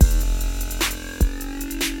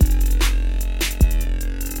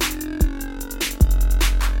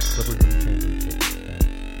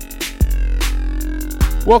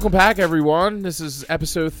Welcome back, everyone. This is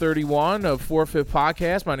episode 31 of Forfeit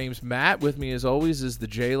Podcast. My name's Matt. With me, as always, is the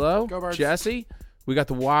J-Lo, Go Birds. Jesse. We got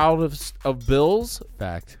the wild of Bills,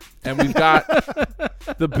 Fact. and we've got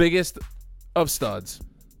the biggest of studs,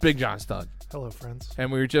 Big John Stud. Hello, friends. And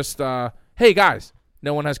we were just, hey, guys,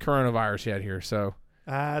 no one has coronavirus yet here, so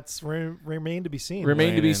It's remain to be seen.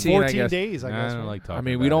 remain to be seen, 14 I guess. days, I guess. I don't like talking. I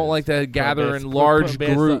mean, about we don't it. like to gather Bad- in large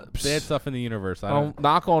bad groups. Bad stuff in the universe. I don't.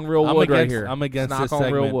 Knock on real I'm wood against, right here. I'm against Knock this on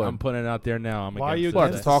real segment. wood. I'm putting it out there now. I'm Why are against you it. What, to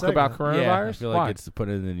against talk this about segment? coronavirus? Yeah, I feel Why? like it's to put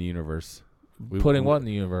it in the universe. Putting what in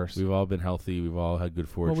the universe? We've all been healthy. We've all had good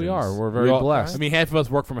fortune. Well, we are. We're very blessed. I mean, half of us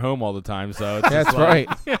work from home all the time, so it's Yeah, just that's right.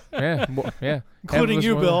 Yeah. Including Half of us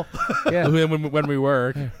you, work- Bill. Yeah. when we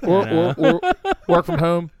work. Or work from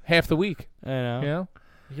home half the week. I know. You know?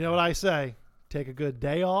 You know what I say? Take a good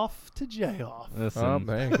day off to Jay off. Listen, Oh,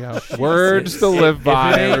 there you go. Words to live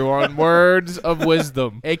by, If it ain't- everyone. Words of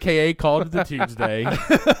wisdom. AKA called it the Tuesday.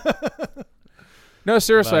 No,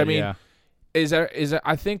 seriously. But, I mean, yeah, is there?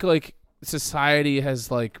 I think like society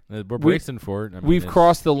has like we're bracing for it. I mean, we've it's-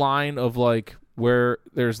 crossed the line of like where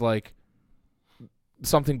there's like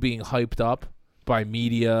something being hyped up by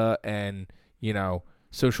media and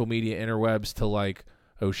social media interwebs to like,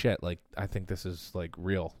 oh shit, like I think this is like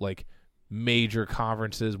real, like major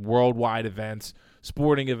conferences, worldwide events,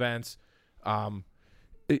 sporting events,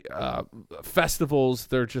 festivals,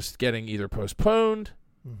 they're just getting either postponed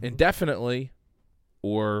indefinitely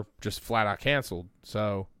or just flat out canceled.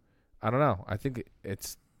 So I don't know. I think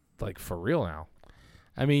it's like for real now.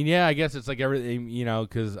 I mean, yeah, I guess it's like everything,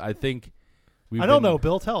 because I think I don't know,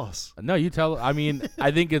 Bill. Tell us. No, you tell. I mean,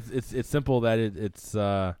 I think it's simple that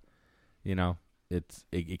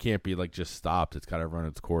it can't be like just stopped. It's got to run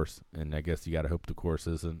its course, and I guess you got to hope the course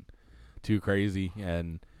isn't too crazy.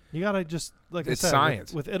 And You got to just, like It's I said,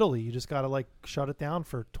 science. with Italy, you just got to like shut it down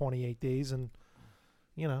for 28 days and,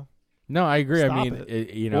 no, I agree. Stop I mean,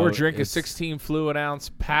 it. Or drink a it's- 16 fluid ounce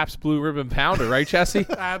Pabst Blue Ribbon Pounder, right, Jesse?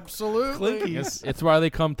 Absolutely. It's, it's why they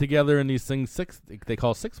come together in these things. They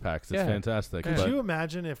call six packs. It's Yeah. fantastic. Could But you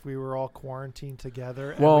imagine if we were all quarantined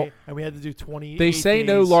together Well, and we had to do 28 They say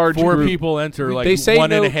no days? large four group. people enter, like They say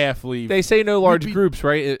one and no- a half leave. They say no large be- groups,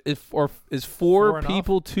 right? Is Four enough?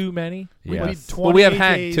 people too many? We'd Yes. be 28 Well, we have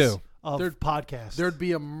Hank, days too. of There'd- podcasts. There'd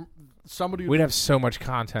be somebody. We'd have so much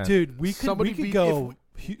content. Dude, we Somebody could be- go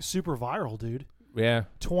super viral, dude. Yeah.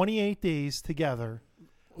 28 days together.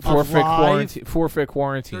 Forfeit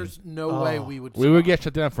quarantine. There's no way Oh. we would. we would survive. get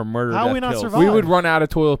shut down for murder. How death, we not kills. survive? We would run out of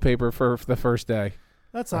toilet paper for the first day.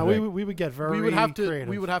 That's not. I We think. would get very. We would have to. creative.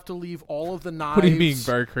 We would have to leave all of the knives. What do you mean,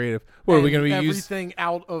 very creative? What are we going to and use? everything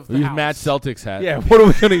out of the Use house. Matt Celtics hat. Yeah, what are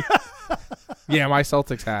we going to Yeah, my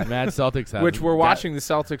Celtics hat. Matt Celtics hat. Which we're That- watching the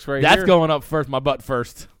Celtics right That's here. going up first. My butt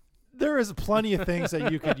first. There is plenty of things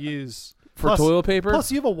that you could use For Plus- toilet paper? Plus,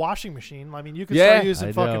 you have a washing machine. I mean, you could Yeah. start using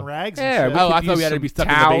I fucking know. rags. Yeah, and we shit. Oh, could I thought use we had to some be stuck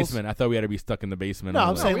in the towels. basement. I thought we had to be stuck in the basement. No,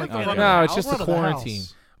 I'm saying like okay. front of No, the it's house, just the front of the house. quarantine.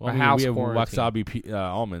 Well, A I mean, house we have quarantine. wasabi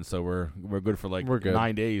almonds, so we're good for like We're good.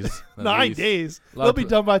 9 days. at 9 least. days. Lot They'll of be pro-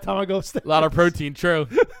 done by the time I go upstairs. A lot of protein, true.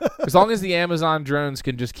 As long as the Amazon drones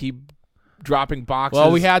can just keep dropping boxes.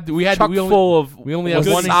 Well, we had chock we only, full of we only have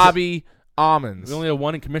one in- wasabi almonds. we only have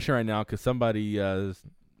one in commission right now because somebody is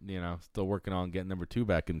still working on getting number 2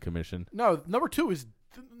 back in commission. No, number 2 is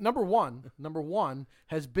number 1. Number 1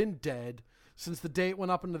 has been dead since the day it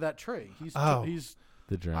went up into that tree. He's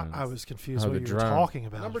The drones. I was confused Oh, what the you were drone. talking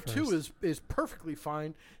about. number at 2 first. is perfectly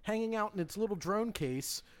fine, hanging out in its little drone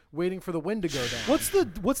case, waiting for the wind to go down.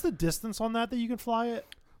 What's the distance on that you can fly it?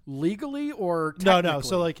 Legally or No. technically?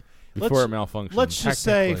 So like, Before it let's malfunctions. let's just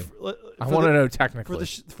say Technically. I for want to the- know for technically.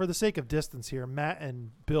 for the sake of distance here, Matt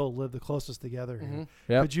and Bill live the closest together here. Mhm.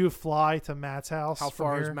 Yep. Could you fly to Matt's house? How from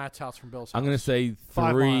far here? is Matt's house from Bill's house? I'm going to say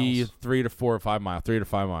 5 miles. 3 to 4 or 5 miles. 3 to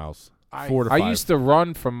 5 miles. 4 to I 5. used to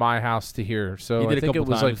run from my house to here, so You did I a think it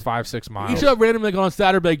couple was like times. 5-6 You miles. should have randomly gone on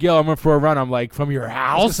Saturday, like, yo, I'm going for a run. I'm like, from your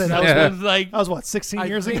house? say, that was- was like, That was what 16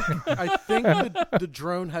 years ago. I think the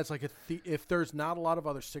drone has like if there's not a lot of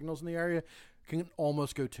other signals in the area, can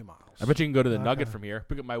almost go 2 miles. I bet you can go to the Nugget Okay. from here.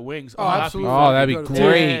 Pick up my wings. Oh, that'd be absolutely. fun. Oh, that'd be Dude,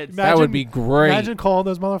 great. That would imagine- be great. Imagine calling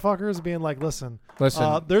those motherfuckers and being like, "Listen,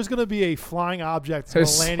 Listen, there's going to be a flying object in the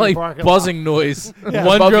there's landing like parking buzzing noise. Yeah.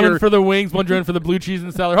 One above drone your- for the wings, one drone for the blue cheese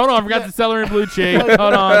and celery. Hold on, I forgot the celery and blue cheese. Hold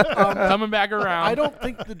on. Coming back around. I don't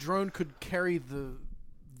think the drone could carry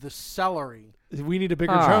the celery, lot." We need a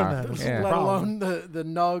bigger Ah, drone then. This is yeah. the let problem. alone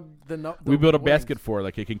the nug. We built a wings. basket for it.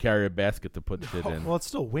 Like, it can carry a basket to put shit in. Well, it's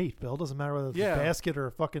still weight, Bill. Doesn't matter whether it's Yeah. a basket or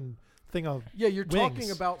a fucking thing of. Yeah, you're talking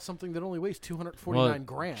Wings. about something that only weighs 249 Well,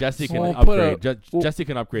 grams. Jesse can Well, put upgrade. well- Jesse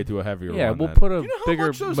can upgrade to a heavier Yeah, one. we'll then. put a You know how bigger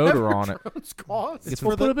much those motor heavier on it. drones cost? It's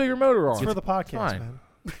We'll for put the a bigger motor on it's it. for the podcast, Fine. man.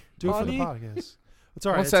 Do it for Honey? the podcast. It's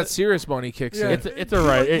all right. Once It's that serious money kicks Yeah. in, It's a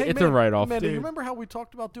right. Hey, It's a man, write off. Man, do you Dude. remember how we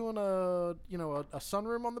talked about doing a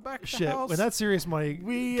sunroom on the back of the shit. house? When that serious money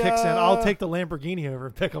We, kicks in, I'll take the Lamborghini over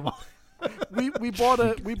and pick them up. we bought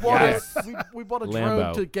a Yes. we bought a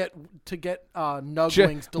Lambo. drone to get nug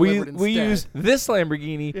wings delivered we instead. use this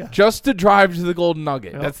Lamborghini Yeah. just to drive to the Golden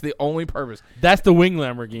Nugget. Yep. That's the only purpose. That's the wing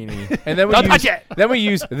Lamborghini. And then we Don't use, touch it! then we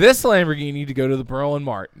use this Lamborghini to go to the Berlin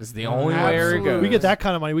Mart. It's the only way it Absolutely. goes. We get that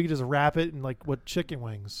kind of money. We could just wrap it in like what chicken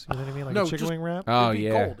wings. You know what I mean? Like No, a chicken just- wing wrap. Oh It'd be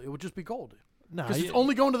yeah. gold. It would just be gold No, because it's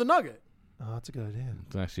only going to the Nugget. Oh, that's a good idea.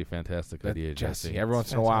 It's actually a fantastic That- idea, Jesse, Jesse. every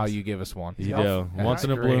once in a while you give us one. You Yep. do. That's Once in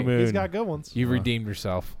a great. blue moon. He's got good ones. You've redeemed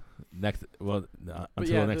yourself. Next, well, But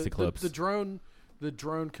until yeah, the next the eclipse. drone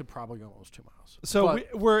could probably go almost 2 miles. So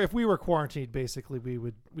But- if we were quarantined, basically, we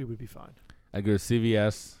would be fine. I go to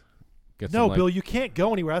CVS. Get No, some, like, Bill, you can't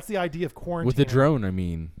go anywhere. That's the idea of quarantine. with the drone. I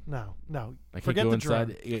mean, No, I can't forget go the inside.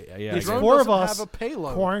 drone. Yeah, the I It's got drone it. four of doesn't us have a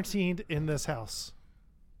payload. Quarantined in this house.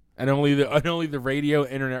 and only the radio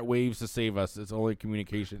internet waves to save us. It's only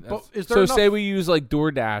communication. But That's, is there So enough? say we use like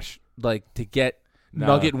DoorDash like to get No.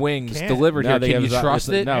 nugget wings Can't. delivered No, here. they Can have you zo- trust it's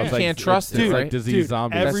like- it? no, You it's like- can't it's- trust it's it, like right? disease Dude,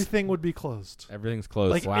 zombies. everything would be closed. Everything's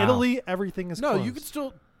closed. Like Wow. Italy, everything is no, closed. you could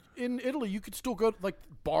still in Italy. You could still go. Like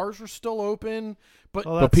bars are still open, but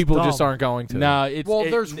Well, But that's people dumb. just aren't going to. No, it's Well,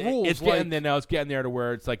 there's rules, It's getting like- there now. It's getting there to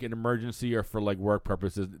where it's like an emergency or for like work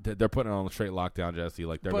purposes. They're putting it on a straight lockdown, Jesse.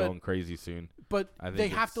 Like they're But- going crazy soon. but I think they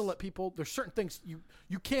have it's- to let people. There's certain things you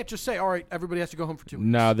can't just say. All right, everybody has to go home for 2 weeks.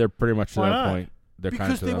 No, they're pretty much to Why that not? point. They're kind of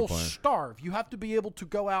because to they that will point. starve. You have to be able to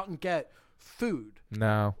go out and get food.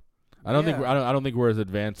 No. I don't think Yeah. I don't think we're as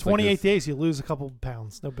advanced. 28 like days, you lose a couple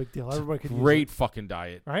pounds. No big deal. Everybody this can great use fucking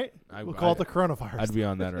diet. it. Right? I- We'll call it I- the coronavirus. I'd be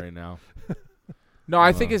on that right now. No,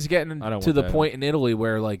 I think it's getting I don't to want the that. point in Italy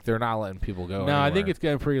where like they're not letting people go. No, I think anywhere. it's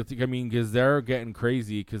getting pretty. I mean, because they're getting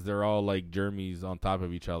crazy because they're all like germies on top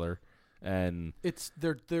of each other, and It's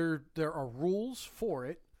there are rules for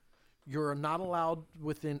it. You're not allowed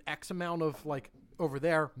within X amount of like over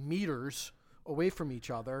there meters away from each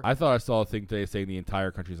other. I thought I saw a thing today saying the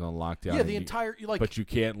entire country's on lockdown. yeah, and the you- entire like. but you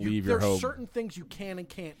can't leave your there's home. certain things you can and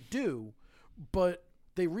can't do, but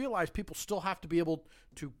they realize people still have to be able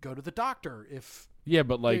to go to the doctor if Yeah,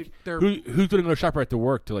 but like, they're- who's going to go shop right to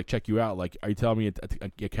work to like check you out? Like, are you telling me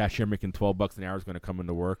a cashier making $12 an hour is going to come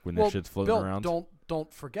into work when well, that shit's floating Bill, around?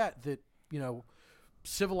 Don't forget that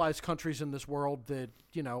civilized countries in this world that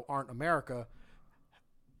aren't America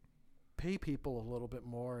pay people a little bit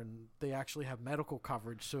more, and they actually have medical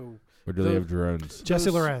coverage. So Or do they the- have drones? Jesse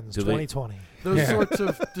those- Lorenz, do they- 2020. those Yeah. sorts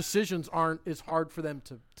of decisions aren't as hard for them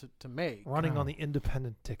to make. Running Oh. on the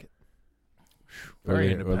independent ticket. Very Or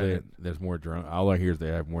they- independent. there's more drone. All I hear is they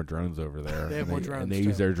have more drones over there. They have and more and drones, they too.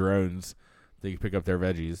 use their drones. They pick up their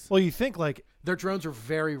veggies. Well, you think like, Their drones are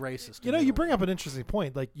very racist. you know, you bring up an interesting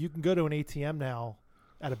point. Like you can go to an ATM now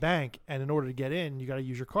at a bank, and in order to get in, you got to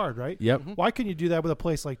use your card, right? Yep. Mhm. Why couldn't you do that with a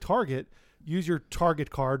place like Target? Use your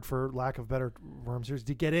Target card, for lack of better terms, here,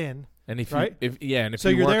 to get in. And if Right? you if So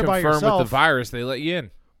you you're weren't there by confirmed with yourself. the virus, they let you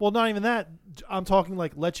in. Well, not even that. I'm talking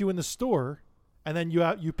like let you in the store, and then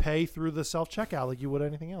you pay through the self checkout like you would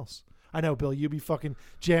anything else. I know, Bill. You'd be fucking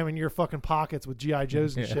jamming your fucking pockets with GI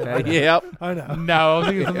Joes and shit. I know. Yep. I know. No, I was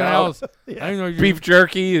thinking something Yeah. else. Yeah. I didn't know you Beef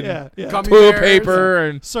jerky and Yeah, yeah. Gummy toilet bears paper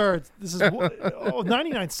and Sir, this is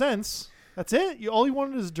 99 cents. That's it. All you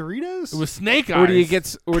wanted is Doritos. It was snake eyes. or do you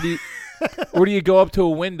get or do you go up to a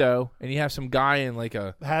window and you have some guy in like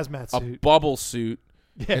a hazmat suit. bubble suit?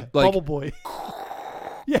 Yeah, like- Bubble Boy.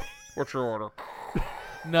 What's your order?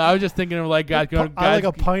 No, I was just thinking of like guys going. I like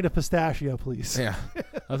guys- a pint of pistachio, please. Yeah.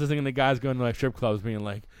 I was just thinking the guys going to like strip clubs being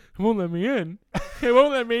like, "It won't let me in. It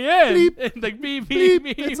won't let me in." And like beep beep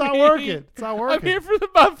beep. It's not beep. working. It's not I'm working. here for the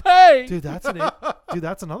buffet. Dude,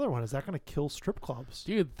 that's another one. Is that going to kill strip clubs?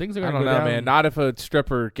 Dude, things are I gonna don't go know, down. man. Not if a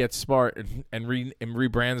stripper gets smart and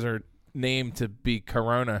rebrands her name to be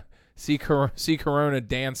Corona. See Corona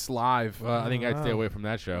dance live. Well, I think I'd stay away from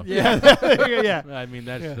that show. Yeah, yeah. I mean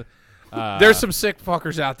that's. Yeah. There's some sick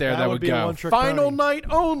fuckers out there that would be a go. one-trick Final pony. night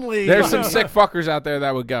only. There's some sick fuckers out there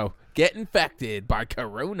that would go. Get infected by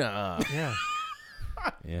Corona. Yeah.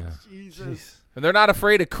 Yeah. Jesus. And they're not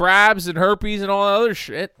afraid of crabs and herpes and all that other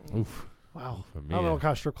shit. Oof. Wow. For I me, don't know what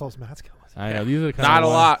kind of strip clubs Matt's going. I know these are the kind Not of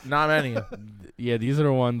a ones- lot. Not many. Yeah, these are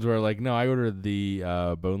the ones where like no, I ordered the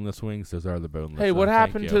boneless wings. Those are the boneless. Hey, what Thank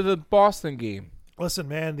happened you. to the Boston game? Listen,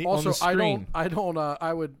 man. Also, the screen. I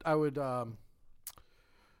would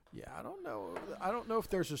Yeah, I don't know. I don't know if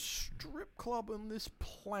there's a strip club on this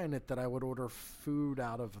planet that I would order food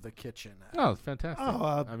out of the kitchen at. Oh, it's fantastic.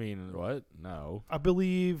 Oh, I mean, what? No. I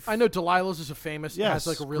believe. I know Delilah's is a famous. Yes, has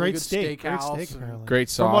like a really great good steak. Great steakhouse. steak, and- apparently. Great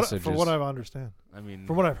From what, sausages. from what I understand. I mean,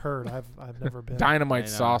 From what I've heard, I've never been. Dynamite I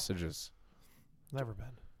know. sausages. Never been.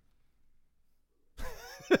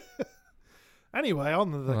 Anyway,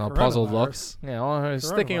 on the Puzzled look. coronavirus. Yeah, well,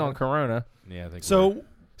 sticking on Coronavirus. Corona. yeah, I think So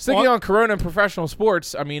Sticking On- on Corona and professional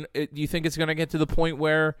sports, I mean, do you think it's going to get to the point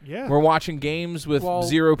where yeah, we're watching games with Well,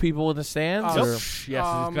 0 people in the stands? Yep. or- yes, it's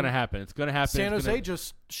going to happen. It's going to happen. San It's Jose gonna-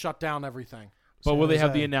 just shut down everything. but will they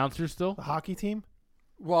have the Jose. announcers still? the hockey team.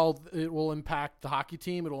 Well, it will impact the hockey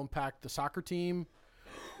team. It will impact the soccer team.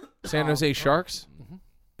 San Jose Sharks?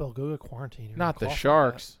 Bill, go to quarantine. You're Not the gonna cough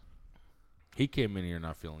Sharks. He came in here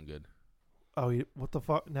not feeling good. like that. Oh, what the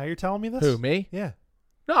fuck? Now you're telling me this? Who, me? Yeah.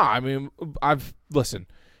 No, I mean, listen,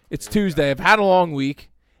 it's Tuesday. I've had a long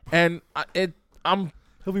week, and I'm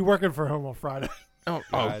He'll be working for home on Friday. oh,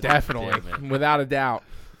 God definitely, damn it. without a doubt,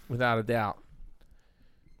 without a doubt.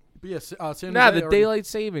 But yes, San Nah, Jose the already, daylight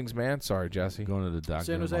savings, man. Sorry, Jesse. Going to the doctor.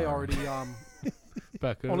 San Jose tomorrow. already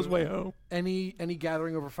Back On his way home. any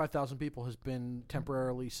gathering over 5,000 people has been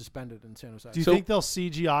temporarily suspended in San Jose. Do you So- think they'll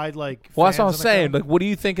CGI like? Well, that's what I'm fans in the saying. crowd? Like, what do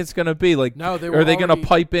you think it's gonna be? Like, No, they are were they gonna already-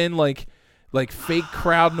 pipe in like fake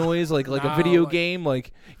crowd noise, like a No, video like- game?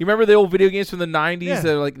 Like, you remember the old video games from the '90s Yeah.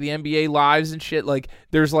 that are like the NBA lives and shit? Like,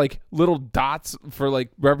 there's like little dots for like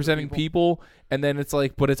representing people, and then it's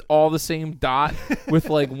like, but it's all the same dot with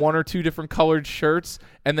like 1 or 2 different colored shirts,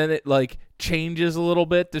 and then it like changes a little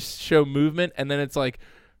bit to show movement, and then it's like,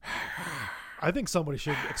 I think somebody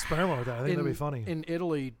should experiment with that. I think that'd be funny. In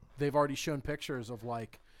Italy, they've already shown pictures of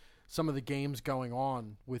like some of the games going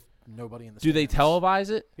on with nobody in the do they stands. televise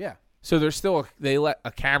it? Yeah. So there's still they let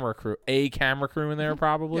a camera crew in there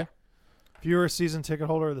probably. Yeah. If you were a season ticket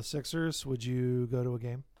holder of the Sixers, would you go to a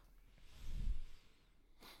game?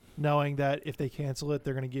 Knowing that if they cancel it,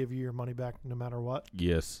 they're going to give you your money back no matter what.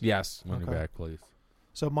 Yes. Yes. Money Okay. back, please.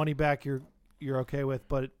 So money back, you're okay with,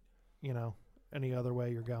 but any other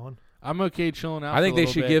way you're going. I'm okay chilling out. I think for a they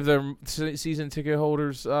little should bit. give their season ticket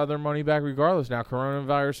holders their money back regardless now,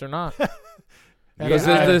 coronavirus or not. Because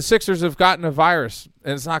Yeah. the Sixers have gotten a virus,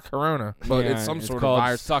 and it's not corona, but Yeah, it's some sort of called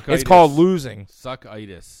virus. suckitis. It's called losing.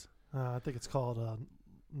 Suckitis. I think it's called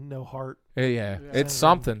no heart. Yeah, Yeah. it's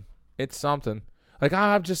something. It's something. Like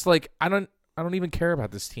I'm just like I don't even care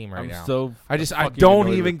about this team right I'm now. so. I fucking don't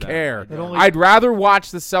annoyed even with that. care. I don't. only- I'd rather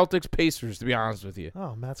watch the Celtics Pacers, to be honest with you.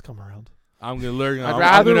 Oh, Matt's come around. I'm gonna learn. I'd I'm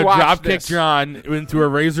rather gonna watch drop this. kick John into a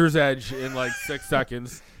razor's edge in like 6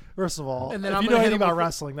 seconds. First of all, And then if I'm you gonna know hit anything him about with the-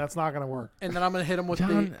 wrestling, that's not going to work. And then I'm going to hit him with John,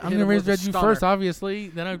 the. I'm hit gonna him with razor the you stunner. first, obviously.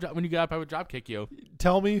 Then when you get up, I would drop kick you.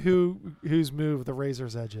 Tell me whose move the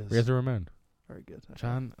razor's edge is. Razor Ramon. Very good. Okay.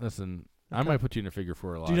 John, listen. I Okay. might put you in a figure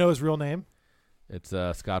 4 a lot. Do you know his real name? It's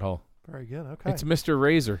Scott Hall. Very good. Okay. It's Mr.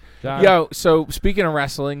 Razor. John, Yo, so speaking of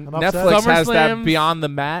wrestling, I'm upset. Netflix has that SummerSlams. Beyond the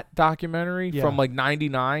Mat documentary Yeah. from like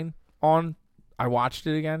 '99 on. I watched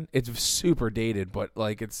it again. It's super dated, but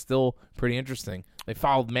like it's still pretty interesting. They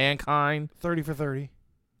followed Mankind. 30 for 30.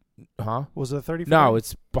 Huh? Was it a 30 for No, 30?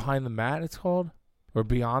 it's Behind the Mat. It's called or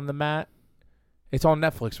Beyond the Mat. It's on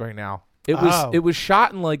Netflix right now. It was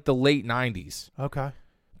shot in like the late '90s, Okay.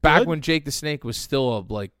 back Good. when Jake the Snake was still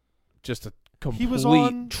just a complete He was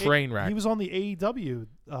on train wreck. He was on the AEW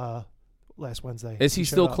last Wednesday. Is he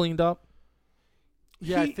showed still up. cleaned up?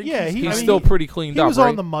 Yeah, I He- think yeah, he's, he- He's I mean, still pretty cleaned He up, was right?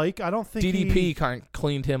 on the mic. I don't think DDP kind of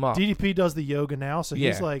cleaned him up. DDP does the yoga now, so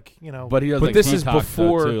he's Yeah. like, But he does But like this is detox,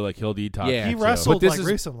 before- though, too. Like he'll detox. Yeah. he you, too. wrestled But this like is-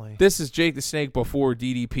 recently. This is Jake the Snake before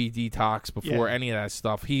DDP detox, before Yeah. any of that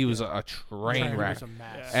stuff. He was a train he wreck. was a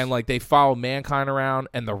mess. And like they followed Mankind around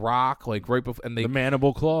and The Rock, like right before, and The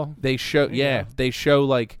mandible claw. they show There you go. they show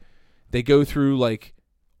like they go through like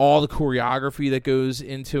all the choreography that goes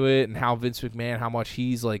into it and how Vince McMahon, how much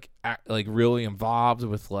he's like really involved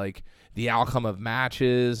with like the outcome of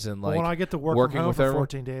matches and Well, like when I get to work working from home with for everyone.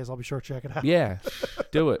 14 days, I'll be sure to check it out. yeah,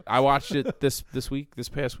 do it. I watched it this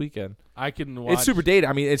past weekend. I can watch. It's super dated.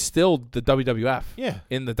 I mean, it's still the WWF Yeah.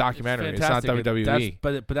 in the documentary. It's, fantastic. not WWE.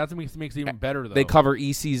 But that's what makes it even better though. They cover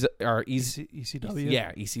EC's or EC. ECW.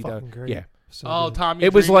 Yeah, ECW. Fucking great. Yeah, So Oh, good. Tommy.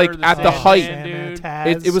 It was Dreamer, like at the Sandman height- Sandman, dude.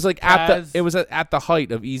 Taz. it was like Taz. it was at the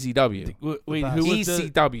height of ECW. Wait, best. who was the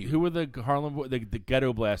ECW. who were the Harlem the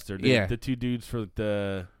Ghetto Blaster? Yeah. The 2 dudes for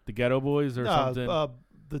the Ghetto Boys or something.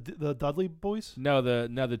 the Dudley Boys. No,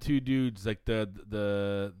 the 2 dudes like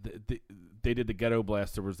the they did the Ghetto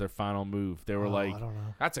Blaster was their final move. They were like I don't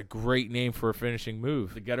know. That's a great name for a finishing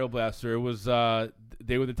move. the Ghetto Blaster. It was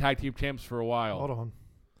they were the tag team champs for a while. Hold on.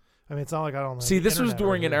 I mean, it's not like I don't know. See, the this was internet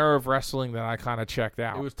during an over era of wrestling that I kind of checked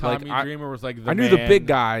out. It was Like, Tommy I- Dreamer was like the I knew the man. big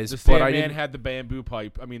guys, The but I Sandman didn't. had the bamboo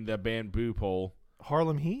pipe. I mean, the bamboo pole. here.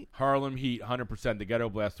 Harlem Heat. Harlem Heat, 100%. The Ghetto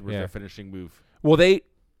Blaster was Yeah. their finishing move. Well, they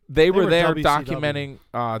were were there WCW.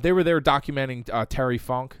 documenting. They were there documenting Terry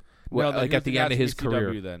Funk, No, like here's at the guys end of from his career.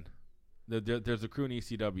 ECW then. There's a crew in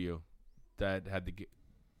ECW that had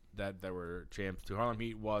that were champs too. Harlem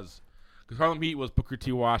Heat was because Harlem Heat was Booker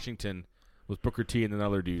T. Washington, was Booker T. and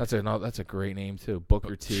another dude. That's a great name too,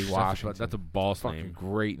 Booker T. Washington. That's a boss fucking name.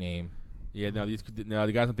 great name. Yeah, no,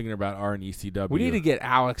 the guys I'm thinking about are in ECW. We need to get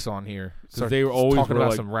Alex on here. because they were always talking were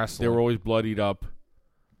about like, some wrestling. They were always bloodied up.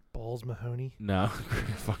 Balls Mahoney. No,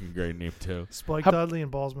 fucking great name too. Spike How- Dudley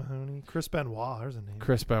and Balls Mahoney. Chris Benoit. There's a name.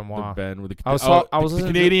 Chris The Benoit. Ben with the I was the listening to-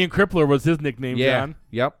 Canadian Crippler was his nickname. Yeah. John.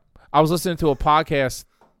 Yep. I was listening to a podcast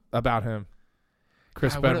about him.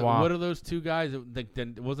 Chris God, Benoit. What are those two guys?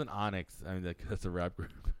 It wasn't Onyx. I mean, that's a rap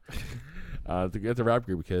group. That's a rap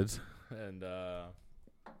group, kids. And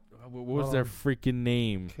what was Hold their on. freaking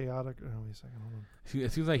name? Chaotic. Oh, wait a second. Hold on.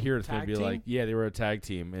 As soon as I hear it, it's gonna Tag be team? like, yeah, they were a tag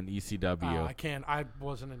team in ECW. I can't. I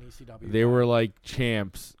wasn't an ECW. They guy. were like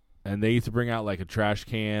champs, and they used to bring out like a trash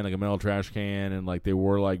can, like a metal trash can, and like they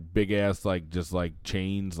wore like big ass like just like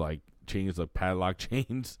chains like padlock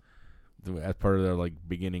chains as part of their like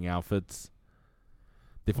beginning outfits.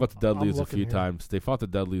 They fought the Dudleys a looking few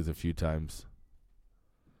here. times.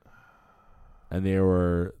 And they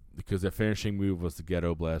were because their finishing move was the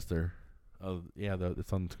Ghetto Blaster. Oh yeah,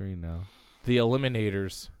 it's on the screen now. The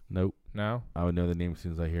Eliminators. Nope, No. I would know the name as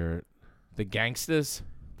soon as I hear it. The Gangstas.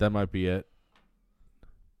 That might be it.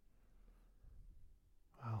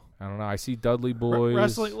 Wow. I don't know. I see Dudley Boys.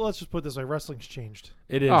 Wrestling. Well, let's just put it this way. Wrestling's changed.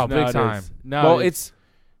 It is. Oh, no, big it time. is. No, Well, it's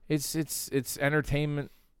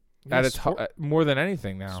entertainment at Yeah, its more than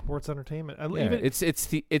anything now. sports entertainment. And Yeah, even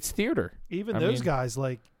it's theater. even I those mean- guys,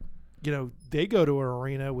 like, they go to an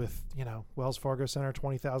arena with Wells Fargo Center,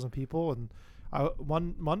 20,000 people, and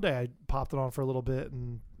one Monday I popped it on for a little bit,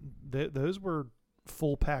 and those were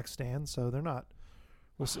full pack stands. So they're not.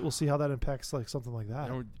 We'll see how that impacts like something like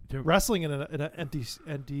that. Wrestling in an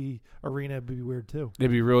empty arena would be weird too.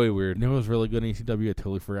 It'd be really weird. You know what was really good in ECW? I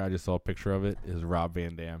totally forgot. I just saw a picture of it. Is Rob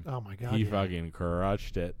Van Dam. Oh my god, He yeah. fucking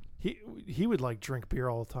crushed it. He would like drink beer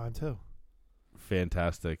all the time too.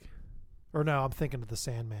 Fantastic. Or no, I'm thinking of the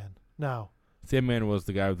Sandman. No, Sandman was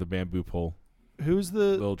the guy with the bamboo pole. who's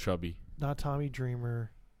the Little chubby. not Tommy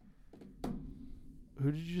Dreamer?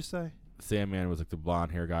 Who did you just say? Sandman was like the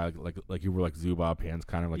blonde hair guy, like you were like Zubab hands,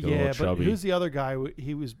 kind of like a yeah, little but chubby. who's the other guy?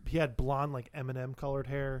 He had blonde like M&M colored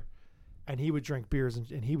hair, and he would drink beers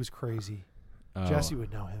and he was crazy. Oh. Jesse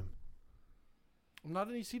would know him. I'm not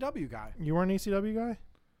an ECW guy. You weren't an ECW guy?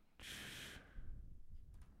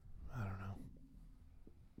 I don't know.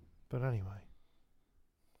 But anyway,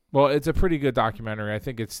 Well, it's a pretty good documentary. I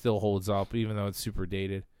think it still holds up, even though it's super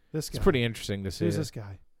dated. this guy. It's pretty interesting to see. Who's it. this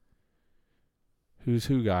guy? Who's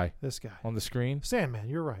who guy This guy. on the screen? Sandman.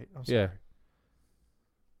 You're right. I'm sorry. Yeah.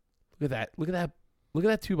 Look at that! Look at that! Look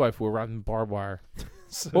at that 2x4 wrapped in barbed wire.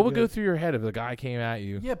 So What would good. go through your head if the guy came at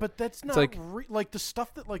you? Yeah, but that's not like- like the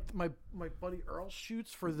stuff that like my buddy Earl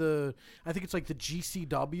shoots for the. I think it's like the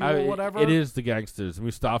GCW I- or whatever. It is the Gangsters.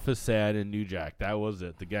 Mustafa Sad and New Jack. That was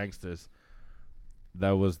it. The Gangsters.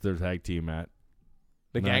 That was their tag team at.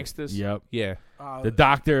 The No, Gangstas? Yep. Yeah. The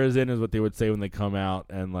Doctor is in, is what they would say when they come out,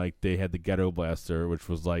 and like they had the Ghetto Blaster, which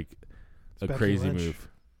was like a Becky crazy Lynch. move.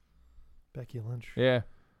 Becky Lynch. Yeah.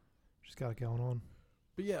 She's got it going on.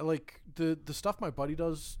 But yeah, like the stuff my buddy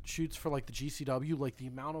does shoots for like the GCW, like the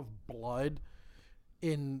amount of blood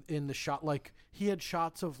in the shot, like he had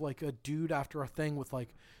shots of like a dude after a thing with like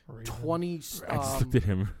Raven. 20 I just looked at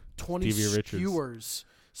him. 20 Stevie Richards. skewers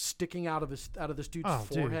sticking out of this dude's Oh,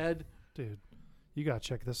 dude. forehead. Dude, you gotta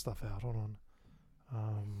check this stuff out. Hold on.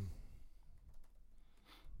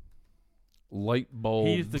 Light bulbs.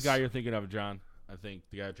 He's the guy you're thinking of, John. I think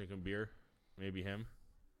the guy drinking beer. Maybe him.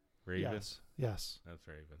 Raven. Yes. That's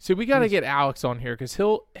Raven. See, we got to He's- get Alex on here because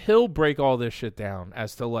he'll break all this shit down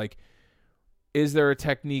as to like, is there a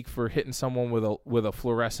technique for hitting someone with a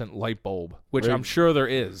fluorescent light bulb? Which Right. I'm sure there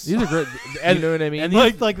is. These are great. You know what I mean? and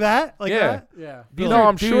Like that? Like Yeah. that? Yeah. These No, are-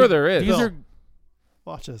 I'm sure there is. These Bill. are.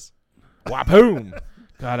 Watch this. Wapoom.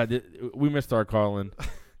 God, we missed our calling.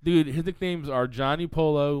 Dude, his nicknames are Johnny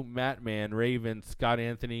Polo, Matt Man, Raven, Scott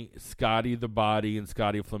Anthony, Scotty the Body, and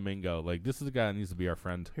Scotty Flamingo. Like, this is a guy that needs to be our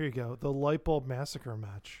friend. Here you go. The light bulb massacre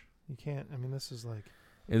match. You can't. I mean, this is like.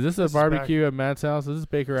 Is this a This is barbecue at Matt's house? Is this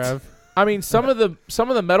Baker Ave? I mean, some of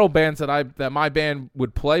the metal bands that my band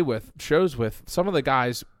would play with shows with. Some of the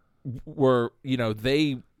guys were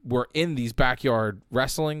they were in these backyard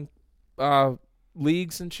wrestling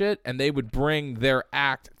leagues and shit, and they would bring their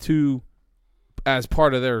act to as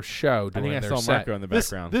part of their show I during think I their saw set. Marco in the This,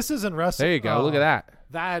 background. this isn't wrestling. There you go. Look at that.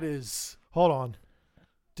 That is Hold on,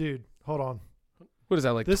 dude. Hold on. What is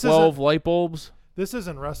that, like This 12 light bulbs? This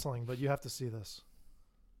isn't wrestling, but you have to see this.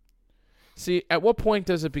 See, at what point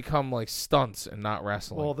does it become like stunts and not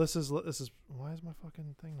wrestling? Well, this is. Why is my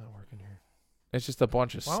fucking thing not working here? It's just a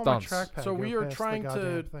bunch of Why don't my stunts. trackpad So go we are past the trying to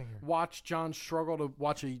goddamn thing here? watch John struggle to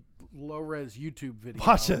watch a low res YouTube video.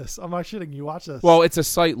 Watch this. I'm not shitting you. Watch this. Well, it's a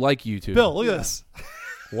site like YouTube. Bill, look Yeah. at this.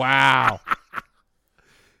 Wow.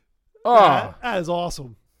 Oh, That is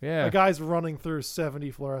awesome. yeah. A guy's running through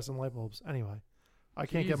 70 fluorescent light bulbs. Anyway, I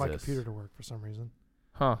can't get my Jesus. computer to work for some reason.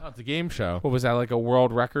 Huh. Oh, it's a game show. What was that, like a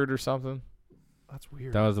world record or something? That's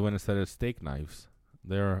weird. That was the one that said it's steak knives.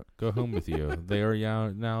 They're go home with you. They are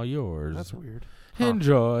now yours. That's weird. Huh.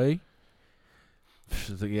 Enjoy.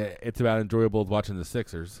 So, yeah, it's about enjoyable watching the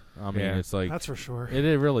Sixers. I mean, Yeah. it's like That's for sure. it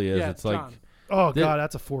really is. Yeah, it's like, John. Oh Did- god,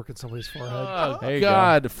 that's a fork in somebody's forehead. oh There you go.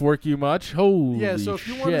 God, fork you much? Holy Yeah, so if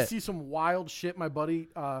you want to shit. see some wild shit, my buddy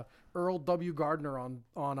Earl W. Gardner on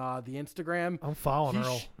the Instagram, I'm following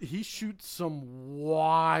Earl. he shoots some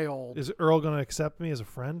wild. Is Earl going to accept me as a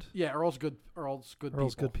friend? Yeah, Earl's good. Earl's good.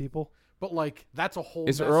 Earl's people. good people. But like that's a whole.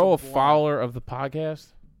 Is mess Earl a of blood. follower of the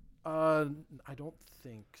podcast? I don't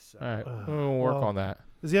think so. All right. Uh, We'll work well, on that.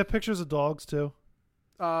 Does he have pictures of dogs too?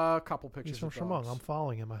 A couple pictures. He's from of Shamong. dogs. I'm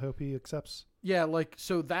following him. I hope he accepts. Yeah, like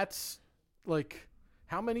so that's like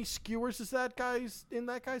how many skewers is that guy's in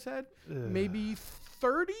that guy's head? Ugh. Maybe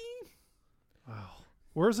 30. Wow.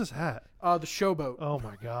 Where's his hat? The showboat. Oh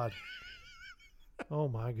my god. Oh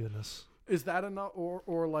my goodness. Is that enough,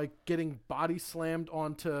 or like getting body slammed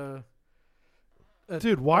onto?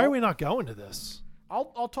 Dude, why are we not going to this?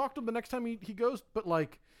 I'll talk to him the next time he goes. But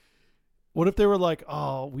like, What if they were like,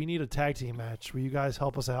 "Oh, we need a tag team match. Will you guys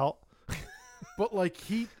help us out?"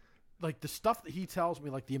 like the stuff that he tells me,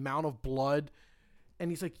 like the amount of blood, and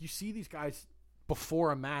he's like, you see these guys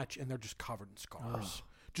before a match, and they're just covered in scars,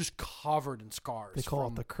 just covered in scars. They call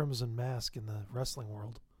from- it the Crimson Mask in the wrestling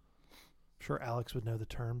world. I'm sure Alex would know the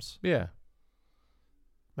terms. Yeah.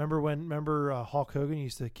 Remember Hulk Hogan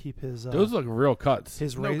used to keep his Those look real cuts.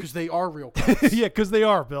 his no, razor. because they are real. Cuts. Yeah, because they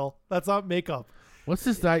are, Bill. That's not makeup. What's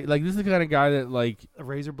this guy like? This is the kind of guy that like. A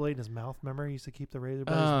razor blade in his mouth. Remember, he used to keep the razor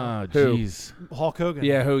blade in his mouth. Oh, Who? jeez. Hulk Hogan.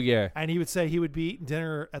 Yeah. Who? Yeah. And he would say he would be eating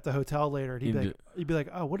dinner at the hotel later, and He'd he'd be like,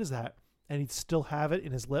 "Oh, what is that?" And he'd still have it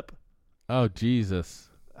in his lip. Oh, Jesus.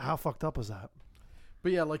 How fucked up was that?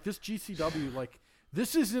 But yeah, like this GCW, like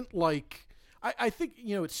this isn't like I think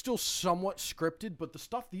it's still somewhat scripted, but the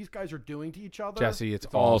stuff these guys are doing to each other, Jesse, it's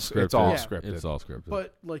all all scripted. It's all Yeah. scripted. It's all scripted.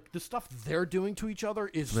 but like the stuff they're doing to each other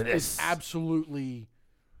is absolutely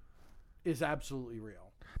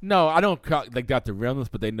real. no, I don't like got the realness,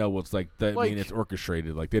 but they know what's like. I Like- mean, it's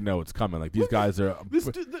orchestrated. Like they know it's coming. Like these guys are. This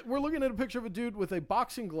dude, we're looking at a picture of a dude with a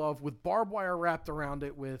boxing glove with barbed wire wrapped around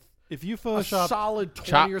it with If you a Photoshop solid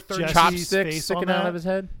 20 or 30 Jesse's chopsticks face sticking on out that, of his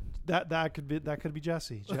head. that could be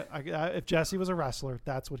Jesse. If Jesse was a wrestler,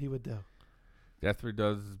 that's what he would do. That's what he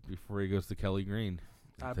does before he goes to Kelly Green.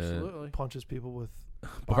 Absolutely. Punches people with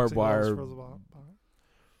Barbed boxing gloves wire. for the bo-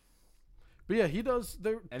 But yeah, he does.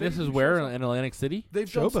 And this is where in Atlantic City.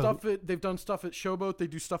 they've done Showboat. stuff at Showboat. They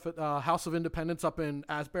do stuff at House of Independence up in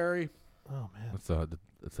Asbury. Oh man, That's a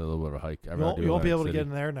little bit of a hike. you won't be able to get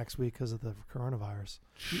in there next week because of the coronavirus.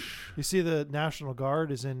 You see, the National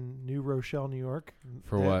Guard is in New Rochelle, New York.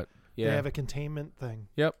 For They- what? They Yeah. have a containment thing.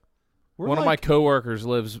 Yep. We're One of my like- coworkers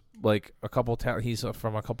lives like a couple towns. He's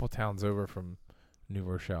from a couple towns over from New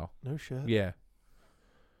Rochelle. no shit. Yeah.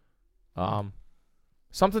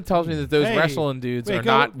 Something tells me that those Hey, wrestling dudes wait, are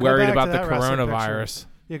go- not go worried back about to the that wrestling coronavirus.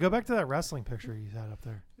 Yeah, go back to that wrestling picture you had up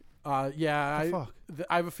there. Yeah, The fuck?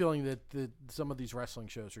 I have a feeling that some of these wrestling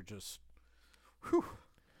shows are just. Whew.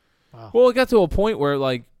 Wow. Well, it got to a point where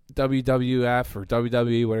like WWF or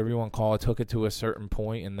WWE, whatever you want to call it, took it to a certain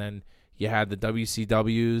point, and then you had the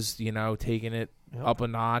WCWs, taking it Yep. up a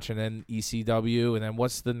notch, and then ECW, and then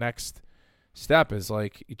what's the next step? Is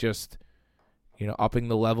like just upping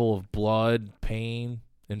the level of blood, pain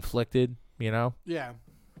inflicted. Yeah.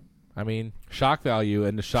 I mean, Shock value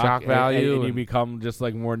and the Shock and value you and- become just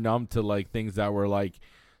like more numb to like things that were like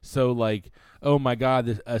so like oh my god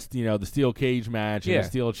the steel cage match and Yeah. the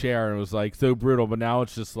steel chair and it was like so brutal, but now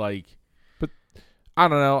it's just like I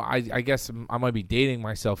don't know. I guess I might be dating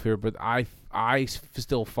myself here, but I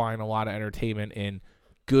still find a lot of entertainment in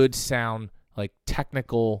good sound, like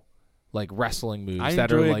technical, like wrestling moves I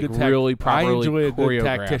that are enjoy a like good really properly I enjoy a good choreographed.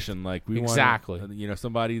 tactician. Like we Exactly. want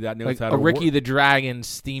somebody that knows Like how a to Ricky work. the Dragon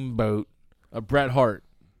Steamboat A Bret Hart,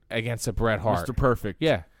 against a Bret Hart. Mr. Perfect.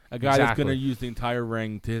 Yeah, a guy that's Exactly. going to use the entire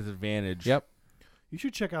ring to his advantage. Yep. You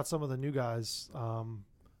should check out some of the new guys.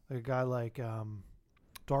 Like a guy like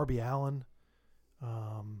Darby Allin,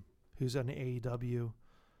 who's in AEW,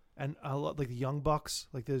 and like the Young Bucks,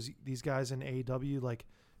 like these guys in AEW, like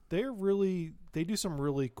they do some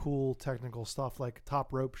really cool technical stuff, like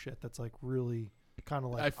top rope shit. That's like really kind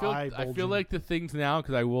of like I feel like the things now,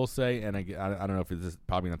 because I will say, and I don't know if it's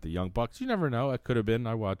probably not the Young Bucks. You never know. It could have been.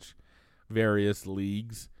 I watch various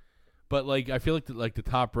leagues, but like I feel like the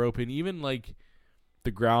top rope and even like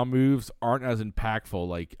the ground moves aren't as impactful.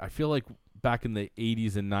 Like I feel like back in the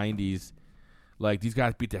 80s and 90s, like these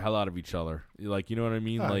guys beat the hell out of each other. Like you know what I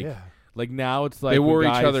mean? Like now it's like They wore when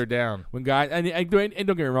each other down. When guys and don't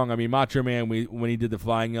get me wrong, I mean Macho Man when he did the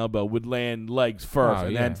flying elbow would land legs first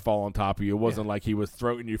and then fall on top of you. It wasn't like he was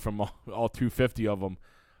throwing you from all 250 of them.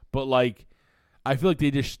 But like I feel like they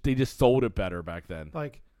just sold it better back then.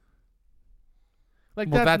 like Well,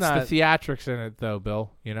 that's that's not, the theatrics in it, though,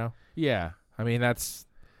 Bill. You know, yeah. I mean, that's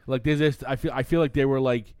Like there's this, I feel like they were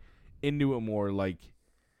like into it more. Like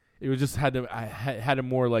it was just had a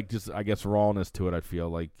more like just I guess rawness to it. I feel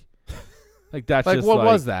like that's like just what like,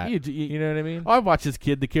 was that? You know what I mean? I've watched this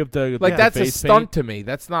kid, the kid with the Like that's a face stunt paint. to me.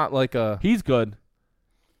 That's not like a He's good.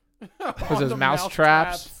 because those mouse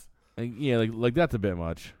traps. Like, yeah, like that's a bit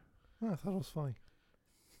much. I thought it was funny.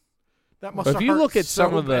 That must But have if you hurt look at so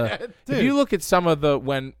some of the, bad. if Dude. you look at some of the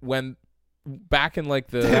when back in like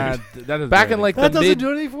the That is back in very- like That the doesn't mid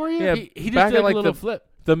do anything for you. yeah he just back did in like a little the flip.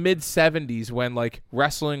 the mid 70s when like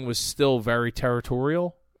wrestling was still very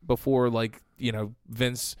territorial before like you know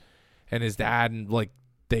Vince and his dad and like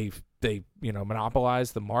they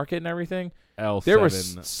monopolized the market and everything. L7 There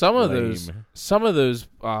was some of lame. those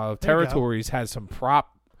territories had some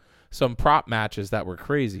prop matches that were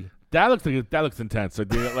crazy. That looks intense. So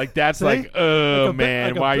dude, like that's See? like oh Like a bit- man,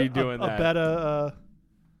 like a why are bit- you doing a that? better,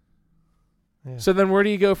 yeah. So then where do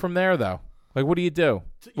you go from there though? Like what do you do?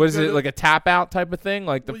 You What is go it to- like a tap out type of thing?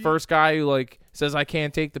 Like the Well, you- first guy who like says I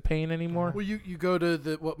can't take the pain anymore? Well, you go to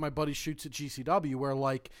what my buddy shoots at GCW, where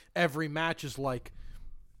like every match is like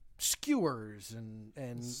skewers and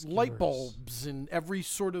light Skewers. bulbs and every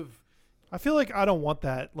sort of. I feel like I don't want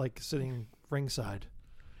that like sitting ringside.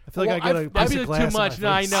 I feel Well, like I get I've- a That'd piece be of like glass too much. in No,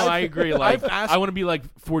 my I face. know. I agree. Like I've asked- I want to be like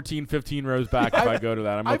 14, 15 rows back if I go to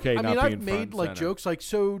that. I'm okay I not mean, being I've front made and like center. jokes like,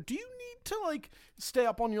 so do you need to like stay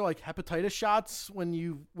up on your like hepatitis shots when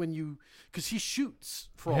you because he shoots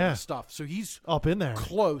for all Yeah. this stuff, so he's Up in there.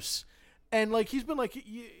 close, and like he's been like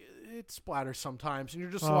it splatters sometimes, and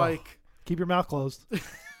you're just Oh. like. Keep your mouth closed.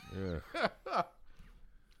 Yeah.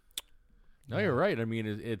 No, you're right. I mean,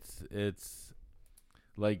 it's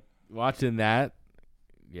like watching that.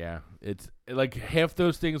 Yeah, it's like half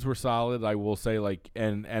those things were solid. I will say, like,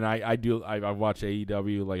 and I watch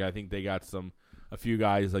AEW. Like, I think they got a few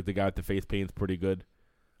guys. Like the guy with the face paint's pretty good.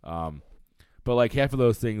 But like half of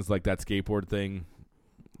those things, like that skateboard thing,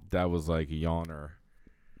 that was like a yawner.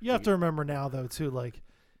 You have to remember now, though, too. Like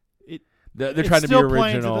They're it's trying to be still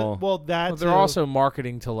playing to the- original. well, that Well, they're too. also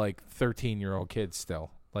marketing to like 13-year-old kids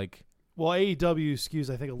still. Like well AEW skews.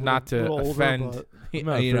 I think a little, not to little older, offend but you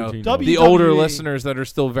Not know 13. the WWE older listeners that are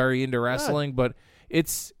still very into wrestling, but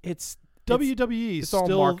it's WWE is it's all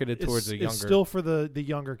still marketed it's- towards the It's younger. still for the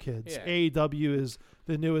younger kids. Yeah. AEW is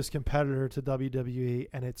the newest competitor to WWE,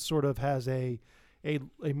 and it sort of has a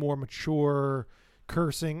more mature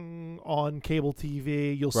cursing on cable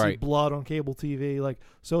TV. You'll see Right. blood on cable TV, like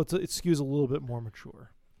so. It skews a little bit more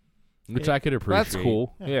mature. Which I could appreciate. That's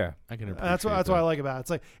cool. Yeah. Yeah. I can appreciate. That's what I that. like about it. It's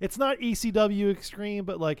like it's not ECW extreme,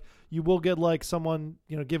 but like you will get like someone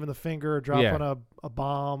giving the finger, or dropping Yeah. a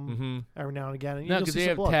bomb Mm-hmm. every now and again. And No, you'll because see they some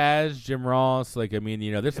have blood. Taz, Jim Ross. Like, I mean,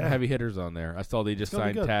 there's some Yeah. heavy hitters on there. I saw they just It's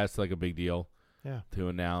gonna be signed good. Taz to like a big deal. Yeah. To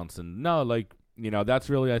announce, and no, like that's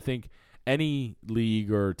really I think any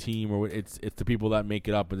league or team or it's the people that make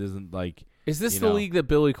it up. It isn't like Is this You the know. league that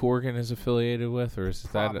Billy Corgan is affiliated with, or is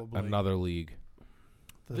that Probably. another league?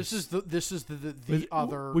 This is the Would-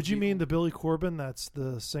 other. Would you mean the Billy Corbin? That's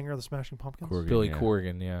the singer of the Smashing Pumpkins. Corgan, Billy yeah.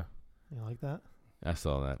 Corgan, yeah. You like that? I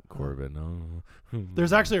saw that Corbin. Oh.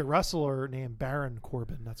 There's actually a wrestler named Baron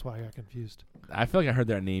Corbin. That's why I got confused. I feel like I heard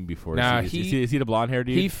that name before. Nah, is he the blonde hair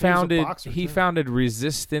dude? He founded boxer, he too. founded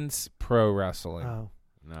Resistance Pro Wrestling. Oh,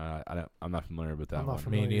 No, I'm not familiar with that I'm not one.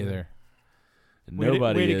 familiar. Me neither.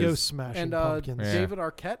 Nobody way to is. go, Smashing And Pumpkins. Yeah. David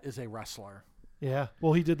Arquette is a wrestler. Yeah.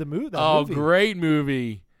 Well, he did the movie. Oh, movie. great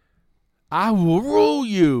movie! I will rule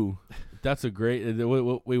you. That's a great. Wait,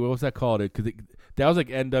 what was that called? Because that was like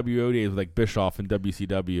NWO days with like Bischoff and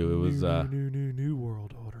WCW. It was new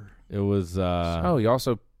World Order. it was Oh, he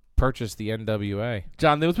also purchased the NWA.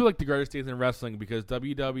 John, those were like the greatest days in wrestling because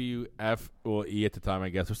WWF, well, E at the time, I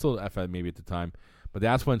guess. It was still FM maybe at the time. But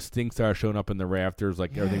that's when Sting started showing up in the rafters.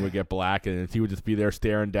 Like, everything would get black, and he would just be there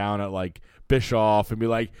staring down at, like, Bischoff and be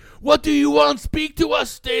like, "What do you want? Speak to us,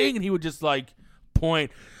 Sting!" And he would just, like,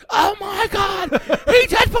 point. "Oh, my God! He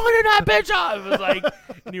just pointed at Bischoff!" It was like,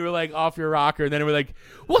 and you were, like, off your rocker. And then it was like,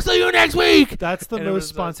 "We'll see you next week!" That's the And it was most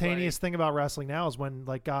just spontaneous thing about wrestling now is when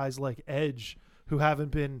like guys like Edge who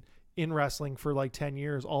haven't been in wrestling for like 10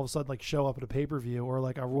 years all of a sudden like show up at a pay-per-view or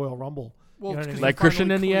like a Royal Rumble. Well, You know it's what I 'cause mean? Like finally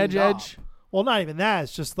Christian and the cleaned Edge? up. Well, not even that.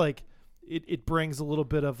 It's just like it brings a little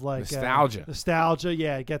bit of like Nostalgia. Nostalgia,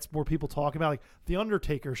 yeah. It gets more people talking about. Like the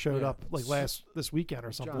Undertaker showed Yeah. up like this weekend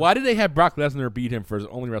or something. Why did they have Brock Lesnar beat him for his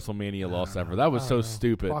only WrestleMania loss ever? That was I so don't know.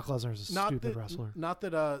 stupid. Brock Lesnar's a stupid wrestler. Not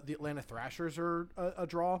that the Atlanta Thrashers are a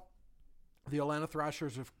draw. The Atlanta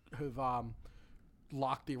Thrashers have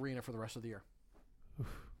locked the arena for the rest of the year.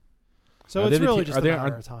 So Are it's they the really te- just are a they-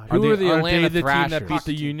 matter of time. Who are the aren't Atlanta they the team that beat Thrashers?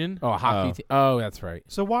 the Union? Oh, hockey team. Oh, that's right.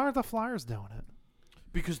 So why aren't the Flyers doing it?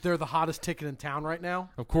 Because they're the hottest ticket in town right now.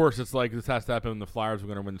 Of course, it's like this has to happen when the Flyers were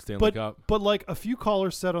going to win the Stanley But Cup. but like a few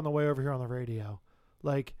callers said on the way over here on the radio,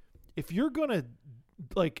 like if you're gonna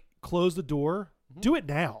like close the door, do it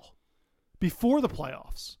now, before the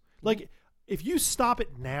playoffs. Like if you stop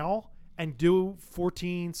it now and do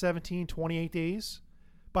 14, 17, 28 days,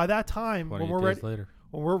 by that time when 28 we're days ready later.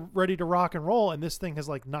 when we're ready to rock and roll and this thing has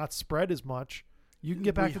like not spread as much, you can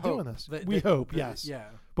get back We to hope doing this. that- We that- hope, that- yes. Yeah.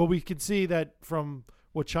 But we can see that from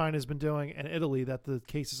what China's been doing and Italy that the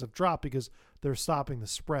cases have dropped because they're stopping the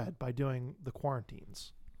spread by doing the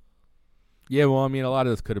quarantines. Yeah, well, I mean, a lot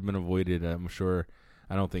of this could have been avoided. I'm sure.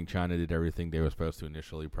 I don't think China did everything they were supposed to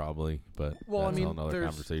initially, probably. But Well, that's I mean, another there's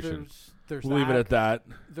conversation. there's We'll leave it at that.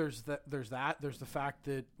 There's that. There's the fact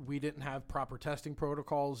that we didn't have proper testing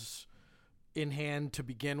protocols in hand to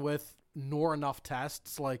begin with, nor enough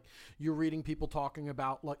tests. Like you're reading people talking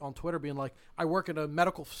about, like on Twitter, being like, "I work at a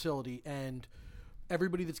medical facility, and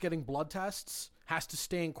everybody that's getting blood tests has to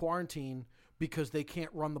stay in quarantine because they can't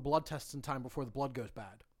run the blood tests in time before the blood goes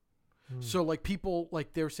bad." So like people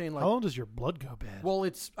like they're saying like, How long does your blood go bad? well,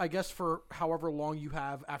 it's I guess for however long you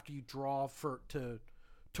have after you draw to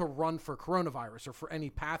run for coronavirus or for any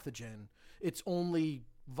pathogen, it's only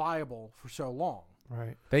viable for so long.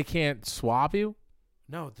 Right. They can't swab you?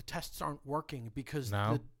 No, the tests aren't working because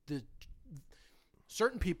No? the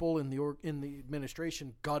certain people in the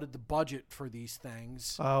administration gutted the budget for these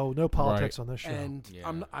things. Oh, no politics on this show. And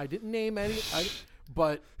Yeah. I didn't name any,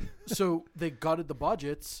 but so they gutted the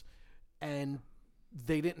budgets, and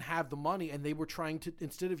they didn't have the money, and they were trying to,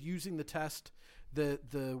 instead of using the test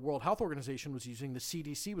the World Health Organization was using, the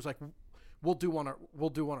CDC was like, we'll do one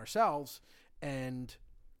ourselves, and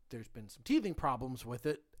there's been some teething problems with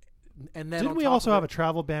it. And then Didn't we also have a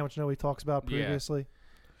travel ban, which nobody talks about Yeah. previously?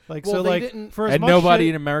 Like Well, so, they like didn't- for as And much nobody shit-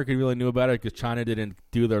 in America really knew about it because China didn't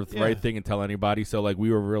do the Yeah. right thing and tell anybody. So, like,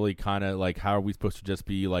 we were really kind of like, how are we supposed to just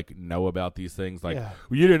be, like, know about these things? Like, Yeah.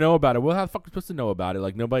 well, you didn't know about it. Well, how the fuck are we supposed to know about it?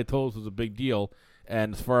 Like, nobody told us it was a big deal.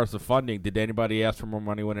 And as far as the funding, did anybody ask for more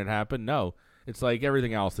money when it happened? No. It's like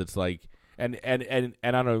everything else. It's like, and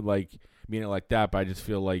I don't, like, mean it like that, but I just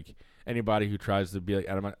feel like anybody who tries to be like,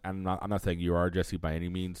 and I'm not saying you are, Jesse, by any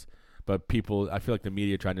means, but people, I feel like the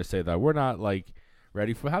media trying to say that we're not, like,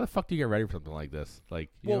 ready for. How the fuck do you get ready for something like this? Like,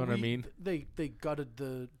 you know what I mean? They gutted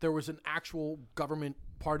there was an actual government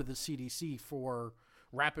part of the CDC for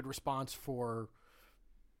rapid response for,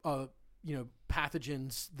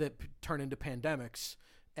 pathogens that turn into pandemics,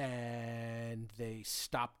 and they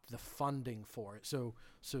stopped the funding for it. So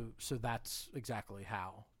that's exactly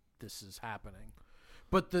how this is happening.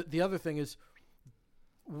 But the other thing is,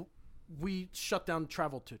 we shut down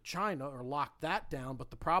travel to China or locked that down. But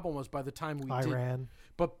the problem was by the time we did. Iran.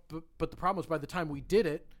 But the problem was by the time we did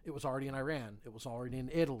it, it was already in Iran. It was already in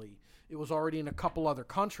Italy. It was already in a couple other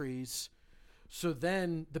countries. So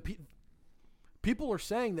then people are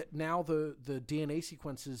saying that now the DNA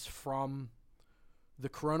sequences from the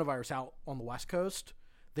coronavirus out on the West Coast,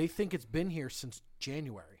 they think it's been here since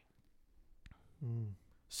January.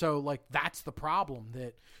 So, like, that's the problem,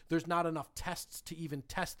 that there's not enough tests to even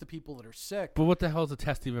test the people that are sick. But what the hell does a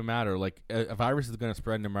test even matter? Like, a virus is going to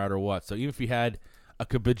spread no matter what. So even if you had a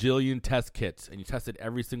bajillion test kits and you tested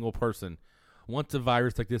every single person, once a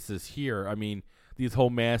virus like this is here, I mean, these whole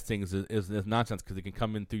mask things is nonsense because it can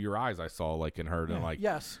come in through your eyes. I saw, like, and heard, and like,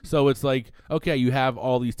 Yes. So it's like, okay, you have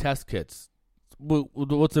all these test kits.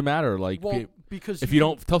 What's the matter? Like, Well, because if you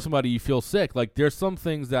don't tell somebody you feel sick, like, there's some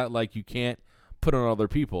things that, like, you can't put on other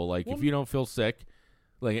people. Like, Well, if you don't feel sick,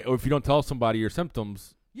 like, or if you don't tell somebody your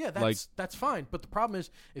symptoms, Yeah, Like- that's fine. But the problem is,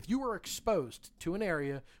 if you were exposed to an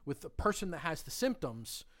area with a person that has the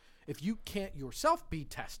symptoms, if you can't yourself be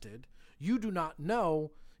tested, you do not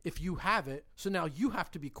know if you have it. So now you have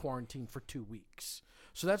to be quarantined for 2 weeks.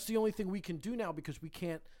 So that's the only thing we can do now because we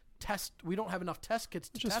can't test. We don't have enough test kits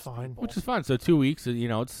to Which is test fine. people. Which is fine. So 2 weeks,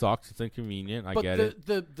 it sucks. It's inconvenient. I But get it.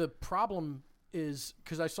 the problem is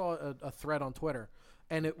because I saw a thread on Twitter,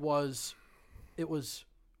 and it was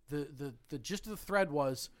the gist of the thread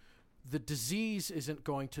was the disease isn't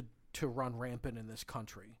going to run rampant in this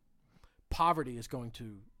country. Poverty is going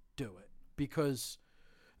to do it because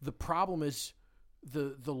the problem is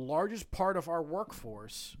the largest part of our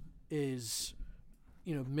workforce is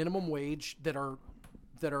minimum wage that are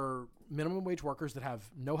minimum wage workers that have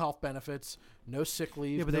no health benefits, no sick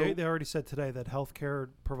leave. Yeah, but they already said today that healthcare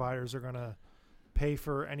providers are going to pay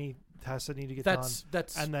for any tests that need to get done.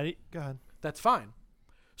 And then go ahead. That's fine.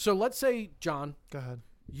 So let's say, John, Go ahead.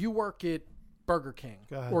 you work at Burger King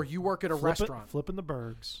Go ahead. or you work at a restaurant. Flipping the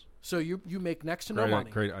burgers. So you make next to no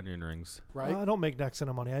money, Great onion rings. right? Well, I don't make next to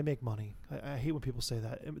no money. I make money. I hate when people say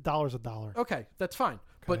that. A dollar's a dollar. Okay, that's fine.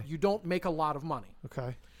 But Okay. you don't make a lot of money.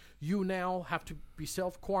 Okay. You now have to be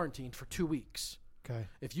self-quarantined for 2 weeks. Okay.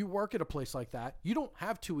 If you work at a place like that, you don't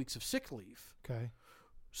have 2 weeks of sick leave. Okay.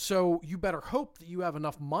 So you better hope that you have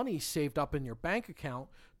enough money saved up in your bank account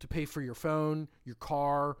to pay for your phone, your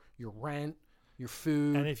car, your rent, your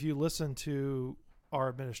food. And if you listen to our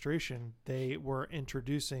administration, they were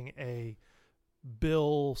introducing a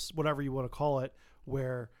bill, whatever you want to call it,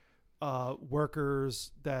 where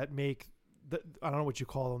workers that make, I don't know what you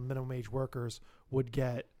call them, minimum wage workers,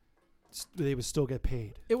 they would still get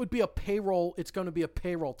paid. It would be a payroll. It's going to be a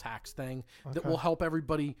payroll tax thing that Okay. will help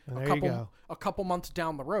everybody And a there you go. couple months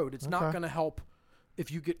down the road. It's not Okay. going to help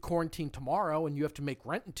if you get quarantined tomorrow and you have to make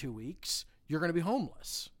rent in 2 weeks. You're going to be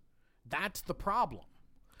homeless. That's the problem.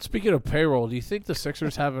 Speaking of payroll, do you think the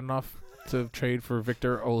Sixers have enough to trade for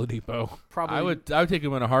Victor Oladipo? Probably. I would take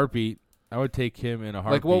him in a heartbeat. I would take him in a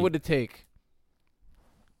heartbeat. Like, what would it take?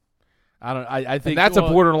 I think And that's a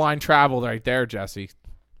borderline travel right there, Jesse.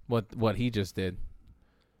 What he just did.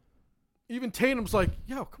 Even Tatum's like,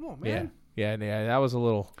 yo, come on, man. Yeah. That was a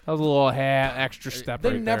little extra step.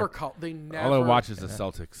 They right never there. call. They never. All I watch is the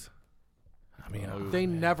Celtics. I mean, They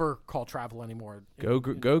never call travel anymore. go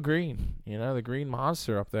green. The green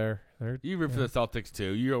monster up there. You root for the Celtics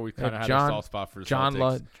too. You always kind of had John- a soft spot for the John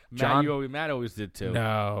Celtics. John- Matt always did too.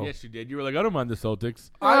 No. Yes, you did. You were like, I don't mind the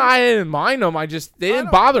Celtics. I didn't mind them. They didn't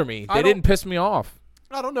don't- bother me. I They don't- didn't piss me off.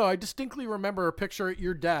 I don't know. I distinctly remember a picture at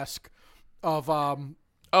your desk of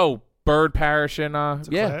Oh, Bird Parish and That's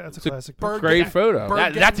it's a classic. Bird- picture. great photo. Bird-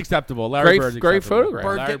 That's getting- acceptable. Larry Bird's Great acceptable. photograph.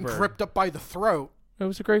 Bird Larry getting Bird. gripped up by the throat. It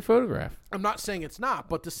was a great photograph. I'm not saying it's not,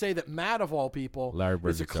 but to say that Matt of all people Larry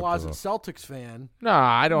Bird's is a closet Celtics fan. No,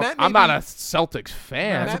 I don't. Matt I'm may not be- a Celtics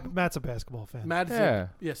fan. Matt's a basketball fan. Matt is Yeah.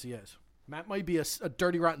 yes, he is. Matt might be a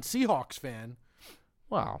dirty rotten Seahawks fan,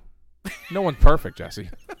 Wow. No one's perfect, Jesse.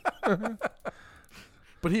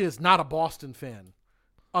 but he is not a Boston fan.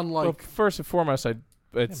 Unlike Well, first and foremost,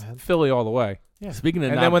 it's man. Philly all the way. Yeah. Speaking of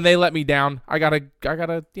And not- then when they let me down, I gotta,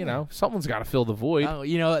 someone's got to fill the void.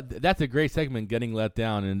 Oh, that's a great segment. Getting let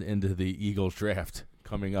down into the Eagles draft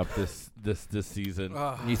coming up this season.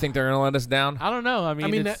 You think they're gonna let us down? I don't know. I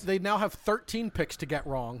mean, it's- they now have 13 picks to get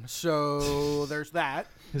wrong, so there's that.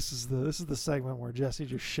 This is the segment where Jesse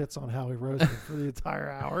just shits on Howie Roseman for the entire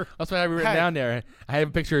hour. that's what I have written Hey. down there. I have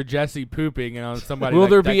a picture of Jesse pooping and on somebody. Will that-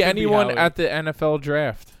 there that be could anyone Howie. at the NFL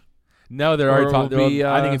draft? No, they're or already will talking. be,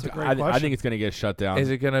 I think That's a great I question. think it's going to get shut down. Is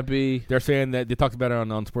it gonna be? They're saying that they talked about it on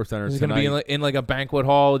SportsCenter Is it tonight. gonna be in like a banquet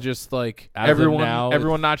hall? Just like As of everyone now,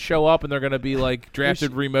 not show up, and they're gonna be like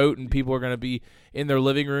drafted remote, and people are gonna be in their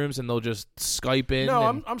living rooms, and they'll just Skype in. No,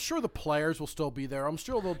 and- I'm sure the players will still be there. I'm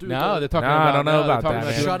sure they'll do. No, they're talking No, about. I don't know no, they're about talking that,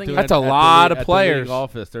 about man. Shutting doing it- That's a at the lot of at the players. league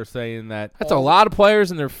office. They're saying that That's a lot of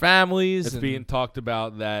players and their families. it's and- being talked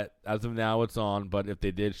about that as of now it's on, but if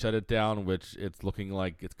they did shut it down, which it's looking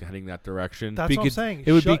like it's heading that direction. That's Be what I'm Good- saying.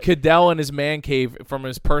 It would be Shut- Cadell in his man cave from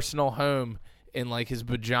his personal home in like his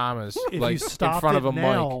pajamas, if like you stopped in front of it a mic.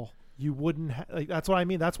 now, you wouldn't. That's what I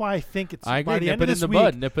mean. That's why I think it's I agree. by the Nip end it of in this the week.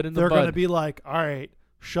 bud. Nip it in the They're going to bud. be like, all right,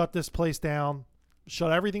 shut this place down,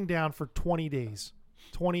 shut everything down for 20 days,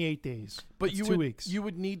 28 days. But That's you 2 would weeks. you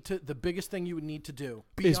would need to. The biggest thing you would need to do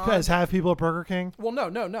is beyond- have people at Burger King. Well, no.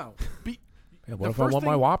 Yeah, The what if I first want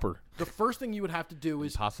my thing- Whopper? The first thing you would have to do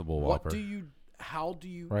is Possible what Whopper. do you? How do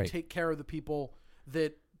you Right. take care of the people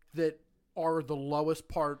that are the lowest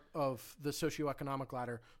part of the socioeconomic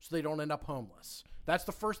ladder, so they don't end up homeless. That's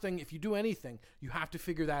the first thing. If you do anything, you have to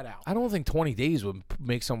figure that out. I don't think 20 days would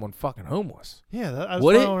make someone fucking homeless. Yeah, I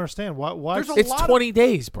Would don't it? understand why. There's a It's lot of- 20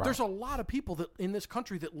 days, bro. There's a lot of people that in this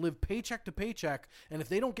country that live paycheck to paycheck, and if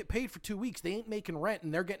they don't get paid for 2 weeks, they ain't making rent,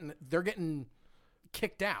 and they're getting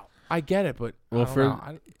kicked out. I get it, but Well, I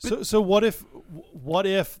don't for- know. So what if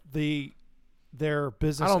their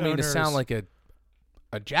business? I don't mean to owners- sound like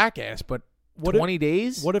a jackass, but What 20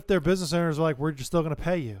 days? What if their business owners are like, we're just still going to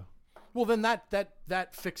pay you? Well, then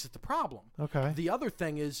that fixes the problem. Okay. The other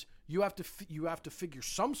thing is you have to figure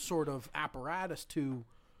some sort of apparatus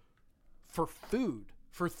for food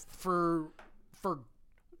for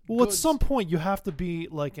Well, at goods. some point you have to be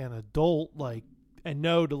like an adult, like, and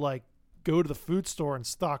know to like go to the food store and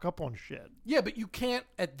stock up on shit. Yeah, but you can't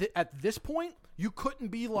at this point. You couldn't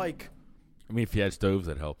be like I mean, if you had stoves,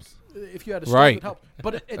 that helps. if you had a stove Right. it helped.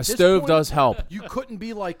 But at A this stove point, does help. You couldn't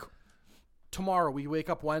be like tomorrow. We wake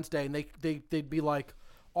up Wednesday and they'd be like,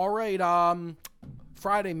 all right,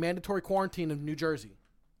 Friday mandatory quarantine in New Jersey.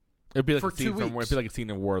 It'd be like For a scene 2 from. weeks. It'd be like a scene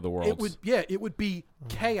in War of the Worlds. It would be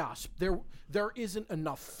chaos. There isn't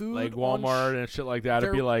enough food. like on Walmart and shit like that.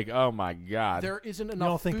 It'd be there- like, oh my god. There isn't enough. You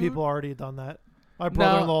don't think food. people already done that? My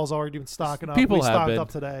brother-in-law's already been stocking up. People we have stocked been.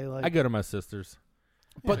 up today. Like, I go to my sister's.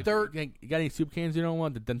 But they're You got any soup cans you don't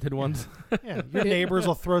want? The dented ones? yeah, your neighbors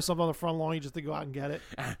will throw something on the front lawn. You just to go out and get it.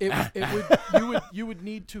 it would you would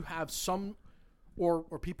need to have some or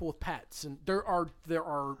people with pets, and there are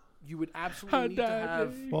you would absolutely need to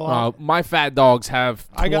have. Well, My fat dogs have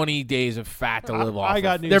I got- 20 days of fat to live off I of.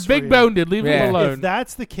 got news They're for big you. boned. Leave Yeah. them alone. If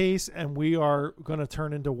that's the case, and we are going to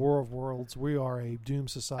turn into War of Worlds, we are a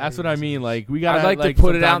doomed society. That's what I as it mean. is. Like we got. I'd like to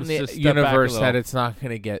put it out in sometimes the just step back a universe little. that it's not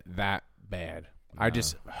going to get that bad. I No.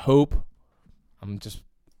 just hope. I'm just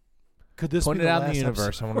could this putting be it the out in the last universe.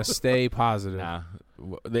 episode? I want to stay positive. Nah,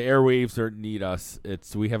 the airwaves need us.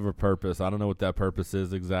 We have a purpose. I don't know what that purpose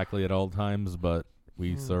is exactly at all times, but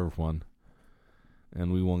we serve one,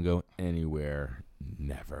 and we won't go anywhere.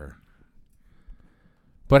 Never.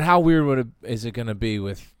 But how weird is it going to be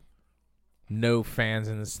with no fans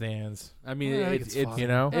in the stands? I mean, Yeah, I think it's it's fine. You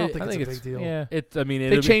know, I don't think it's a big deal. Yeah, It's. I mean, they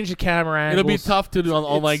it'll be, change the camera angles. it'll be tough to do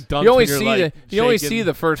on like dunks. You only when see you're, like, you only shaking. see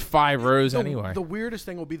the first 5 rows anyway. The weirdest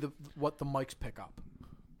thing will be what the mics pick up,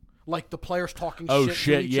 like the players talking. Oh shit,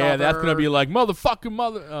 shit! To each Yeah, that's other. gonna be like motherfucking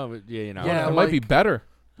mother. Oh yeah, you know. yeah, it like- might be better.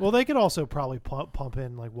 Well, they could also probably pump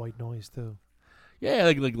in like white noise too.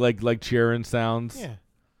 Yeah, like cheering sounds. Yeah,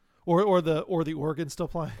 or the organ still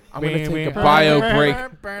playing. I'm going to take a Bam, bio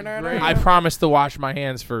bam. break. I promise to wash my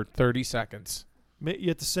hands for 30 seconds. You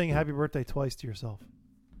have to sing "Happy Birthday" twice to yourself.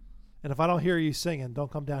 And if I don't hear you singing,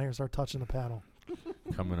 don't come down here and start touching the panel.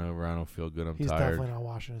 Coming over, I don't feel good. I'm He's tired. definitely not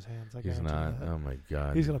washing his hands. I He's guarantee not. that. Oh my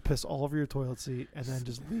god. He's gonna piss all over your toilet seat and then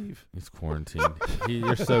just leave. He's quarantined.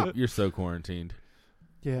 You're so quarantined.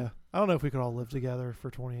 Yeah, I don't know if we could all live together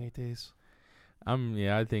for 28 days.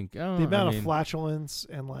 Yeah, I think. Oh, The amount I mean, of flatulence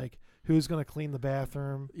and like who's gonna clean the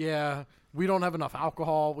bathroom. Yeah, we don't have enough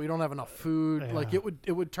alcohol. We don't have enough food. Yeah. Like it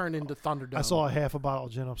would turn into Thunderdome. I saw a half a bottle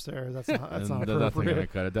of gin upstairs. That's not and not that's not appropriate. gonna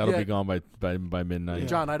cut it. That'll Yeah. be gone by midnight. Yeah.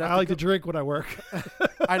 John, I'd have I to like go- to drink when I work.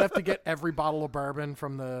 I'd have to get every bottle of bourbon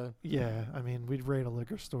from the. Yeah, I mean we'd raid a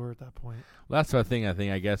liquor store at that point. Well, that's the thing.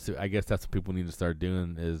 I guess that's what people need to start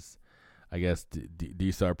doing is, I guess, do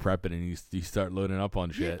you start prepping and you start loading up on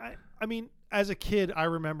shit. Yeah, I mean, as a kid, I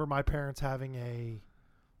remember my parents having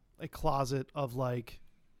a closet of like,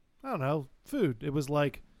 I don't know, food. It was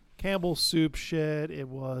like Campbell's soup shit. It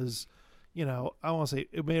was, I want to say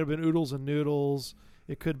it may have been oodles and noodles.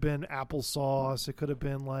 It could have been applesauce. It could have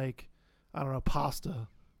been like, I don't know, pasta,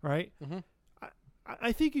 right? Mm-hmm.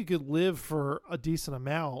 I think you could live for a decent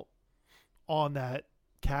amount on that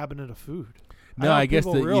cabinet of food. No, don't I think guess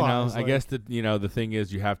people that realize, I like- guess that the thing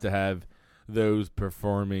is you have to have those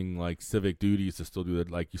performing like civic duties to still do it.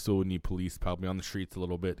 Like you still would need police probably on the streets a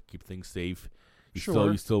little bit to keep things safe.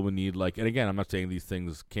 Sure. You still would need like, and again, I'm not saying these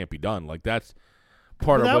things can't be done. Like that's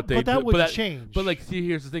part of what they. But that do. would but change. But like, see,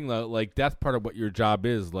 here's the thing though. Like that's part of what your job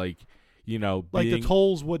is. Like like being, the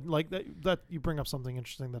tolls would like that. You bring up something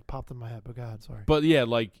interesting that popped in my head. But God, sorry. But yeah,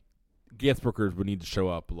 like gas workers would need to show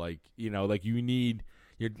up. Like like you need.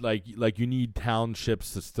 You need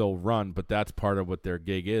townships to still run, but that's part of what their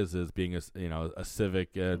gig is being a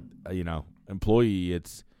civic employee.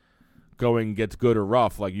 It's going gets good or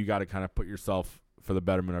rough. Like you got to kind of put yourself for the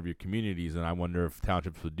betterment of your communities, and I wonder if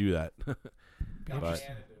townships would do that. But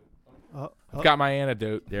I've got my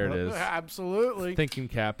antidote. there it is. Absolutely. Thinking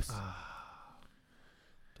caps.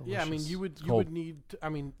 Yeah, I mean, delicious. you Cold. would need. I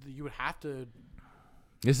mean, you would have to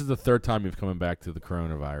This is the third time you've coming back to the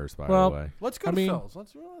coronavirus, by Well, the way. Let's go I to mean- Phil's.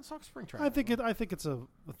 Let's talk spring training. I think it's a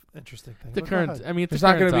interesting thing. The But go current, ahead. I mean, it's There's the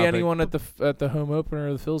not going current to be topic. anyone at the home opener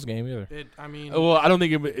of the Phil's game either. I mean, Well, I don't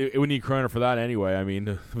think it would need Corona for that anyway. I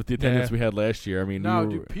mean, with the attendance Yeah. we had last year, I mean, no, we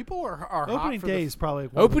were, dude, people are hot Opening for day is probably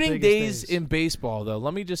one of the Opening biggest days in baseball, though,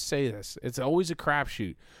 let me just say this: it's always a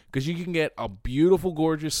crapshoot because you can get a beautiful,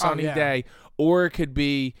 gorgeous, sunny yeah. day, or it could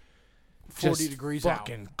be 40 just degrees out.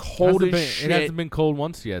 fucking cold as it shit. hasn't been cold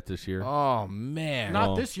once yet this year. Oh man, Not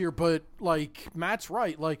Well- this year, but like Matt's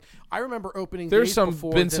right. Like I remember opening. there's days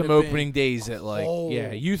before been that some have been opening days that like cold.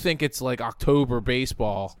 yeah, you think it's like October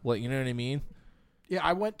baseball, like you know what I mean? Yeah,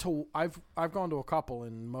 I went to. I've gone to a couple,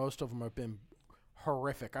 and most of them have been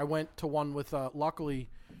horrific. I went to one with luckily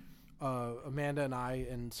Amanda and I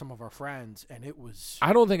and some of our friends, and it was.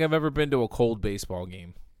 I don't think I've ever been to a cold baseball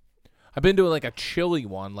game. I've been to like a chilly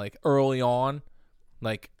one, like early on,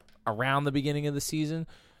 like around the beginning of the season.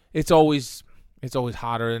 It's always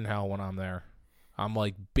hotter than hell when I'm there. I'm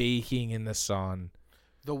like baking in the sun.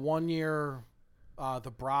 The one year,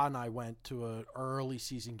 the Bra and I went to an early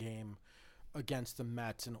season game against the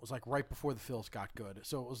Mets, and it was like right before the Phils got good.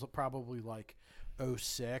 So it was probably like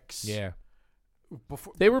 06. Yeah.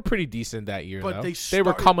 Before They were pretty decent that year, But though. they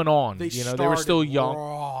were start- coming on. they You know, they were still started young.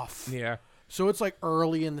 rough. Yeah. So it's like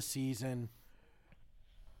early in the season,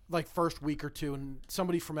 like first week or two, and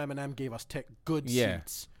somebody from M&M gave us good Yeah.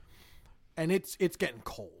 seats, and it's getting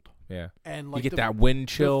cold, Yeah. and like You get that wind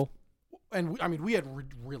chill. and I mean we had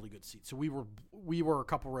really good seats, so we were a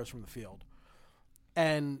couple rows from the field,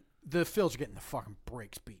 and the Phils are getting the fucking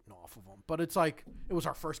brakes beaten off of them. But it's like it was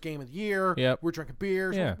our first game of the year. Yep. We're drinking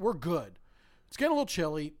beers. Yeah. We're good. It's getting a little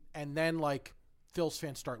chilly, and then like Phils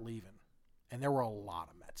fans start leaving, and there were a lot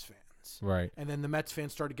of Mets fans. Right. And then the Mets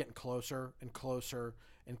fans started getting closer and closer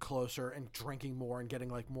and closer and drinking more and getting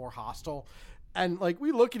like more hostile. And like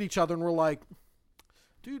we look at each other and we're like,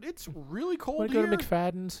 dude, it's really cold Want to go here. to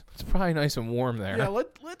McFadden's? It's probably nice and warm there. Yeah,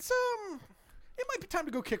 let's it might be time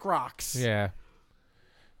to go kick rocks. Yeah.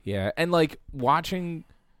 Yeah. And like watching,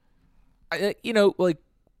 you know, like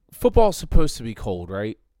football's supposed to be cold,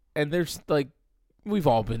 right? And there's like, we've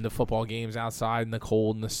all been to football games outside in the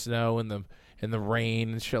cold and the snow and the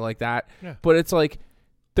rain and shit like that. Yeah. But it's like,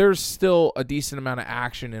 there's still a decent amount of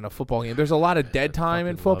action in a football game. There's a lot of dead time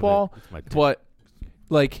in Fucking love football, it. It's my but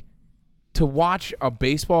like to watch a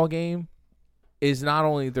baseball game is not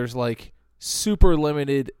only there's like super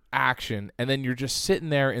limited action, and then you're just sitting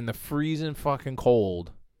there in the freezing fucking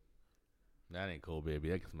cold. That ain't cool, baby.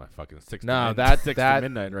 That gets my fucking 6 No, to that- 6 that- to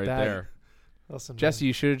midnight right that- there. Listen, Jesse,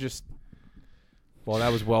 you should have just. Well,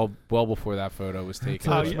 that was well before that photo was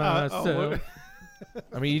taken. Oh, Touch yeah, myself.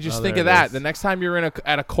 I mean, you just Oh, think there of it that. is. The next time you're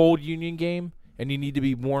at a cold Union game and you need to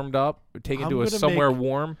be warmed up, or taken I'm to gonna somewhere make-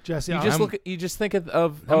 warm. Jesse, You I'm- just you just think of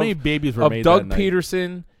How many babies were of made Doug that night?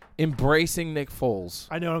 Peterson embracing Nick Foles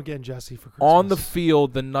I know I'm getting Jesse for Christmas. on the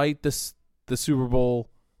field the night the Super Bowl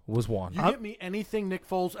was won. You get me anything Nick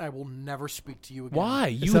Foles, I will never speak to you again. Why?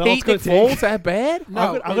 You that all hate it's gonna Nick take? Foles that bad?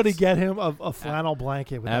 No, I'm gonna it's- get him a flannel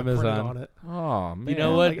blanket with that Amazon. print on it. Oh man! You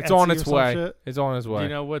know what? Like It's on Etsy or its some way. shit. It's on its Do way. you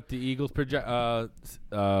know what the Eagles put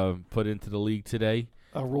into the league today?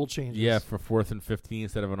 Rule changes. Yeah, for 4th and 15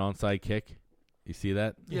 instead of an onside kick. You see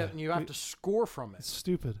that? Yeah, and you have to score from It's it.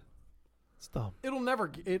 stupid. It's dumb. It'll never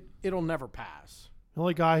pass. The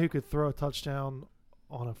only guy who could throw a touchdown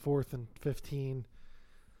on a 4th and 15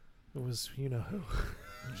 was who.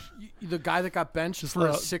 The guy that got benched Just for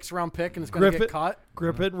a the- 6th-round pick and is going to Grip get it. cut.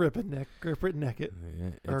 Grip it and rip it, Nick. Grip it and neck it.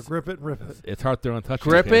 Or It's, grip it and rip it. it's hard throwing touchdowns.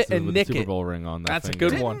 Grip it and with nick the Super it. Bowl ring on that. That's a finger.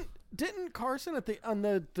 good one. Didn't Carson on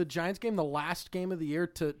the Giants game, the last game of the year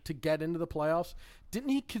to get into the playoffs, didn't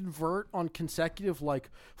he convert on consecutive like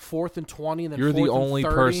 4th and 20 and then You're 4th the and only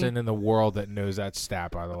 30? person in the world that knows that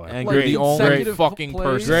stat. By the way, And you're great- the only consecutive fucking plays.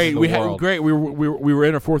 person Great, in we the had world. great. We were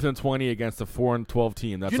in a 4th and 20 against a 4 and 12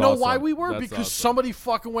 team. That's You know awesome. why we were? That's Because awesome. somebody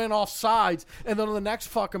fucking went off sides, and then on the next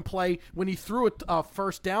fucking play, when he threw a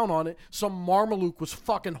first down on it, some Marmaluke was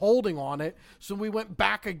fucking holding on it, so we went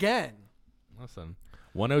back again. Listen,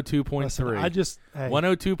 102.3. Listen, I just hey,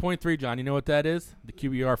 102.3, John. You know what that is? The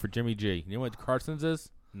QBR for Jimmy G. You know what Carson's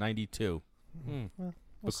is? 92.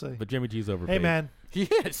 we'll see. But Jimmy G's overpaid. Hey man, He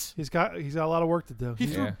is. he's got a lot of work to do. He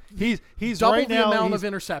threw Yeah. He's double right the now. amount he's,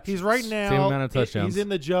 of interceptions. he's right now. Same amount of touchdowns. He's in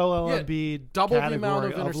the Joel Yeah, Embiid double the category amount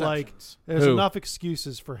of of interceptions. like. There's Who? enough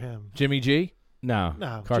excuses for him. Jimmy G. No,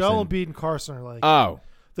 No, Carson. Joel Embiid and Carson are like Oh,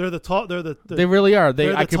 they're the top. They're the They really are.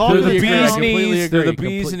 they're I the talk completely of the agree. I town. completely Bees knees. They're agree. the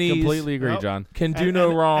bees knees. Completely agree, Yep. John. can do and- no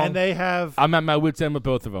and- wrong. And they have. I'm at my wit's end with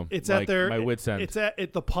both of them. It's like, at their my wit's end. It's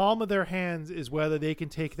at the palm of their hands is whether they can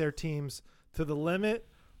take their teams to the limit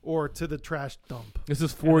or to the trash dump. This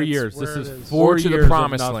is 4 And it's years. This where is it is. 4 Or to the years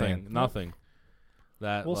promised of nothing. land. Nothing.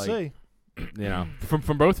 That We'll see. You know,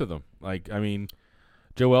 from both of them. Like, I mean,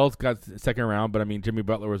 Joel's got second round, but I mean, Jimmy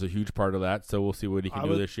Butler was a huge part of that. So we'll see what he can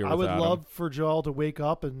do this year. I would without him. love for Joel to wake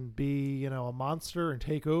up and be, a monster and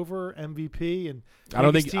take over MVP and I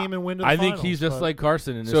don't take think his team and win to the I finals, think he's just but like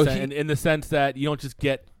Carson in, So in the sense that you don't just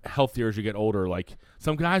get healthier as you get older. Like,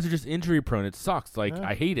 some guys are just injury prone. It sucks. Like, Yeah.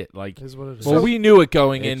 I hate it. Like, is what it is. Well, we knew it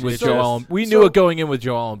going in It's- with it's Joel. just- We knew it going in with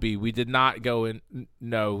Joel Embiid. We did not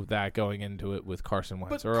know that going into it with Carson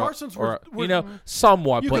Wentz. But Carson's were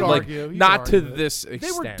somewhat, You but could like argue, you could not to argue it. this they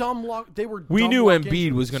extent. were dumb luck. They were. We dumb knew luck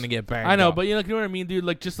Embiid was injuries. going to get banged. I know, up. but you know what I mean, dude.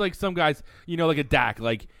 Like, just like some guys, like a Dak,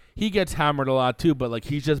 like he gets hammered a lot too, but like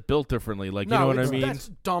he's just built differently. Like, No, you know what I it's- mean? that's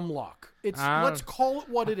dumb luck. It's I let's don't- call it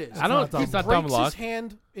what it is. I don't. not It's dumb not dumb breaks luck. his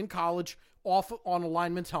hand in college off on a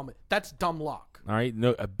lineman's helmet. That's dumb luck. All right,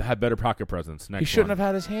 no, had better pocket presence. Next He shouldn't one. have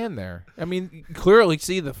had his hand there. I mean, you clearly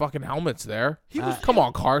see the fucking helmet's there. He was- Come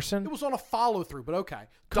on, Carson. It was on a follow through, but okay.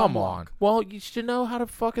 Come Dumb on. luck. Well, you should know how to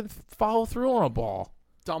fucking follow through on a ball.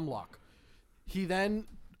 Dumb luck. He then.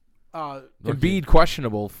 Embiid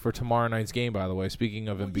questionable for tomorrow night's game, by the way. Speaking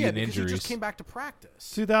of Embiid yeah, and because he injuries, just came back to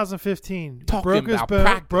practice. 2015. Talking broke his about bone,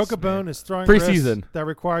 practice, broke a man. bone, his throwing Preseason. wrist that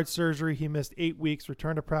required surgery. He missed 8 weeks,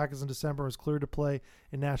 returned to practice in December, was cleared to play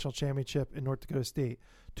in national championship in North Dakota State.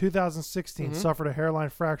 2016, suffered a hairline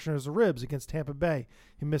fracture in his ribs against Tampa Bay.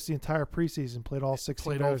 He missed the entire preseason, played all 16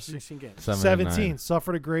 Played all games. 16 games. 17,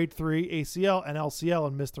 suffered a grade 3 ACL and LCL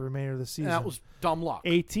and missed the remainder of the season. And that was dumb luck.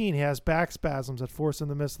 18, he has back spasms that forced him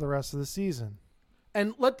to miss the rest of the season.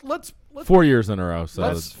 And let's 4 years in a row. So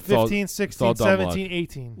That's it's all- 15, it's 16, all dumb 17, luck.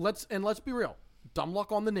 18. let's be real. Dumb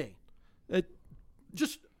luck on the knee. It,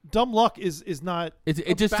 Just dumb luck is not.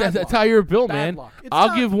 It just bad that's luck. how you're built, Bad man. luck. It's I'll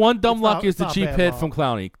not- give one dumb it's luck not- is it's the not cheap bad hit luck. from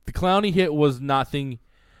Clowney. The Clowney hit was nothing.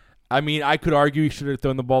 I mean, I could argue he should have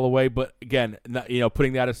thrown the ball away, but again,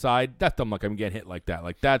 putting that aside, that's dumb luck. I mean, getting hit like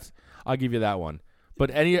that, I'll give you that one. But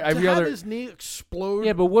every to have other, his knee explode.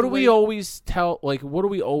 yeah, but what the do we way- always tell? Like, what do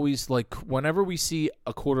we always like? Whenever we see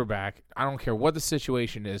a quarterback, I don't care what the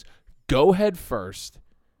situation is, go head first.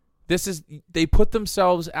 They put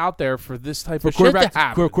themselves out there for this type of shit to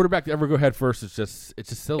happen. for a quarterback to ever go head first, it's just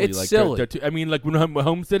silly. It's like, silly. I mean, like when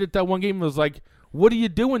Mahomes did it that one game, it was like, "What are you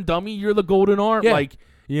doing, dummy? You're the golden arm." Yeah. Like,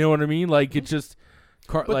 you know what I mean? Like it's just,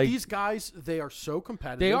 But like these guys, they are so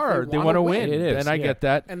competitive. they are. They want to win, It is, and I yeah. get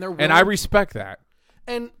that. and they're And I willing- respect that.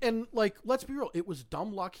 and like let's be real. It was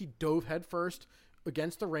dumb luck. He dove headfirst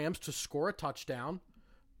against the Rams to score a touchdown,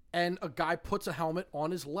 and a guy puts a helmet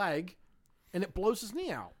on his leg, and it blows his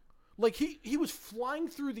knee out. Like he was flying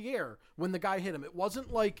through the air when the guy hit him. It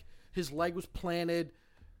wasn't like his leg was planted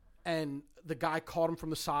and the guy caught him from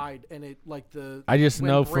the side and it like the. I just when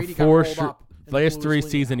know for Brady got four rolled up and last blew his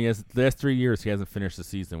three knee out. last 3 years he hasn't finished the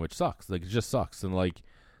season, which sucks. Like it just sucks, and like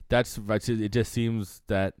it just seems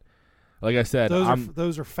that, like I said,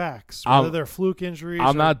 Those are facts. I'm- Whether they're fluke injuries,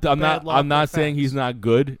 I'm or not bad luck, I'm not they're saying facts. he's not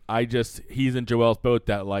good. He's in Joel's boat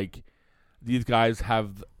that like these guys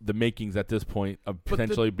have the makings at this point of But the-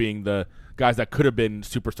 potentially being the guys that could have been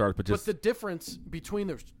superstars, but But just the difference between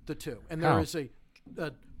the two, and How? there is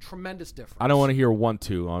a tremendous difference. I don't want to hear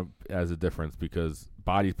 1-2 on as a difference because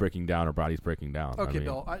body's breaking down or body's breaking down. Okay, I mean,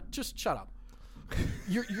 Bill, just shut up.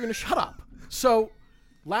 You're going to shut up. So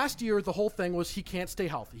last year, the whole thing was he can't stay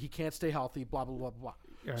healthy. He can't stay healthy, blah, blah, blah, blah.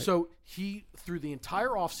 Right. So he, through the entire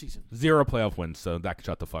offseason, 0 playoff wins, so that can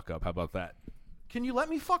shut the fuck up. How about that? can you let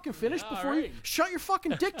me fucking finish before you right. shut your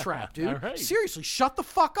fucking dick trap, dude? All right. Seriously, shut the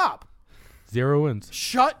fuck up. 0 wins.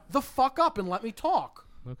 Shut the fuck up and let me talk.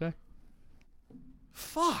 Okay.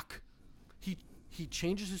 Fuck. He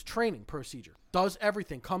changes his training procedure, does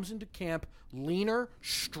everything, comes into camp leaner,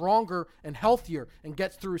 stronger, and healthier, and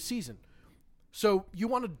gets through a season. So you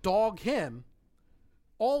want to dog him.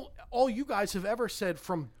 All you guys have ever said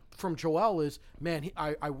from Joel is, man,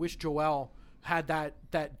 I wish Joel had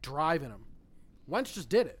that drive in him. Wentz just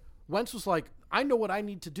did it. Wentz was like, I know what I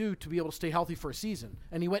need to do to be able to stay healthy for a season.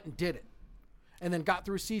 And he went and did it. And then got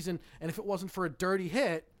through a season, and if it wasn't for a dirty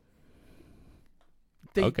hit,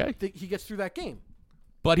 he gets through that game.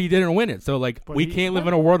 But he didn't win it, so like But we he- can't live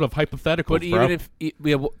in a world of hypotheticals. But bro. even if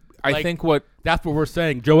I Like, think what That's what we're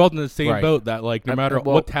saying. Joel's in the same Right. boat that like no matter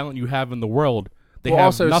well- what talent you have in the world, they well, have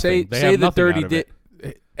also nothing. They say have the nothing dirty out of it.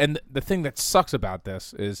 and the thing that sucks about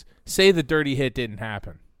this is say the dirty hit didn't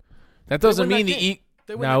happen. That doesn't win mean that the game.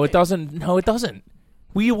 They win no, that it game. doesn't. No, it doesn't.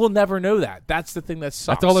 We will never know that. That's the thing that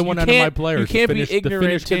sucks. all I want You out of my can't- players You to can't finish- be to ignorant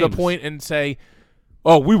finish to the games. point and say,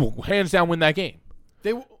 "Oh, we will hands down win that game."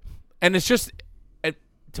 They And it's just,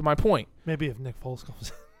 to my point, Maybe if Nick Foles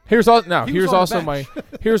comes. Here's He was also on the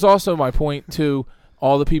here's also my point to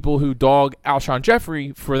all the people who dog Alshon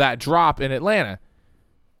Jeffrey for that drop in Atlanta.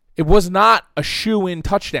 It was not a shoe-in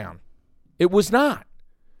touchdown. It was not.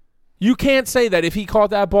 You can't say that if he caught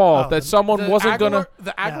that ball that someone wasn't gonna.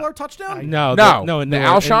 The Aguilar touchdown. No, the in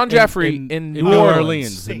Alshon Jeffrey in New New Orleans.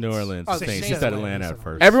 Saints. In New Orleans, Oh, the the Saints. He Saints. said Atlanta at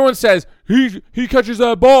first. Everyone says he catches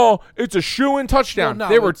that ball. It's a shoe-in touchdown. Well,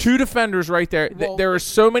 no, there were it's- two defenders right there. Well- There are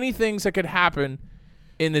so many things that could happen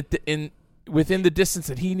within the distance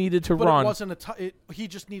that he needed to But run. it wasn't he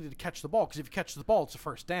just needed to catch the ball because if you catch the ball, it's a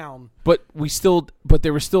first down. But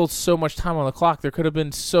there was still so much time on the clock. There could have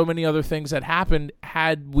been so many other things that happened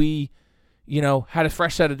had we, had a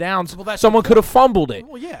fresh set of downs. Well, that's Someone the could have fumbled it.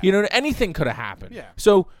 Well, yeah. Anything could have happened. Yeah.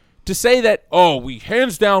 So to say that, we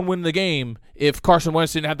hands down win the game if Carson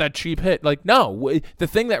Wentz didn't have that cheap hit, no. The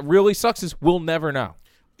thing that really sucks is we'll never know.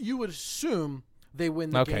 You would assume they win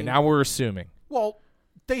the game. Okay, now we're assuming. Well,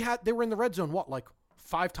 they were in the red zone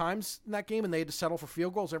 5 times in that game, and they had to settle for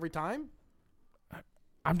field goals every time.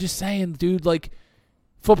 I'm just saying, dude.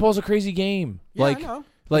 Football's a crazy game. Yeah, I know.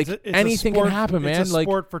 It's a Anything sport, can happen, man. It's a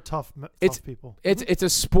sport for tough people. It's a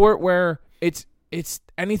sport where it's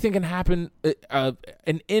anything can happen.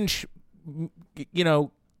 An inch,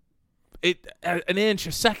 an inch,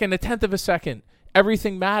 a second, a tenth of a second.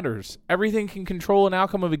 Everything matters. Everything can control an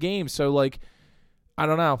outcome of a game. So I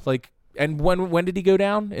don't know. And when did he go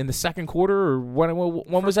down? In the second quarter, or when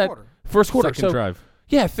was that? Quarter. First quarter. Second So drive.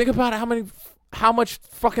 yeah, think about how much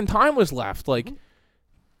fucking time was left.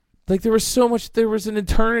 There was so much. There was an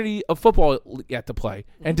eternity of football yet to play,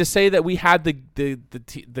 and to say that we had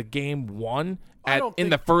the game won in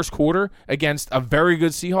the first quarter against a very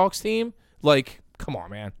good Seahawks team, come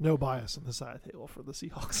on, man. No bias on the side of the table for the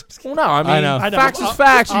Seahawks. Well, no, I mean, I know. facts is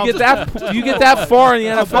facts. You get that far in the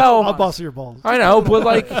NFL. I'll bust your balls. I know,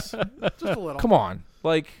 but Just a little. come on,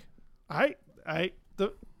 The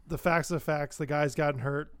facts are facts. The guy's gotten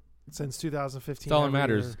hurt since 2015. That's all that every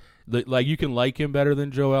matters. year. You can like him better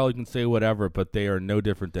than Joel. You can say whatever, but they are no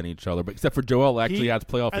different than each other. But except for Joel actually has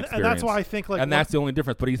playoff and experience. that's why I think and that's the only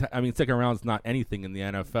difference. But second round is not anything in the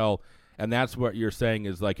NFL, and that's what you're saying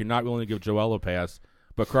is you're not willing to give Joel a pass,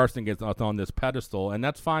 but Carson gets on this pedestal, and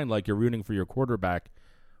that's fine. You're rooting for your quarterback,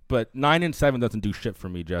 but 9-7 doesn't do shit for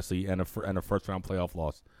me, Jesse, and a first round playoff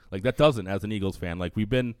loss that doesn't. As an Eagles fan,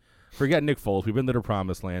 forget Nick Foles, we've been to the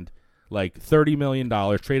promised land. $30 million,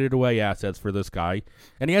 traded away assets for this guy,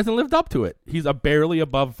 and he hasn't lived up to it. He's a barely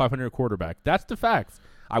above 500 quarterback. That's the facts.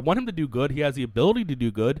 I want him to do good. He has the ability to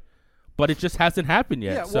do good, but it just hasn't happened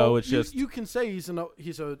yet. Yeah, So it's just you can say he's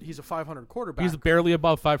a 500 quarterback. he's barely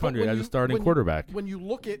above 500 as a starting quarterback. When you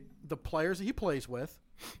look at the players that he plays with,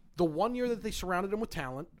 the 1 year that they surrounded him with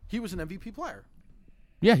talent, he was an MVP player.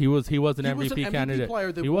 Yeah, he was an He was MVP an candidate.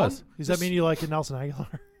 player that he won was. Does that mean you like Nelson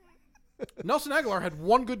Aguilar? Nelson Aguilar had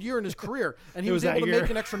one good year in his career, and he It was was able that to year.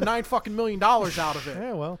 make an extra $9 fucking million out of it.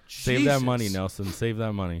 Yeah, well, Save that Jesus. money, Nelson. Save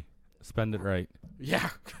that money. Spend it right. Yeah,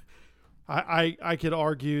 I could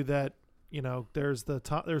argue that there's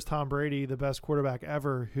Tom Brady, the best quarterback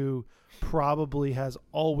ever, who probably has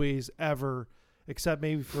always ever, except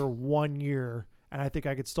maybe for 1 year, and I think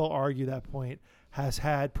I could still argue that point, has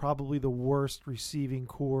had probably the worst receiving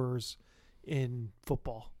cores in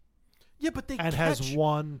football, yeah, but they and catch, has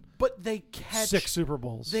won but they catch 6 Super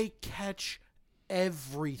Bowls. They catch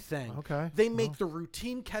everything. Okay, They make the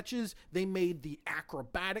routine catches. They made the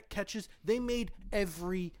acrobatic catches. They made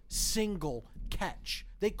every single catch.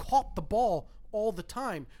 They caught the ball all the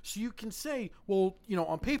time. So you can say, well,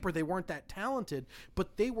 on paper they weren't that talented,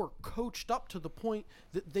 but they were coached up to the point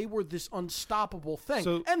that they were this unstoppable thing.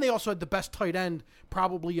 So- and they also had the best tight end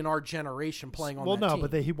probably in our generation playing on that team.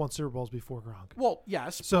 but he won Super Bowls before Gronk. Well,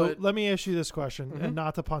 yes. So but let me ask you this question, and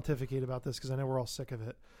not to pontificate about this because I know we're all sick of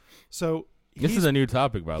it. So This is a new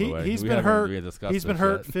topic, by the way. He's We been haven't hurt. really discussed He's been this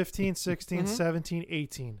hurt yet. 15, 16, 17,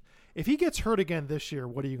 18. If he gets hurt again this year,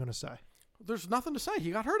 what are you going to say? there's nothing to say. He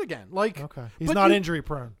got hurt again. Okay. He's but not you- injury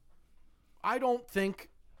prone. I don't think.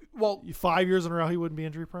 Well, 5 years in a row, he wouldn't be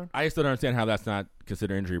injury prone? I just don't understand how that's not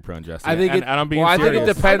considered injury prone, Jesse. I think and I'm being I think serious.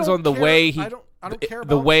 it depends I on the don't way care- he. I don't care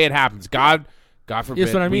the about- way it happens. God forbid.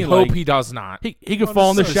 That's what I mean, We hope like- he does not. He could Oh, fall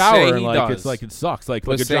in the so shower say and he it's does. it sucks like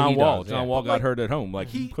Let's a say John he Wall. does, John yeah. Wall But, got like, hurt at home,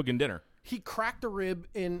 he- cooking dinner. he cracked a rib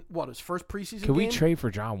in his first preseason Can we game. trade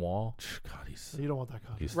for John Wall? God, he's You don't want that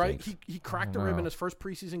contract. Right, stinks. he cracked a Oh, rib no. in his first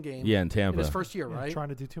preseason game. Yeah, in in Tampa. his first year, Yeah, right? trying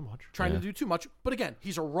to do too much. Trying Yeah. to do too much, but again,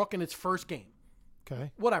 he's a rook in his first game.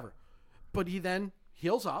 Okay. Whatever, but he then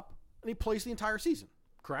heals up and he plays the entire season.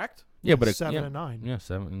 Correct? Yeah, but 7 and 9. Yeah,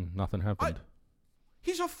 7. Nothing happened.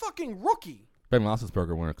 He's a fucking rookie. Ben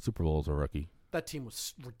Roethlisberger won a Super Bowl as a rookie. That team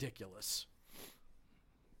was ridiculous.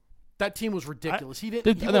 That team was ridiculous. He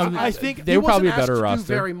didn't. They- He no, wasn't I asked- think he they were probably a wasn't asked better to do roster.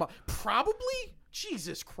 Very much. Probably.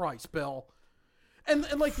 Jesus Christ, Bill. And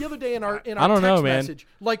like the other day in our I don't text know, man. message,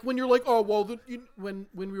 like when you're like, oh well, when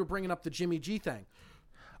we were bringing up the Jimmy G thing,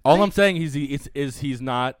 All I'm saying is he's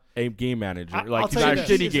not a game manager. I'll Like he's tell not you a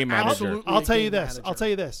this. shitty game manager. Absolutely. I'll tell you game this. manager. I'll tell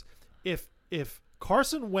you this. If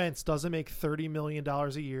Carson Wentz doesn't make $30 million a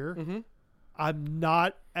year, Mm-hmm. I'm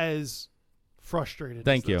not as frustrated.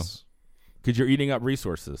 Thank as you. this. Because you're eating up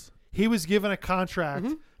resources. He was given a contract.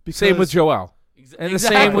 Mm-hmm. Because Same with Joel. And the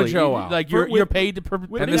same with Joel. Like With- you're paid to.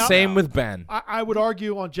 with- And the now- same with Ben. I would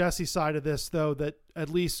argue on Jesse's side of this, though, that at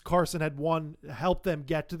least Carson had helped them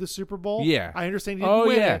get to the Super Bowl. Yeah. I understand he didn't Oh,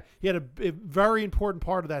 win yeah. it. He had a very important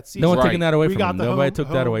part of that season. No one's Right. taking that away We from got him. the Nobody home- took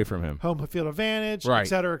that away from him. Home field advantage, Right. et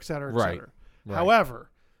cetera, et cetera, et Right. cetera. Right. However,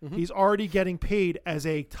 Mm-hmm. he's already getting paid as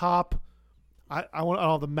a top. I don't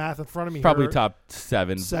have the math in front of me. Probably here. top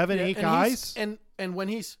 7. 7, 8 and guys. and when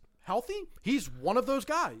he's healthy, he's one of those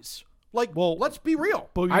guys. Like, Well, let's be real.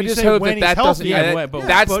 But when I you just say hope when that he's that doesn't. healthy, Yeah, that- but-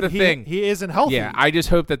 that's but the thing. He isn't healthy. Yeah, I just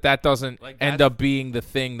hope that doesn't Like, end that's- up being the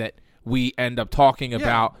thing that we end up talking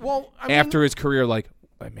about Well, I mean, after his career. Like,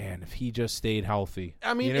 oh, man, if he just stayed healthy.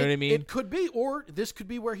 I mean, you know what I mean? It could be, or this could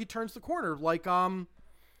be where he turns the corner. Like,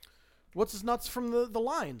 what's his nuts from the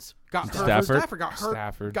Lions? Got hurt. Stafford? Got hurt.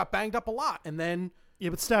 Stafford. Got banged up a lot, and then Yeah,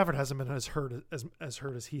 but Stafford hasn't been as hurt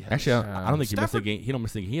as he has. Actually, I don't think he missed a Stafford- game. He don't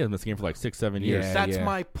miss a game. He hasn't missed a game for like 6-7 years. Yeah. that's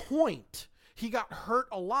my point. He got hurt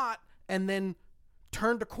a lot, and then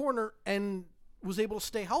turned a corner and was able to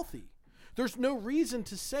stay healthy. There's no reason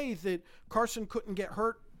to say that Carson couldn't get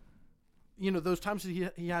hurt. You know, those times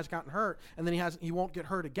that he has gotten hurt, and then he won't get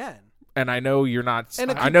hurt again. And I know you're not.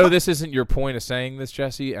 And I know this isn't your point of saying this,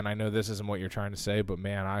 Jesse, and I know this isn't what you're trying to say. But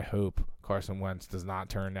man, I hope Carson Wentz does not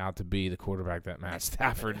turn out to be the quarterback that Matt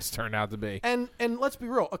Stafford has turned out to be. And let's be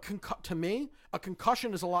real. To me, a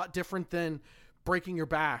concussion is a lot different than breaking your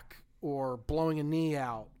back or blowing a knee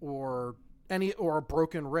out or a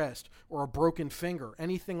broken wrist or a broken finger,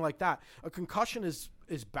 anything like that. A concussion is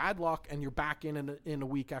bad luck, and you're back in a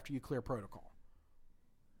week after you clear protocol.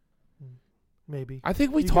 Maybe. I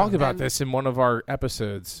think we You talked got- about and- this in one of our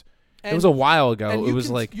episodes. And, It was a while ago. and It you was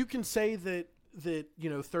can, like you can say that you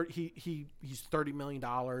know he's $30 million,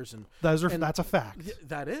 and and- That's a fact.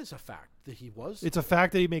 that is a fact that he was. It's a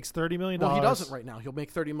fact that he makes $30 million. Well, he doesn't right now. He'll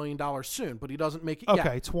make $30 million soon, but he doesn't make it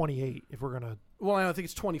Okay, yet. 28 if we're gonna. Well, I think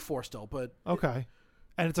it's 24 still, but Okay,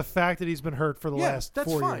 and it's a fact that he's been hurt for the Yeah, last that's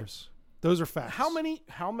 4 fine. years. Those are facts. how many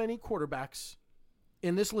quarterbacks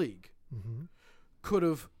in this league Mhm. could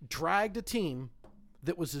have dragged a team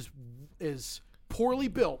that was as poorly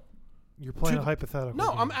built? You're playing to- a hypothetical.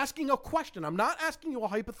 No, game. I'm asking a question. I'm not asking you a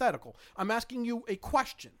hypothetical. I'm asking you a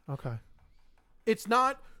question. Okay. It's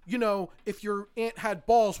not, you know, if your aunt had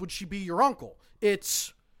balls, would she be your uncle?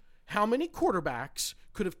 It's how many quarterbacks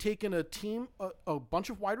could have taken a team, a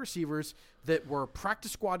bunch of wide receivers that were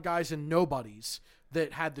practice squad guys and nobodies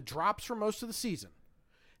that had the drops for most of the season.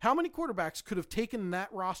 How many quarterbacks could have taken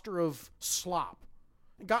that roster of slop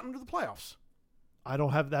and gotten to the playoffs? I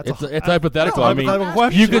don't have that. It's hypothetical. No, I mean, hypothetical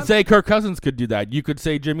question. you could say Kirk Cousins could do that. You could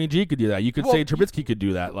say Jimmy G could do that. You could Well, say Trubisky could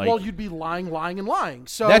do that. Like well, you'd be lying.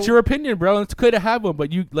 So that's your opinion, bro. And it's good to have one,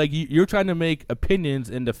 but you're trying to make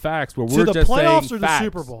opinions into facts where to we're the just playoffs saying or the facts.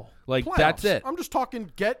 Super Bowl. Like playoffs. that's it. I'm just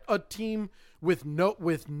talking. Get a team with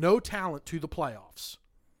no talent to the playoffs.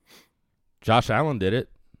 Josh Allen did it.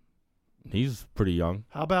 He's pretty young.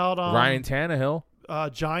 How about Ryan Tannehill.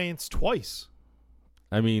 Giants twice?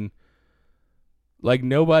 I mean, like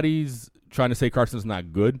nobody's trying to say Carson's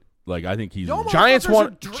not good. Like I think he's No, Giants motherfuckers are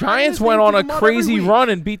dragging Giants his went name on through a the mud crazy every week. run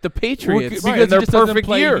and beat the Patriots because in their he just doesn't perfect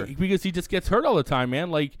play, year. because he just gets hurt all the time,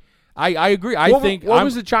 man. Like I agree. I What, think what I'm-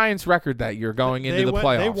 was the Giants' record that year going into the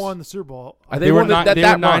playoffs? They won the Super Bowl. They were won the- not. that- They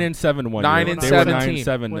that were 9 run. and 7 one 9 year. and They were 17 9 and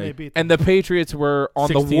 7. when they They beat And the Patriots were on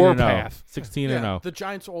the 16 and 0. warpath. 16 Yeah, and 0. the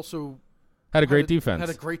Giants also Had a great defense. Had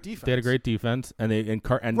a great defense. They had a great defense, and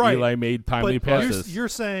Right. Eli made timely but passes. you're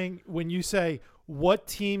saying when you say what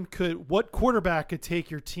quarterback could take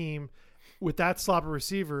your team with that slop of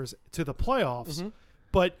receivers to the playoffs, Mm-hmm.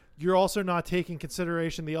 but you're also not taking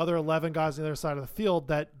consideration the other 11 guys on the other side of the field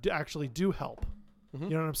that actually do help. Mm-hmm. You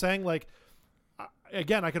know what I'm saying? Like,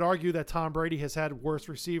 again, I could argue that Tom Brady has had worse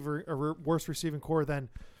receiving core than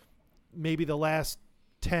maybe the last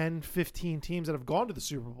 10, 15 teams that have gone to the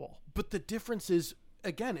Super Bowl. But the difference is,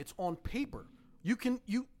 again, it's on paper.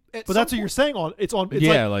 But that's what you're saying. It's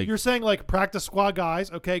Yeah, like like- you're saying, like practice squad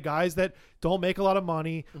guys. Okay, guys that don't make a lot of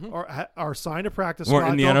money Mm-hmm. or are signed to practice Weren't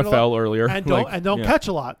squad in the don't make a NFL lot- earlier. and Like, don't yeah. catch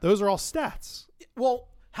a lot. Those are all stats. Well,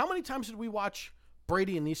 how many times did we watch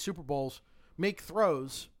Brady in these Super Bowls make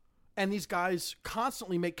throws and these guys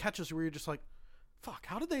constantly make catches where you're just like, fuck,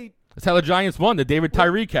 how did they? That's how the Giants won, the David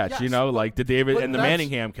Tyree catch, yes, you know, like the David but and the that's-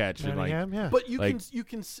 Manningham catch. And like, Manningham, yeah. But you Like,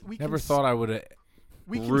 we Never can, thought I would have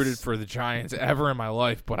we can rooted s- for the Giants ever in my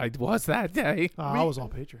life, but I was that day. I was all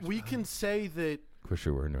Patriots. we can say that for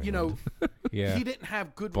sure we're in New you know England. Yeah. he didn't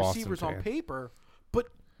have good Boston receivers fan. on paper, but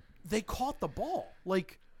they caught the ball.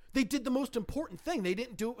 Like they did the most important thing. They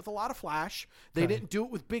didn't do it with a lot of flash. They Okay. didn't do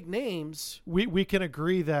it with big names. we can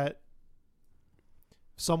agree that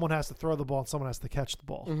someone has to throw the ball and someone has to catch the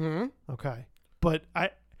ball. Mm-hmm. Okay. But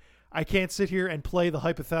I can't sit here and play the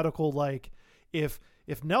hypothetical like if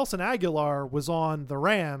Nelson Aguilar was on the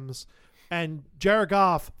Rams and Jared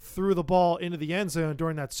Goff threw the ball into the end zone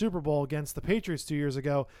during that Super Bowl against the Patriots 2 years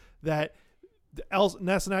ago, that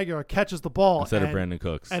Nelson Aguilar catches the ball Instead of and- Brandon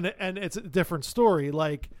Cooks. and it's a different story.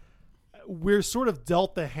 Like we're sort of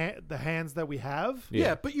dealt the hands that we have.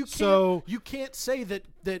 Yeah, but you can't. So- you can't say that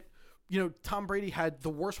Tom Brady had the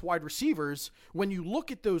worst wide receivers. When you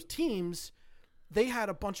look at those teams, they had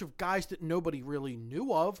a bunch of guys that nobody really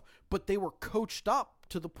knew of, but they were coached up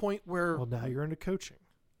to the point where Well, now you're into coaching.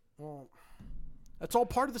 well, that's all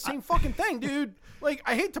part of the same fucking thing, dude. Like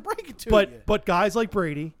I hate to break it to you. But guys like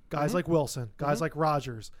Brady, guys like Wilson, guys like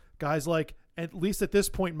Rodgers, guys like, at least at this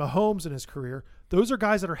point, Mahomes in his career, those are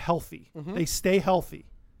guys that are healthy. They stay healthy.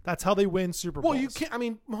 That's how they win Super Bowls. Well, you can't. I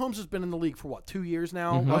mean, Mahomes has been in the league for what, 2 years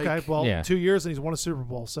now. Like, Okay, well, Yeah. 2 years and he's won a Super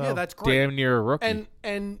Bowl. So yeah, that's great. Damn near a rookie.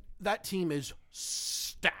 And that team is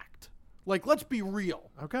stacked. Like, let's be real.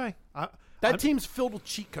 okay. That team's filled with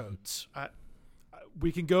cheat codes.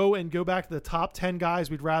 We can go back to the top 10 guys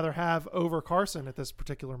we'd rather have over Carson at this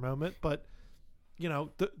particular moment, but you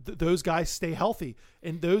know those guys stay healthy,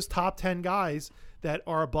 and those top 10 guys that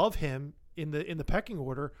are above him in the pecking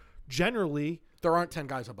order generally. There aren't 10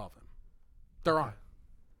 guys above him. There aren't.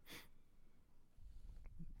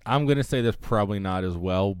 I'm gonna say that's probably not as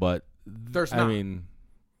well, but There's I not. mean,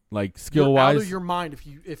 like You're skill out wise, of your mind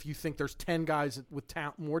if you think there's 10 guys with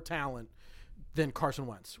more talent than Carson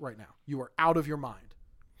Wentz right now. You are out of your mind.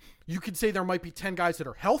 You could say there might be 10 guys that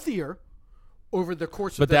are healthier over the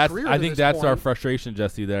course but of their that's career. I to think this that's our point. frustration,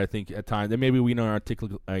 Jesse. That I think at times that maybe we don't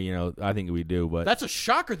articulate. I think we do, but That's a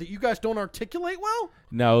shocker that you guys don't articulate well.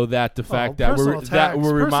 no, that the fact that personal we're attacks,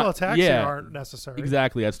 personal attacks here yeah, aren't necessary.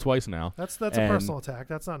 exactly. That's twice now. That's a And- personal attack.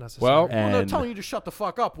 That's not necessary. Well, Well, no, And- telling you to shut the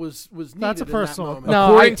fuck up was needed. That's a in personal- That moment. No,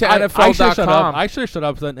 According to I should have shut NFL.com. up. I should have shut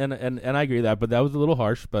up, and I agree with that, but that was a little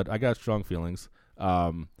harsh. But I got strong feelings.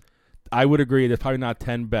 I would agree. There's probably not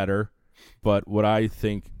 10 better, but what I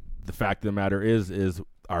think the fact of the matter is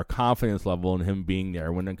our confidence level in him being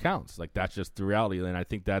there when it counts. Like that's just the reality, and I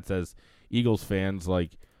think that's as Eagles fans,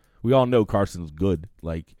 like we all know Carson's good.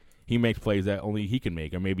 Like he makes plays that only he can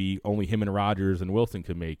make, or maybe only him and Rodgers and Wilson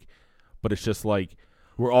can make. But it's just like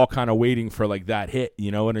we're all kind of waiting for like that hit.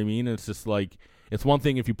 You know what I mean? It's just like it's one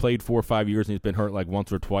thing if you played 4 or 5 years and he's been hurt like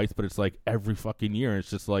once or twice, but it's like every fucking year. It's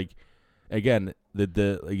just like again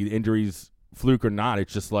the injuries, fluke or not.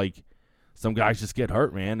 It's just like. Some guys just get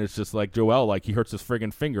hurt, man. It's just like Joel, like he hurts his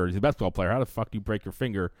friggin' finger. He's a basketball player. How the fuck do you break your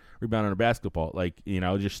finger rebounding a basketball? Like,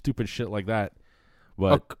 just stupid shit like that.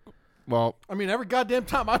 But Well, I mean, every goddamn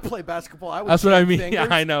time I play basketball, I would That's what I shake mean. fingers.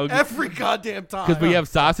 Yeah, I know. Every goddamn time. because we have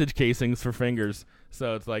sausage casings for fingers,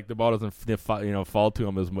 so it's like the ball doesn't fall to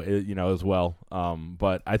him as well.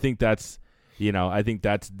 But I think that's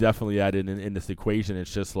definitely that in this equation.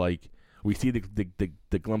 It's just like we see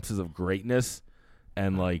the glimpses of greatness.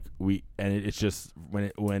 And like it's just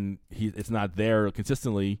when it's not there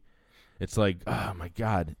consistently, it's like oh my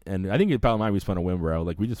god. And I think about mine we just want to win, bro.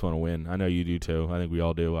 Like we just want to win. I know you do too. I think we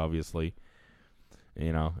all do, obviously.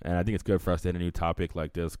 And I think it's good for us to hit a new topic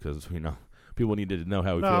like this because people need to know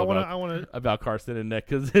how we feel about Carson and Nick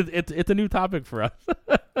because it's a new topic for us.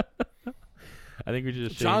 I think we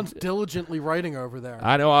just John's diligently writing over there.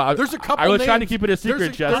 I know. There's a couple. I was names. trying to keep it a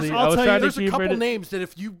secret, Jesse. I was trying to There's a keep couple it. names that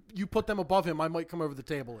if you put them above him, I might come over the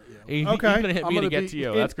table at you. He's Okay. going to hit I'm me to gonna get be- to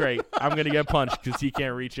you. That's great. I'm going to get punched because he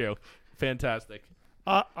can't reach you. Fantastic.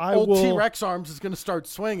 I Old will. T-Rex arms is going to start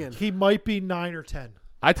swinging. He might be 9 or 10.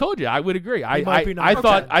 I told you. I would agree. I might be I not.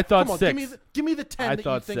 thought Okay. I thought Come on, 6. give me the 10 I that you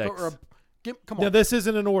thought think 6. are. Come on. Now this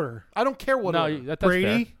isn't in order. I don't care what. No, order. that's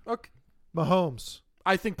Brady, fair. Okay. Mahomes.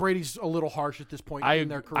 I think Brady's a little harsh at this point I- in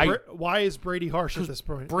their I- career. Why is Brady harsh at this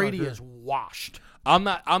point? Brady Okay. is washed. I'm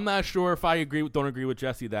not sure if I don't agree with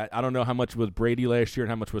Jesse that I don't know how much was Brady last year and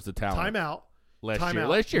how much was the talent Timeout. last Timeout. year.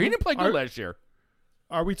 Last year he didn't play good last year.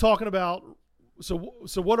 Are we talking about? So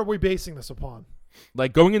what are we basing this upon?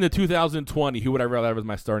 Like going into 2020, who would I rather have as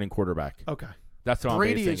my starting quarterback? Okay. That's what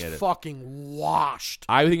Brady I'm basing is it. fucking washed.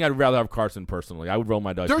 I think I'd rather have Carson personally. I would roll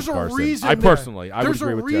my dice There's with a Carson. reason I that- personally, I would There's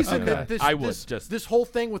agree a with reason Jesse. that on this, I would this, just this whole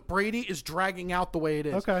thing with Brady is dragging out the way it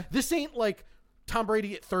is. Okay. This ain't like Tom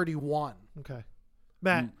Brady at 31. Okay.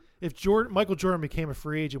 Matt, if Michael Jordan became a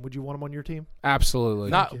free agent, would you want him on your team?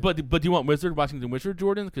 Absolutely. not. you. But do you want Washington Wizard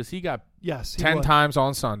Jordan? Because he got. Yes. he 10 would. times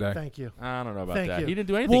on Sunday. Thank you. I don't know about Thank that. you. He didn't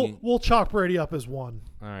do anything. We'll chalk Brady up as one.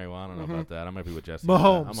 All right. Well, I don't know about that. I might be with Jesse.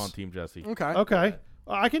 Mahomes. I'm on Team Jesse. Okay. Okay.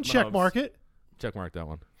 I can check Mahomes. mark it. Check mark that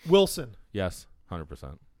one. Wilson, Yes.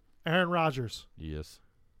 100%. Aaron Rodgers, Yes.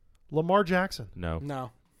 Lamar Jackson, No.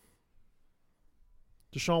 No.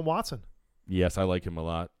 Deshaun Watson, Yes. I like him a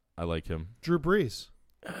lot. I like him. Drew Brees.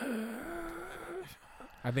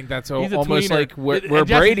 I think that's He's a almost tweener. like where And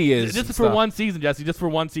Jesse, Brady is. This and is for stuff. one season, Jesse. Just for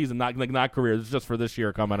one season, not career. This is just for this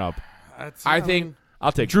year coming up. I think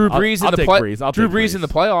I'll take Drew Brees I'll in the take play. Brees. I'll Drew take Brees in the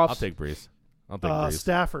Brees. playoffs. I'll take Brees. I'll take Brees.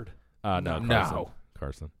 Stafford, No, No. Carson.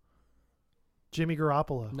 Carson. Jimmy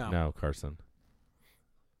Garoppolo, No. No, Carson.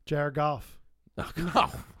 Jared Goff, No.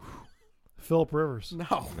 Phillip Rivers,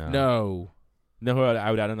 No. No. No. Know who I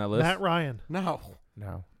would add on that list? Matt Ryan. No.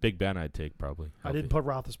 No. Big Ben I'd take probably. I didn't put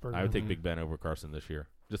Roethlisberger. I would take Mhm. Big Ben over Carson this year.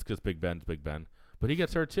 Just because Big Ben's Big Ben. But he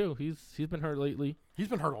gets hurt too. He's been hurt lately. He's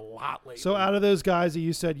been hurt a lot lately. So out of those guys that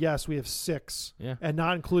you said, yes, we have 6, Yeah. and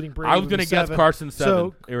not including Brady. I was going to guess Carson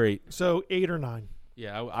 7 or 8. So 8 or 9.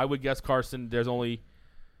 Yeah, I would guess Carson. There's only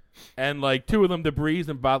and like 2 of them, DeBreeze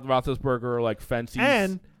and Roethlisberger, are like fences.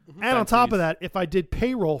 And on top Fences. of that, if I did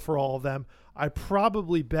payroll for all of them, I'd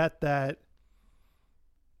probably bet that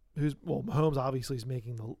Mahomes obviously is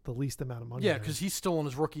making the least amount of money. yeah, there. because he's still on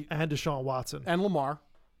his rookie. and Deshaun Watson. And Lamar.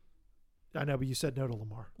 I know, but you said no to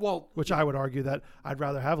Lamar, Well, which I would argue that I'd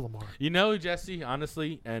rather have Lamar. You know, Jesse,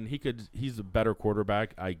 honestly, and he's a better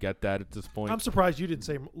quarterback. I get that at this point. I'm surprised you didn't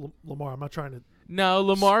say Lamar. I'm not trying to. No,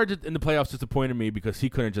 Lamar in the playoffs disappointed me because he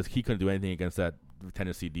couldn't do anything against that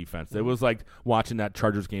Tennessee defense. It was like watching that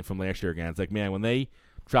Chargers game from last year again. It's like, man, when they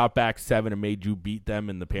dropped back 7 and made you beat them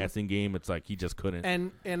in the passing game, it's like he just couldn't.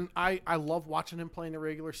 and I love watching him play in the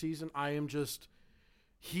regular season.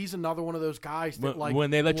 He's another one of those guys that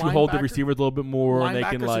when they let you hold the linebacker- receivers a little bit more, and they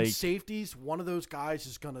can linebackers like and safeties, one of those guys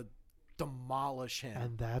is going to demolish him.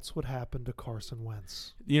 And that's what happened to Carson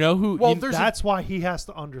Wentz. you know who. Well, you- there's That's why he has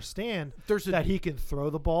to understand there's a that he can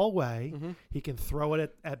throw the ball away. Mhm. He can throw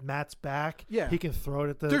it at Matt's back. Yeah. He can throw it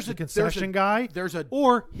at There's the a- concession guy. there's a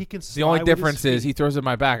Or he can. The only difference is he throws it in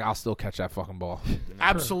my back. I'll still catch that fucking ball.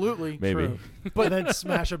 absolutely maybe. But and then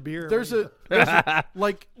smash a beer. there's a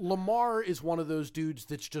like Lamar is one of those dudes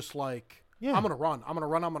that's just like Yeah. I'm gonna run, I'm gonna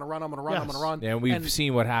run, I'm gonna run, I'm gonna run, I'm Yes. gonna run. Yeah, and we've And-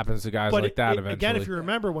 seen what happens to guys But like that it- eventually. again, if you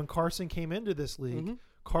remember when Carson came into this league, Mhm.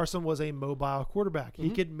 Carson was a mobile quarterback. He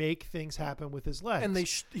Mhm. could make things happen with his legs. and he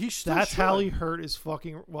still that's should. how he hurt his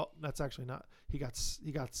fucking. Well, that's actually not. He got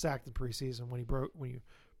sacked in preseason when he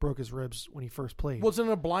broke his ribs when he first played. wasn't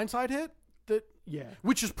it a blindside hit that yeah,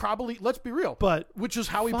 which is probably, let's be real, but which is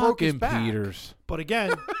how he broke his fucking back. Peters.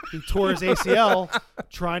 again, he tore his ACL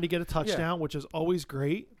trying to get a touchdown, which is always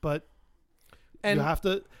great. But And you have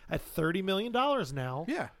to at $30 million now.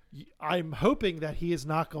 yeah, I'm hoping that he is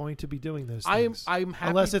not going to be doing those I'm things. happy.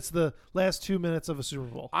 Unless it's the last 2 minutes of a Super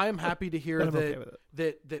Bowl. I am happy to hear Then I'm that, okay with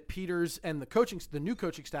it. that Peters and the new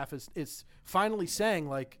coaching staff is finally saying,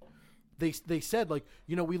 like, they said, like,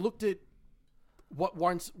 you know, we looked at what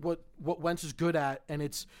Wentz is good at, and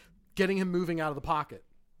it's getting him moving out of the pocket.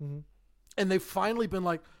 Mhm. And they've finally been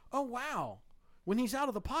like, oh wow, when he's out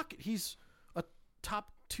of the pocket, he's a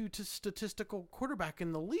top 2 statistical quarterback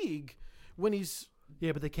in the league. When he's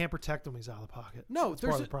Yeah, but they can't protect him when he's out of the pocket. no, That's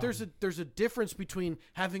part of the problem. there's a difference between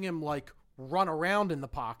having him like run around in the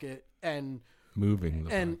pocket and moving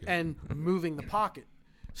the and pocket. and moving the pocket.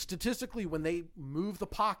 Statistically, when they move the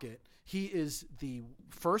pocket, he is the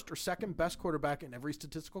first or second best quarterback in every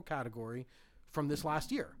statistical category from this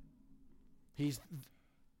last year.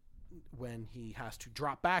 When he has to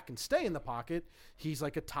drop back and stay in the pocket, he's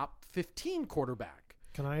like a top 15 quarterback.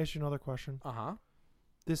 Can I ask you another question? Uh-huh.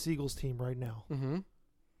 This Eagles team right now, Mm-hmm.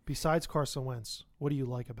 besides Carson Wentz, what do you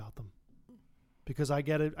like about them? Because I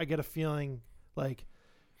get a feeling like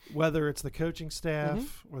whether it's the coaching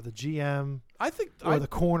staff or the GM I think or the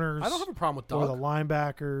corners I don't have a problem with or Doug. the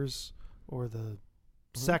linebackers or the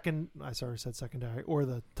second I sorry said secondary or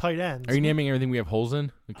the tight ends. Are you naming everything we have holes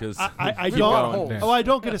in? Because I Keep don't. going. Oh, I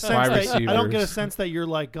don't get a sense. Wide That, I don't get a receivers. sense that you're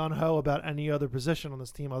like gun ho about any other position on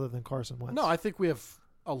this team other than Carson Wentz. No, I think we have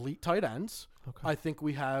elite tight ends. Okay. I think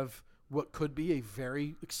we have what could be a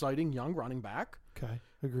very exciting young running back. Okay.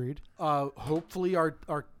 Agreed. Hopefully, our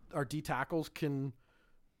D tackles can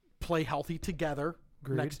play healthy together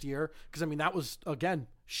Agreed. next year. Because I mean, that was again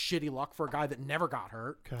shitty luck for a guy that never got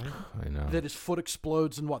hurt. Okay. I know. That his foot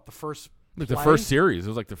explodes in the first Like the play. first series. It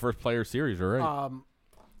was like the first player series, right?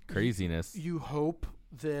 Craziness. You hope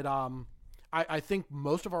that I think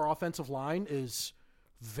most of our offensive line is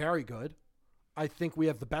very good. I think we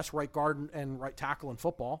have the best right guard and right tackle in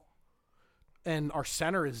football, and our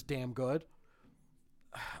center is damn good.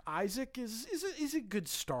 Isaac is a good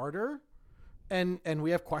starter, and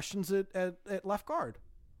we have questions at left guard.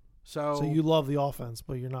 So you love the offense,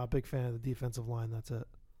 but you're not a big fan of the defensive line. That's it.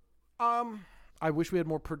 I wish we had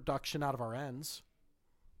more production out of our ends.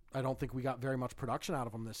 I don't think we got very much production out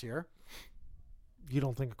of them this year. You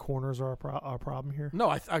don't think corners are a problem here?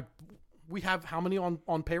 No, we have how many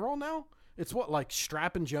on payroll now? It's what, like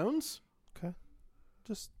Strapp and Jones? Okay.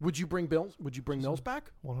 Just Would you bring Mills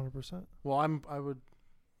back? 100%. Well, I would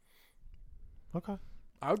Okay.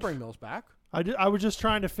 bring Mills back. I was just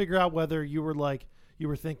trying to figure out whether you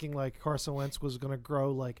were thinking like Carson Wentz was going to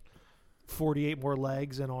grow like 48 more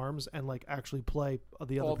legs and arms and like actually play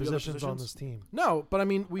the All other the other positions on positions? this team. No, but I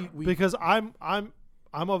mean we Because I'm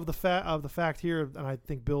of the fact here, and I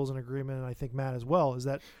think Bill's in agreement, and I think Matt as well, is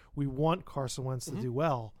that we want Carson Wentz to do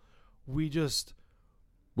well. We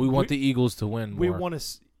want the Eagles to win. we more. want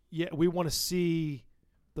to see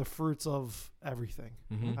the fruits of everything.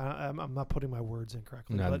 Mhm. I'm not putting my words in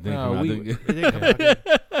correctly. No, but No, I we- think- it didn't come out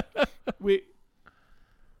good.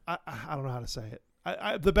 I don't know how to say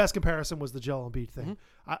it. The best comparison was the Joel Embiid thing.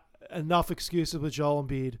 Enough excuses with Joel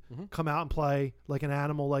Embiid. Come out and play like an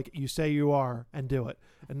animal, like you say you are, and do it.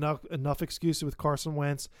 Enough excuses with Carson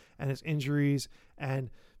Wentz and his injuries and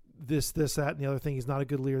this, that, and the other thing. He's not a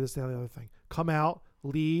good leader. This, that, and the other thing. Come out,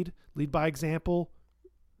 lead by example,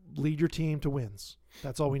 lead your team to wins.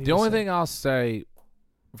 That's all we need. The to only say. thing I'll say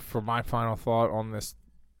for my final thought on this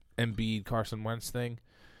Embiid Carson Wentz thing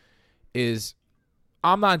is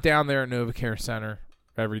I'm not down there at NovaCare Center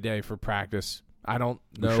every day for practice. I don't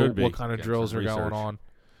We know should be. what kind of Get drills some are going research. on.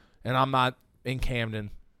 And I'm not in Camden,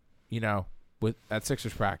 at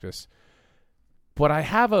Sixers practice. But I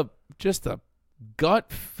have just a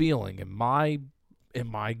gut feeling in my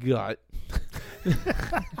gut.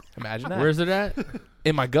 Imagine that. Where's it at?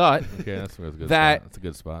 in my gut Okay, that's a good That- spot. That's a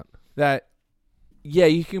good spot. that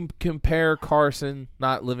you can compare Carson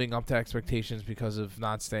not living up to expectations because of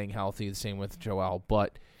not staying healthy. The same with Joel,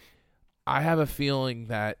 but I have a feeling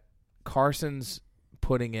that Carson's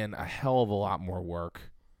putting in a hell of a lot more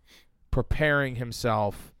work, preparing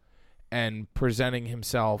himself and presenting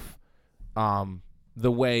himself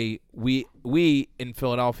the way we in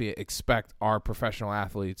Philadelphia expect our professional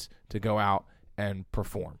athletes to go out and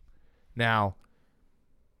perform. Now,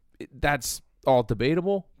 that's all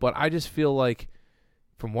debatable, but I just feel like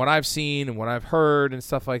from what I've seen and what I've heard and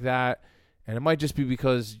stuff like that, and it might just be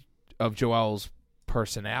because of Joel's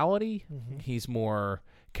personality. He's more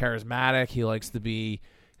charismatic. He likes to be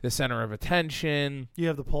the center of attention. You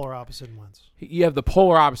have the polar opposite in Wentz. You have the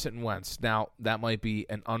polar opposite in Wentz. Now, that might be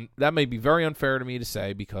that may be very unfair to me to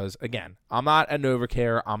say because, again, I'm not at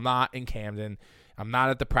NovaCare. I'm not in Camden. I'm not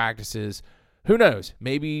at the practices. Who knows?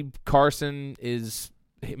 Maybe Carson is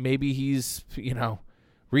 – maybe he's,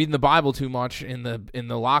 reading the Bible too much in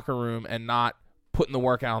the locker room and not putting the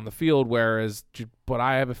work out on the field, but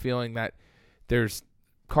I have a feeling that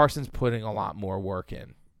Carson's putting a lot more work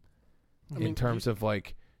in terms of,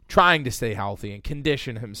 like, trying to stay healthy and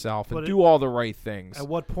condition himself and do all the right things. At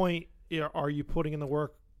what point are you putting in the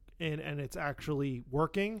work in and it's actually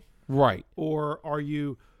working? Right. Or are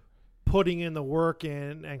you putting in the work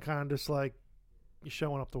in and kind of just like you're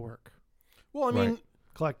showing up to work, Well, I mean, Right.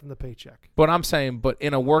 collecting the paycheck? But I'm saying, but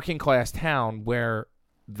in a working class town where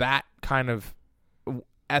that kind of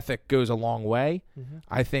ethic goes a long way,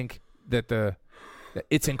 I think that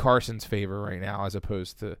it's in Carson's favor right now as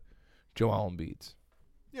opposed to Joel Embiid's.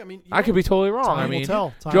 yeah, I mean, I could be totally wrong. Time I mean, will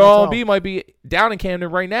tell. Time Joel will tell. Embiid might be down in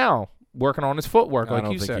Camden right now working on his footwork, I like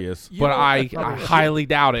don't you think said. he is. But I Probably- highly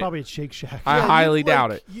doubt it. Probably at Shake Shack. I highly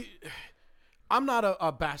doubt it. I'm not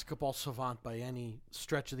a basketball savant by any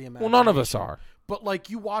stretch of the Well, imagination. none of us are. But like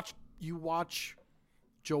you watch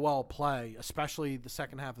Joel play, especially the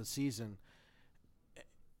second half of the season,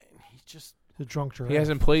 and he just The drunk giraffe. He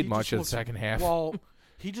hasn't played he much just in the looks- second half. Well,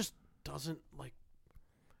 he just doesn't like.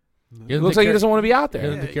 move. He It doesn't looks take like he care- doesn't want to be out He there.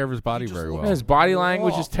 doesn't take care of his body just very looks- well. His body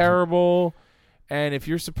language is Off. terrible. And if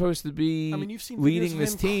you're supposed to be I mean, you've seen videos leading of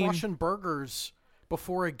this him team, crushing burgers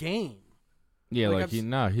before a game. Yeah, Like, like I've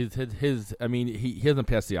his. I mean, he hasn't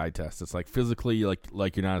passed the eye test. It's like physically,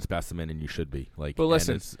 like you're not a specimen, and you should be. Like, But and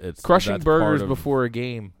listen, it's crushing that's part burgers of- before a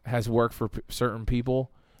game has worked for certain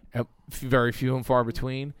people, very few and far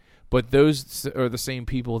between. But those are the same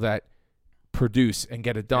people that produce and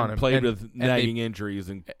get it done. And played with and nagging injuries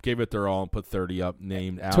and gave it their all and put 30 up,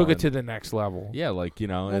 named out. took it to the next level. Yeah, like,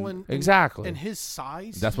 and Exactly. And his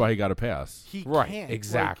size. that's why he got a pass. He Right, can't.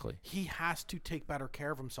 exactly. Like, he has to take better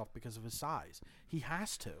care of himself because of his size. He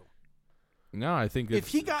has to. No, I think If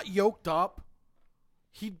he got yoked up,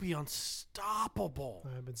 he'd be unstoppable.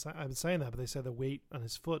 I've been saying that, but they said the weight on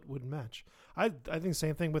his foot wouldn't match. I think the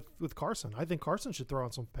same thing with Carson. I think Carson should throw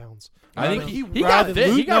on some pounds. I think he he got rather thin.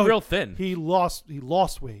 than He got no, real thin. He lost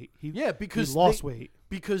weight. Because he lost weight.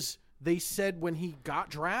 Because they said when he got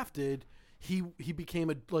drafted, he became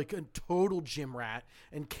a total gym rat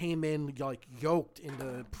and came in like yoked in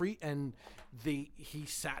the he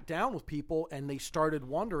sat down with people and they started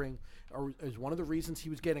wondering, or is one of the reasons he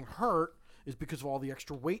was getting hurt is because of all the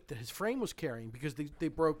extra weight that his frame was carrying, because they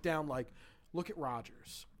broke down like, look at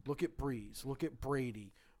Rodgers, look at Breeze, look at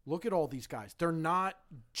Brady, look at all these guys. They're not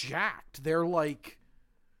jacked. They're like,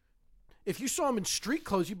 if you saw him in street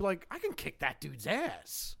clothes, you'd be like, I can kick that dude's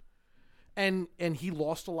ass. And he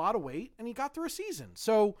lost a lot of weight and he got through a season.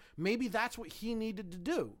 So maybe that's what he needed to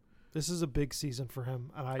do. This is a big season for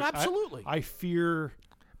him, and Absolutely. I fear.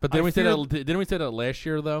 But didn't we say that last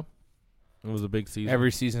year though? It was a big season. Every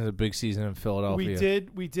season is a big season in Philadelphia.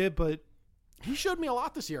 We did, but He showed me a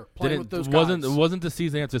lot this year playing with those wasn't guys. wasn't the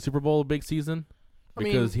season after the Super Bowl a big season? I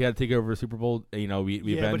mean- Because he had to take over the Super Bowl. We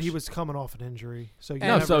yeah, benched. but he was coming off an injury, so you No,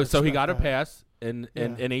 never so he expect got a that. pass in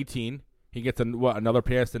Yeah. 18. He gets another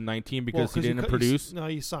pass in 19 because he didn't produce. No,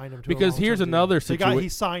 you signed him. To Because a long-term here's deal. another He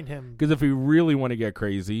signed him. Because if we really want to get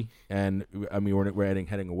crazy, and I mean we're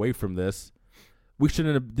heading away from this, we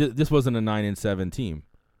shouldn't have. This wasn't a 9-7 team.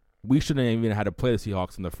 We shouldn't have even had to play the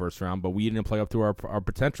Seahawks in the first round, but we didn't play up to our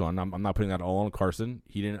potential. And I'm not putting that all on Carson.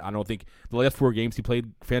 He didn't. I don't think the last 4 games he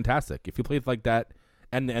played fantastic. If he played like that,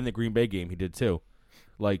 and the Green Bay game he did too,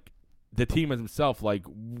 like. The team as himself, like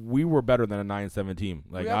we were better than a 9-7 team.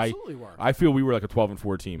 Like We absolutely were. I feel we were like a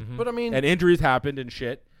 12-4 team. Mm-hmm. But I mean, And injuries happened and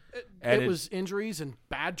shit. it was injuries and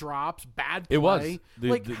bad drops, bad play. It was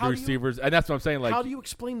the how do you- receivers, and that's what I'm saying. Like how do you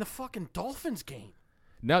explain the fucking Dolphins game?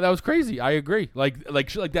 no, that was crazy. I agree. Like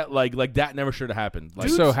shit like that. Like that never should have happened. Like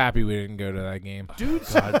I'm so happy we didn't go to that game.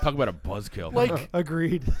 Dudes, God, talk about a buzzkill. like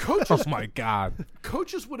Agreed. coaches, Oh my God.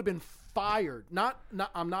 coaches would have been fired. Not.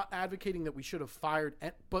 I'm not advocating that we should have fired,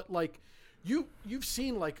 but like you've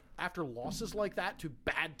seen like after losses like that to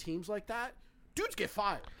bad teams like that, dudes get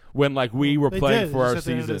fired. when like we were They playing did, for our just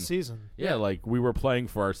at the end of the season. season. Yeah, like we were playing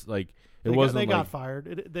for our like it They wasn't got like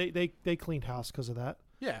fired. They cleaned house because of that.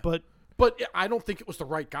 Yeah, But I don't think it was the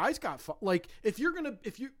right guys got like if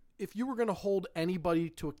you were gonna hold anybody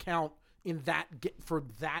to account in for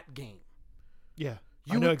that game. yeah,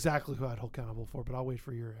 You I know would- exactly who I'd hold accountable for. But I'll wait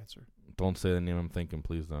for your answer. don't say the name I'm thinking,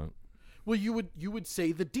 please don't. Well, you would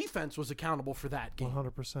say the defense was accountable for that game.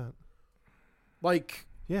 100%. Like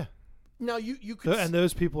Yeah, now you could and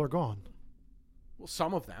those people are gone. well,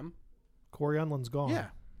 some of them, Corey Unland's gone. yeah.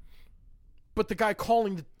 But the guy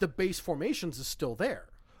calling the base formations is still there.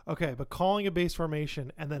 Okay, but calling a base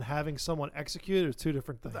formation and then having someone execute it is two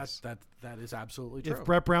different things. That is absolutely true. If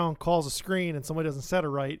Brett Brown calls a screen and somebody doesn't set it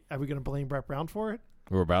right, are we going to blame Brett Brown for it?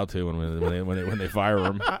 We're about to when they fire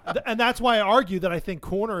him. And that's why I argue that I think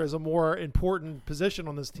corner is a more important position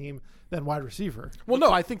on this team than wide receiver. well,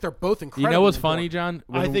 no, I think they're both incredible. You know what's funny, John?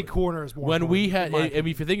 I think corner is more. When we had, important, in my I mean,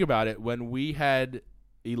 opinion. if you think about it, when we had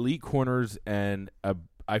elite corners and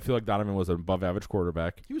I feel like Donovan was an above average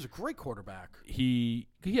quarterback. He was a great quarterback. He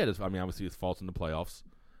had his, I mean, obviously his faults in the playoffs.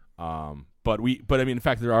 But I mean, in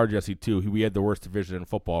fact, there are Jesse too. We had the worst division in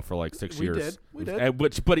football for like 6 We years. did. We did. And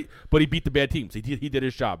but he beat the bad teams. He did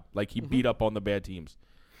his job. Like he beat up on the bad teams.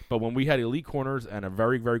 But when we had elite corners and a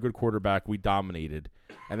very, very good quarterback, we dominated.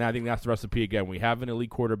 And I think that's the recipe again. We have an elite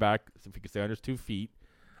quarterback. If he can stay on his 2 feet,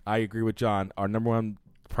 I agree with John. Our number one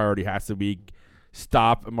priority has to be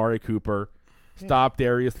stop Amari Cooper, stop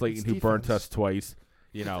Darius Slayton, It's who burnt defense. us twice.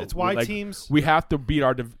 You know, It's why like, teams- we have to be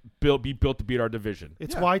built to beat our division.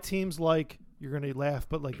 It's Yeah. why teams like, you're going to laugh,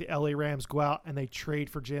 but like the LA Rams go out and they trade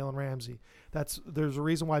for Jalen Ramsey. There's a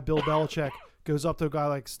reason why Bill Belichick goes up to a guy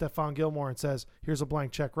like Stephon Gilmore and says, "Here's a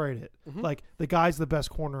blank check, write it." Like the guy's the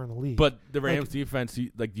best corner in the league. But the Rams defense, do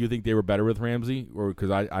you think they were better with Ramsey, or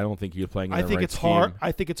because I don't think he was playing? In I the think right it's hard. scheme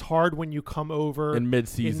I think it's hard when you come over in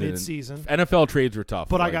midseason. mid-season. NFL trades are tough.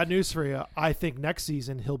 But I like, got news for you. I think next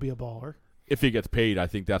season he'll be a baller. if he gets paid, I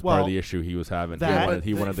think that's part Well, of the issue he was having. that-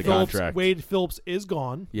 He wanted the Phillips, contract. Wade Phillips is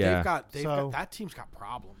gone. Yeah, They've got So- that team's got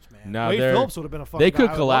problems, man. no, Wade they're- Phillips would have been a fun they guy could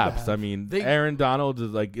I would love to collapse. have. I mean, They- Aaron Donald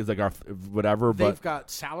is like our whatever, They've but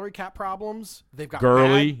got salary cap problems. They've got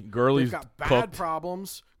Gurley, they've Gurley's got bad cooked.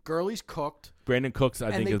 problems. Gurley's cooked. Brandon Cooks, I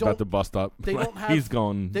And think, they is about to bust up. They don't have. He's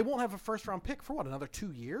going. They won't have a first-round pick for what, another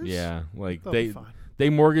 2 years? Yeah, like They'll be they fine. they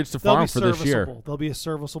mortgaged the They'll farm be for this year. serviceable. They'll be a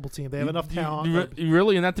serviceable team. They have enough talent.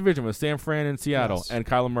 Really, in that division with San Fran and Seattle Yes. and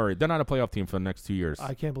Kyler Murray, they're not a playoff team for the next 2 years.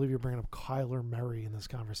 I can't believe you're bringing up Kyler Murray in this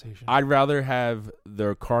conversation. I'd rather have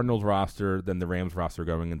the Cardinals roster than the Rams roster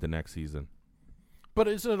going into next season. But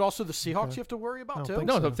isn't it also the Seahawks Okay. you have to worry I about don't too? think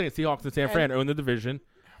No, so. I'm saying Seahawks and San Fran own the division.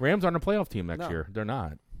 Rams aren't a playoff team next No. year. They're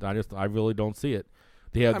not. I really don't see it.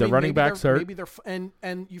 They have I the mean, running maybe backs they're- hurt. Maybe they're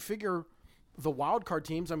and you figure the wild card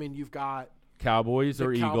teams. I mean, you've got Cowboys the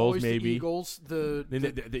or Cowboys, Eagles, the maybe. Eagles,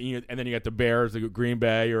 And then you got the Bears, the Green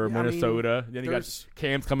Bay or Yeah, I mean, Minnesota. Then you got there's-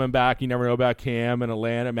 Cam's coming back. You never know about Cam and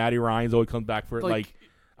Atlanta. Matty Ryan's always comes back for it. Like,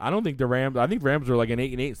 I don't think the Rams. I think Rams are like an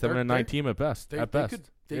 8-8, 7-9 team at best. they At best,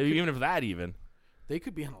 could- even if that even. they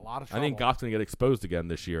could be in a lot of I trouble. think Goff's going to get exposed again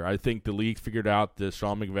this year. I think the league figured out the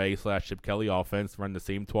Sean McVay / Chip Kelly offense, run the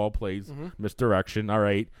same 12 plays, Mm-hmm. misdirection. All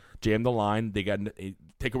right, jam the line. They got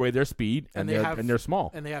take away their speed, and they're small.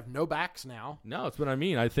 and they have no backs now. No, that's what I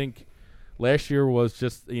mean. I think last year was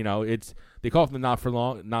just it's they call it the not for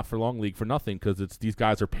long league for nothing because it's these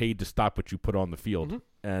guys are paid to stop what you put on the field,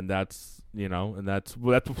 Mm-hmm. and that's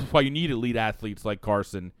why you need elite athletes like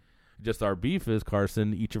Carson. Just our beef is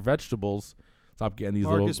Carson, eat your vegetables. Stop getting these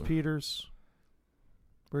Marcus little. Peters,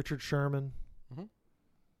 Richard Sherman. Mhm.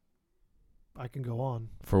 I can go on.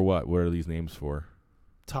 For what? What are these names for?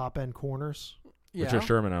 Top end corners. Yeah. Richard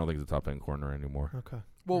Sherman, I don't think is a top end corner anymore. Okay.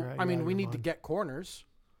 Well, You're right, I you're mean, out of we your need to mind. get corners.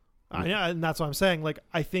 Yeah, and that's what I'm saying. Like,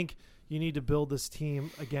 I think you need to build this team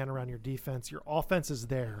again around your defense. Your offense is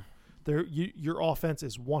there. Your offense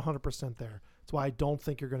is 100% there. That's why I don't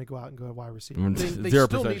think you're going to go out and go a wide receiver. Mm. They 0%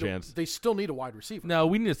 still need chance. they still need a wide receiver. No,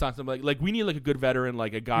 we need to sign somebody like we need like a good veteran,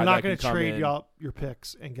 like a guy You're that not can going to come trade in. up your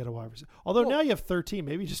picks and get a wide receiver. Although Well- now you have 13,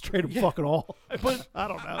 maybe just trade them Yeah. fucking all. But I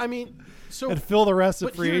don't know. I mean, so and fill the rest of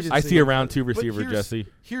but free here's- agency. I see a round 2 but receiver, Jesse.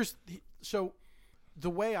 So the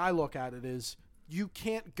way I look at it is you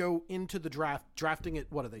can't go into the draft drafting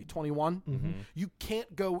at what are they 21? Mm-hmm. You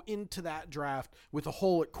can't go into that draft with a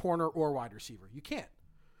hole at corner or wide receiver. You can't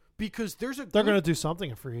because there's a They're good- going to do something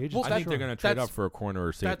in free agency. Well, I think that- they're going to trade that's- up for a corner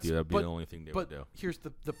or safety. That'd be but- the only thing they But would do. here's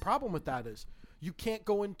the problem with that is you can't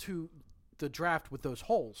go into the draft with those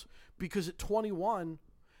holes because at 21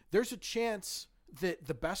 there's a chance that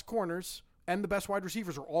the best corners and the best wide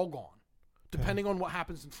receivers are all gone depending on what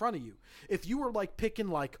happens in front of you. If you were like picking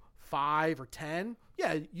like 5 or 10,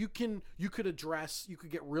 yeah, you could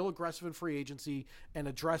get real aggressive in free agency and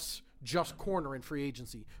address just corner in free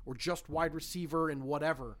agency or just wide receiver and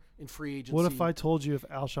whatever in free agency. What if I told you if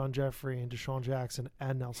Alshon Jeffrey and Deshaun Jackson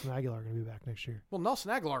and Nelson Aguilar are going to be back next year? Well,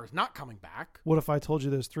 Nelson Aguilar is not coming back. What if I told you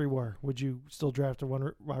those 3 were? Would you still draft a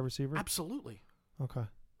wide receiver? Absolutely. Okay.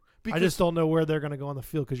 Because, I just don't know where they're going to go on the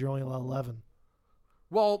field because you're only allowed 11.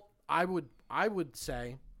 Well, I would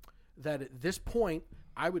say that at this point,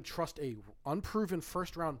 I would trust a unproven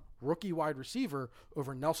first-round rookie wide receiver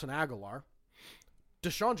over Nelson Aguilar.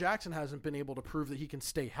 Deshaun Jackson hasn't been able to prove that he can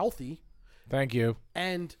stay healthy, Thank you.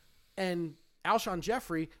 and Alshon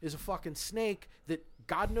Jeffrey is a fucking snake that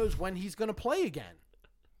God knows when he's going to play again.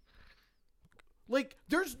 Like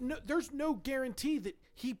there's no guarantee that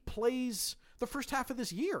he plays the first half of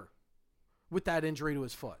this year with that injury to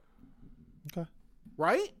his foot. Okay.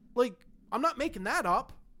 Right? Like I'm not making that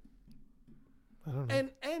up. I don't know.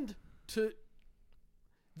 And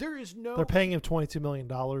there is no They're paying him $22 million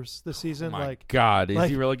this season. Oh my like, God, is like-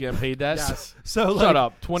 he really getting paid that? Yes. so Shut like,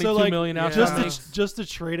 up, $22 million out. just to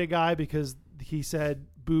trade a guy because he said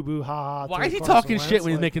boo boo ha ha. Why to is he Carson talking Wentz, shit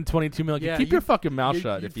when he's like, making $22 million? Yeah, Keep you- your fucking mouth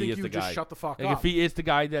shut you if he think is you the just guy. shut the fuck Like up. if he is the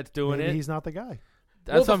guy that's doing maybe it, he's not the guy.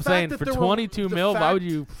 that's Well, what I'm the saying. fact For that there were- 22 the mil, why fact- would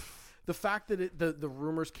you? The fact that the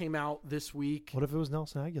rumors came out this week. What if it was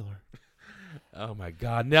Nelson Aguilar? Oh my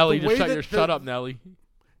God, Nelly, The just way shut that your the- shut up, Nelly.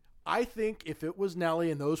 I think if it was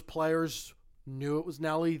Nelly and those players knew it was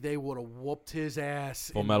Nelly, they would have whooped his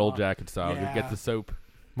ass. Full in Metal the- Jacket style. Yeah. Get the soap.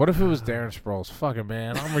 What if it was Darren Sproles? Fucking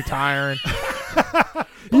man, I'm retiring.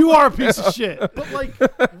 You are a piece of shit. But like,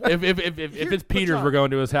 If Here- it's Peters, John, we're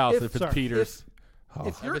going to his house. if- If it's sorry, Peters,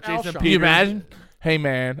 if you're it's Jason Alshon, Can you imagine? Hey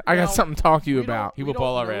man, I got Well, something to talk to you we don't- about. He we will don't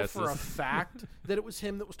ball our know for a asses. fact that it was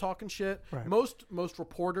him that was talking shit. Right. Most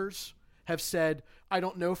reporters have said, I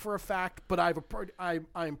don't know for a fact, but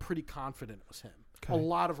I'm pretty confident it was him. Okay. A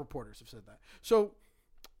lot of reporters have said that. So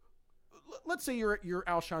let's say you're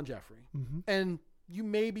Alshon Jeffrey, and you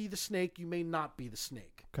may be the snake, you may not be the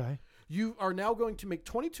snake. Okay. You are now going to make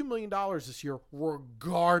 $22 million this year,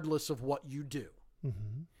 regardless of what you do.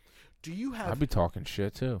 Mm-hmm. Do you I'd have be talking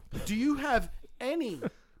shit too. Do you have any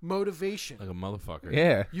motivation? Like a motherfucker.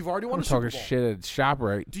 Yeah. You've already won I'm a Super talking Bowl. shit at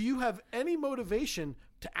ShopRite. Do you have any motivation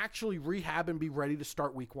to actually rehab and be ready to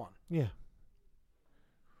start week 1? Yeah.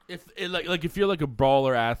 If you're like a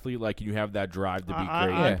baller athlete, like you have that drive to be I-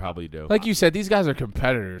 great, I- you probably do. Like you said, these guys are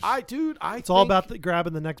competitors. It's all about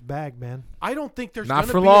grabbing the next bag, man. I don't think there's Not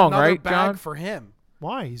gonna for be long, another right, bag John? for him.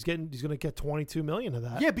 Why? He's going to get 22 million of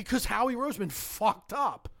that. Yeah, because Howie Roseman fucked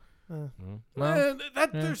up. Well,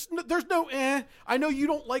 There's no. I know you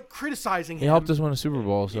don't like criticizing him. he helped us win a Super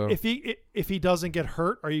Bowl, so If he doesn't get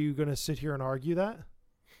hurt, are you going to sit here and argue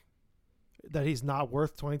that he's not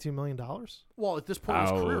worth $22 million? Well, at this point in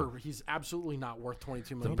his Oh. career, he's absolutely not worth $22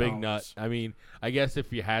 It's a million. big nut. I mean, I guess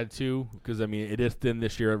if you had to, because I mean, it is thin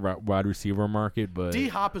this year at wide receiver market, but D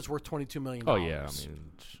Hop is worth $22 million. oh yeah, I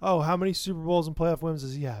mean, Oh, how many Super Bowls and playoff wins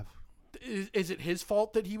does he have? Is it his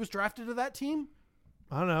fault that he was drafted to that team?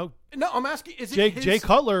 I don't know. No, I'm asking. Is it his? Jay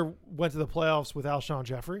Cutler went to the playoffs with Alshon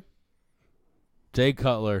Jeffrey. Jay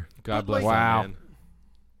Cutler, God But, bless like- him, Wow. man.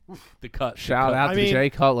 The cut. shout out I to mean, Jay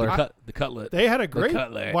Cutler. The cutlet. They had a great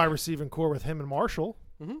Cutler. wide receiving core with him and Marshall.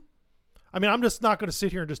 Mhm. I mean, I'm just not going to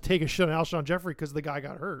sit here and just take a shit on Alshon Jeffrey because the guy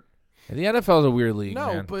got hurt. The NFL is a weird league, No,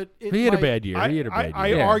 man. but it He had a might- bad year. I- He had a bad I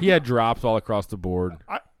year. Yeah. argue- He had drops all across the board.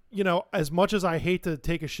 As much as I hate to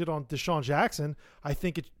take a shit on Deshaun Jackson, I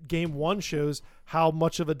think game 1 shows how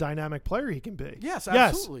much of a dynamic player he can be. Yes,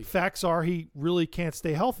 absolutely. Yes, facts are he really can't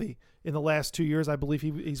stay healthy. In the last 2 years, I believe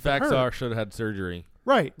he's been Facts hurt. are should have had surgery.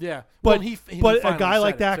 Right. Yeah, But well, he but a finally guy said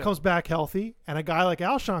like it, that too. comes back healthy, and a guy like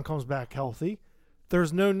Alshon comes back healthy.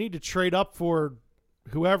 There's no need to trade up for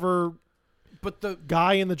whoever But the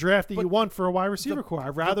guy in the draft that But you want for a wide receiver the- core.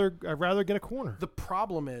 I'd rather get a corner. the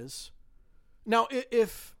problem is now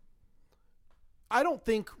if I don't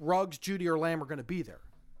think Ruggs, Judy, or Lamb are going to be there.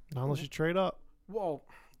 Not unless you trade up. Well,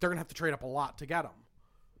 they're going to have to trade up a lot to get them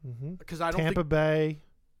Mm-hmm. because I don't Tampa think Bay.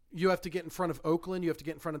 you have to get in front of Oakland. You have to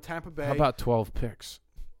get in front of Tampa Bay. How about 12 picks?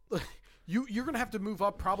 You're going to have to move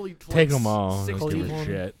up probably to Take like them all. Don't 16. give a Cleveland.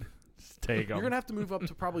 shit. Just take them. You're going to have to move up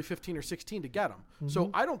to probably 15 or 16 to get them. So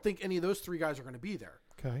I don't think any of those 3 guys are going to be there.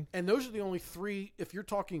 Okay. And those are the only 3, if you're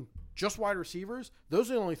talking just wide receivers,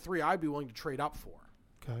 those are the only 3 I'd be willing to trade up for.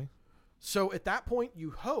 Okay. So at that point,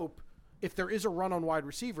 you hope, if there is a run on wide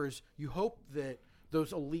receivers, you hope that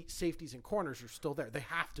those elite safeties and corners are still there. They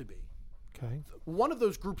have to be. Okay. One of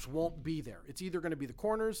those groups won't be there. It's either going to be the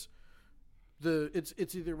corners,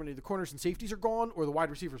 it's either when the corners and safeties are gone or the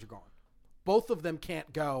wide receivers are gone. Both of them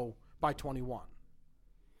can't go by 21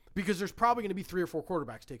 because there's probably going to be 3 or 4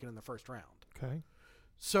 quarterbacks taken in the first round. Okay.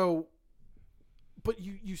 So, but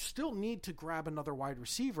you still need to grab another wide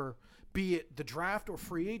receiver, be it the draft or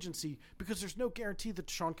free agency, because there's no guarantee that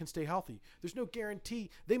Deshaun can stay healthy. There's no guarantee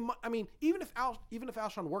even if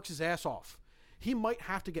Alshon works his ass off, he might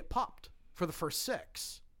have to get popped for the first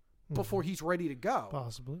 6 before he's ready to go.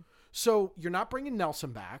 Possibly. So you're not bringing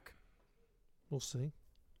Nelson back. We'll see.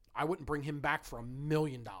 I wouldn't bring him back for $1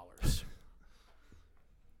 million.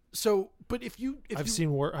 So, but I've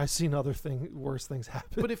seen worse things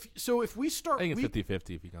happen. But if we start, I think it's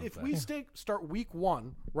 50-50 if he comes if back. we start week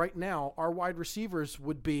 1 right now, our wide receivers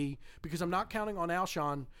would be, because I'm not counting on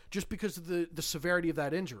Alshon just because of the severity of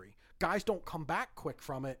that injury. Guys don't come back quick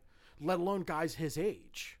from it, let alone guys his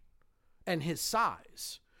age and his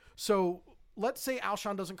size. So let's say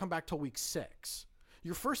Alshon doesn't come back till week 6.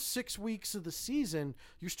 Your first 6 weeks of the season,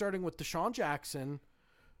 you're starting with Deshaun Jackson,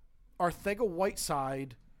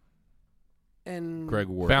 Arcega-Whiteside, and Greg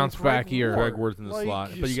Ward. Bounce back Greg year. Greg Ward's in the Like,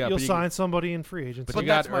 slot. You, But you got you'll but you- sign somebody in free agency. But But you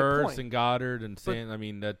got that's my Ertz point. and Goddard and But- Sand. I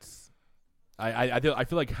mean, that's. I feel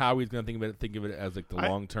like Howie's gonna think of it as like the I-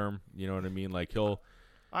 long term. You know what I mean? Like he'll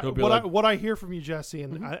be what like- what I hear from you, Jesse,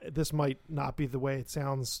 and Mhm. this might not be the way it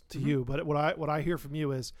sounds to Mhm. you, but what I hear from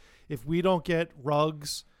you is if we don't get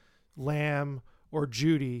Ruggs, Lamb, or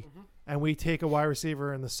Judy, and we take a wide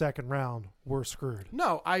receiver in the second round, we're screwed.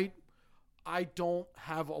 No, I don't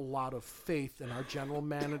have a lot of faith in our general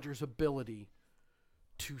manager's ability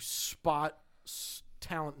to spot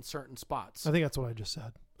talent in certain spots. I think that's what I just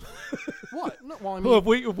said. What? No, well, I Well,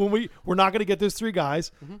 mean, we're not going to get those 3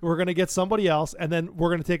 guys, we're going to get somebody else, and then we're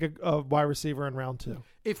going to take a wide receiver in round 2,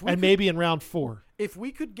 if we and could, maybe in round 4. if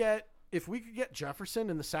we could get Jefferson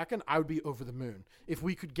in the second, I would be over the moon. If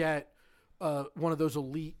we could get one of those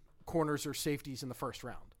elite corners or safeties in the first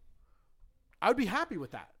round, I would be happy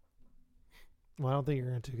with that. Well, I don't think you're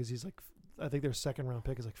going to because he's like, I think their second round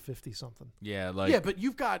pick is like 50 something. yeah like Yeah, but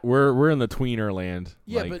you've got we're in the tweener land.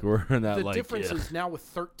 Yeah, like but we're in that the like difference yeah. is now with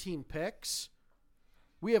 13 picks,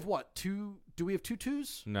 we have what? Do we have 2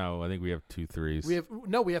 2s? No, I think we have 2 3s. We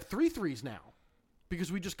have 3 3s now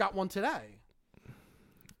because we just got one today.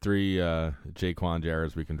 Jaquan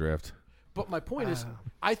Jarrett's we can draft. But my point is, Wow.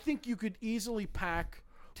 I think you could easily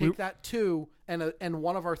take that 2 and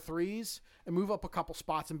one of our 3s and move up a couple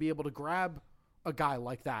spots and be able to grab a guy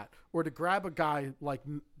like that, or to grab a guy like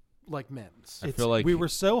Mims. I feel like we were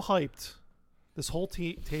so hyped. This whole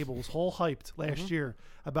table was whole hyped last year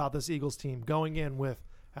about this Eagles team going in with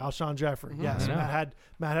Alshon Jeffrey. Yes, I know.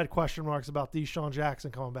 Matt had question marks about Deshaun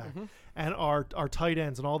Jackson coming back, and our tight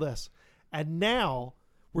ends and all this. And now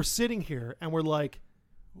we're sitting here and we're like,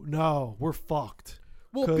 no, we're fucked.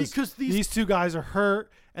 Well, because these two guys are hurt,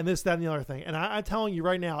 and this, that, and the other thing. And I'm telling you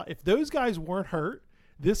right now, if those guys weren't hurt,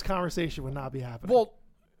 this conversation would not be happening. Well,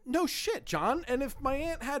 no shit, John. And if my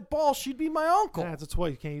aunt had balls, she'd be my uncle. Yeah, it's a toy.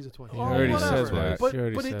 You can't use a toy. He already whatever. says that. But He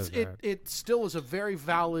already but says that. it still is a very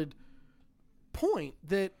valid point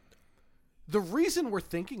that the reason we're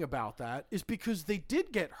thinking about that is because they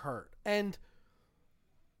did get hurt, and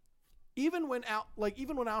even when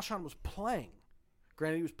Alshon was playing,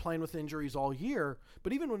 granted he was playing with injuries all year,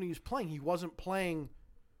 but even when he was playing, he wasn't playing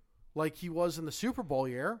like he was in the Super Bowl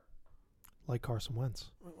year. Like Carson Wentz.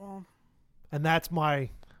 Well, And that's my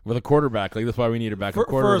with a quarterback, like that's why we need a backup for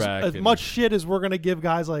quarterback. as and- much shit as we're going to give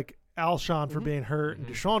guys like Alshon for being hurt and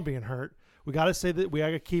Deshaun being hurt, we got to say that we got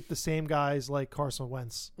to keep the same guys like Carson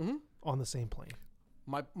Wentz on the same plane.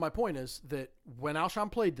 my point is that when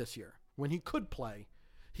Alshon played this year, when he could play,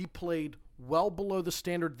 he played well below the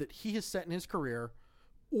standard that he has set in his career,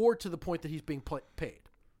 or to the point that he's being paid.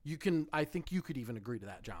 I think you could even agree to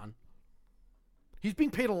that, John. He's being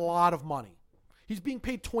paid a lot of money. He's being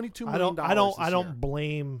paid $22 million. I this year. don't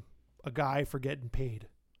blame a guy for getting paid.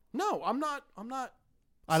 No, I'm not.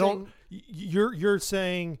 I don't. You're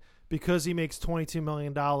saying because he makes $22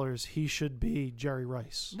 million, he should be Jerry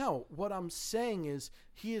Rice. No, what I'm saying is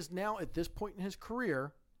he is now at this point in his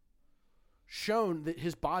career shown that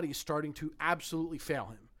his body is starting to absolutely fail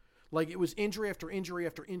him. Like, it was injury after injury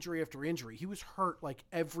after injury after injury. He was hurt like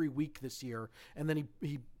every week this year, and then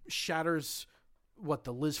he shatters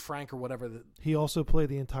the Liz Frank or whatever. He also played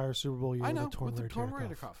the entire Super Bowl year I know, with a torn with the torn rotator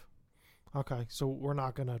rotator cuff. cuff. Okay, so we're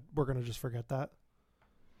gonna just forget that.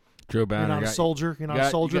 Joe Banner. You're not a soldier. You're not a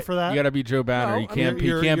soldier for that. You got to be Joe Banner. No, you I can't. mean,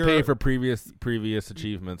 He can't pay you're- for previous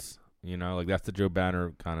achievements. You know, like that's the Joe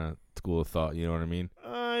Banner kind of school of thought. You know what I mean?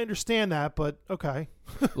 I understand that, but okay.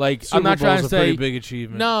 Like Super I'm not trying to Bowl's a pretty say big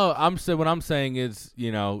achievement. no. What I'm saying is,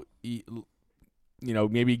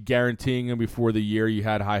 maybe guaranteeing him before the year you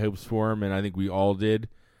had high hopes for him, and I think we all did.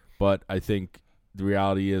 But I think the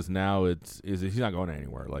reality is now is he's not going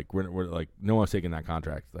anywhere. Like we're like no one's taking that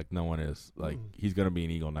contract. Like no one is. Like he's going to be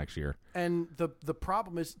an Eagle next year. And the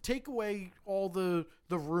problem is, take away all the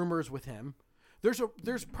rumors with him.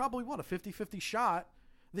 There's probably a 50-50 shot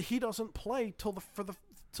that he doesn't play till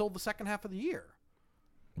the second half of the year.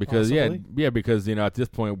 Because Possibly. because at this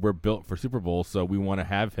point we're built for Super Bowl, so we want to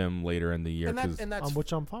have him later in the year. And that's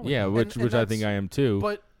Which I'm fine with. Yeah, which I that's- think I am too.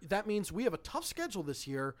 But that means we have a tough schedule this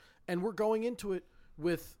year, and we're going into it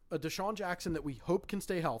with a Deshaun Jackson that we hope can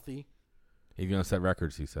stay healthy, He's going to set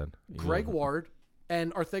records, he said. Greg Ward,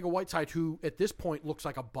 and Arcega-Whiteside, who at this point looks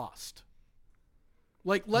like a bust.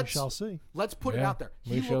 Like we shall see. let's put it Yeah, out there.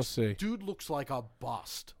 we shall see. Dude looks like a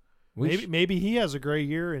bust. Maybe he has a great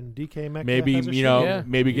year and DK Metcalf Maybe has a shit know, year. Yeah.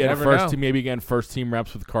 maybe You getting never know. first team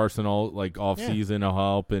reps with Carson all off Yeah. season will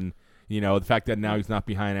help, and the fact that now he's not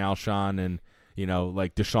behind Alshon and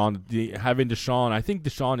like Deshaun having Deshaun. I think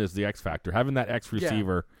Deshaun is the X factor. Having that X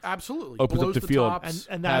receiver Absolutely. opens Blows up the field. tops.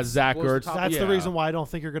 And has that's Zach blows the Ertz. top. that's the Yeah. reason why I don't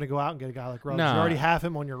think you're going to go out and get a guy like Ruggs. Nah. You already have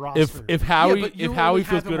him on your roster. If Howie but you if Howie only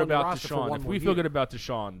feels have him good on the about roster for Deshaun, one if more we feel year. good about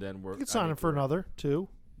Deshaun, then we're you could sign him for another 2.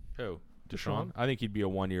 Who? Deshaun? I think he'd be a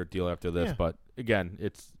 1-year deal after this, Yeah. but again,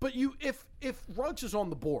 it's But if Ruggs is on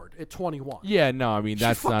the board at 21, no. I mean, You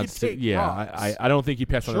that's fucking not. take I Ruggs. don't think he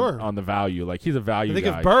passed Sure. on the value. Like he's a value I think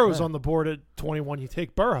guy. if Burrow's on the board at 21, you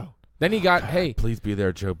take Burrow. Then you got Please be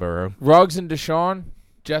there, Joe Burrow. Ruggs and Deshaun.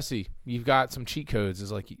 Jesse, you've got some cheat codes,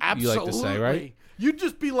 is like you absolutely. like to say, right? You'd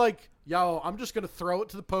just be like, "Yo, I'm just gonna throw it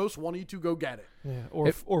to the post. One of you two go get it."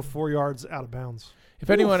 Yeah, or 4 yards out of bounds. If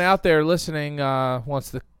anyone out there listening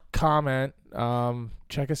wants to comment,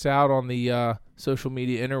 check us out on the social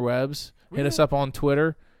media interwebs. Hit us up on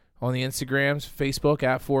Twitter, on the Instagrams, Facebook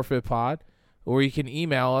at ForfeitPod, or you can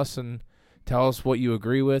email us and tell us what you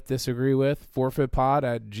agree with, disagree with,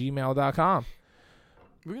 forfeitpod@gmail.com.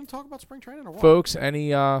 We're gonna talk about spring training or what? Folks,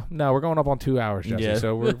 no, we're going up on 2 hours, Jesse, Yeah.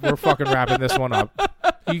 so we're fucking wrapping this one up.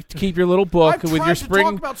 You keep your little book I've with tried your to spring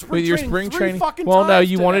talk about spring with your training spring three training. fucking Well, no,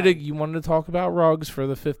 times you today. wanted to talk about rugs for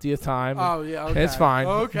the 50th time. Oh yeah, okay. It's fine.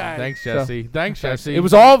 Okay. Thanks, Jesse. Thanks, Jesse. It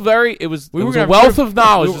was all very. It was. We it were was a gonna wealth have of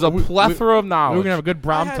knowledge. we- It was a we- plethora of We knowledge. were gonna have a good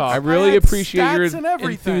Brom I had- talk. I I really had appreciate your stats and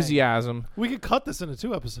everything. enthusiasm. We could cut this into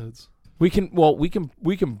 2 episodes. We can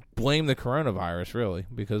blame the coronavirus really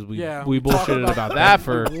because we Yeah, we talked bullshitted about that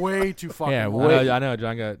for. way too fucking Yeah, long. way- I know,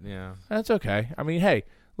 John got That's okay. I mean, hey,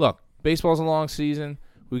 look, baseball's a long season.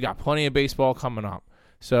 We got plenty of baseball coming up.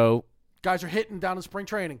 So Guys are hitting down in spring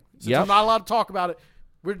training. Since Yep. I'm not allowed to talk about it,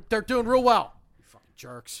 they're doing real well. You fucking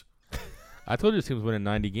jerks. I told you this team's winning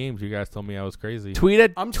 90 games. You guys told me I was crazy. tweet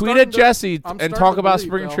at I'm tweet starting at to- Jesse I'm and starting talk to about believe,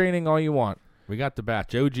 spring Bill. training all you want. We got the bat.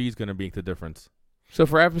 Joe G's going to make the difference. So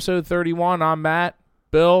for episode 31, I'm Matt,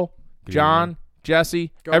 Bill, Good John, evening.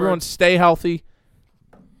 Jesse. Go Everyone Birds. stay healthy.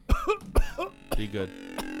 Be good.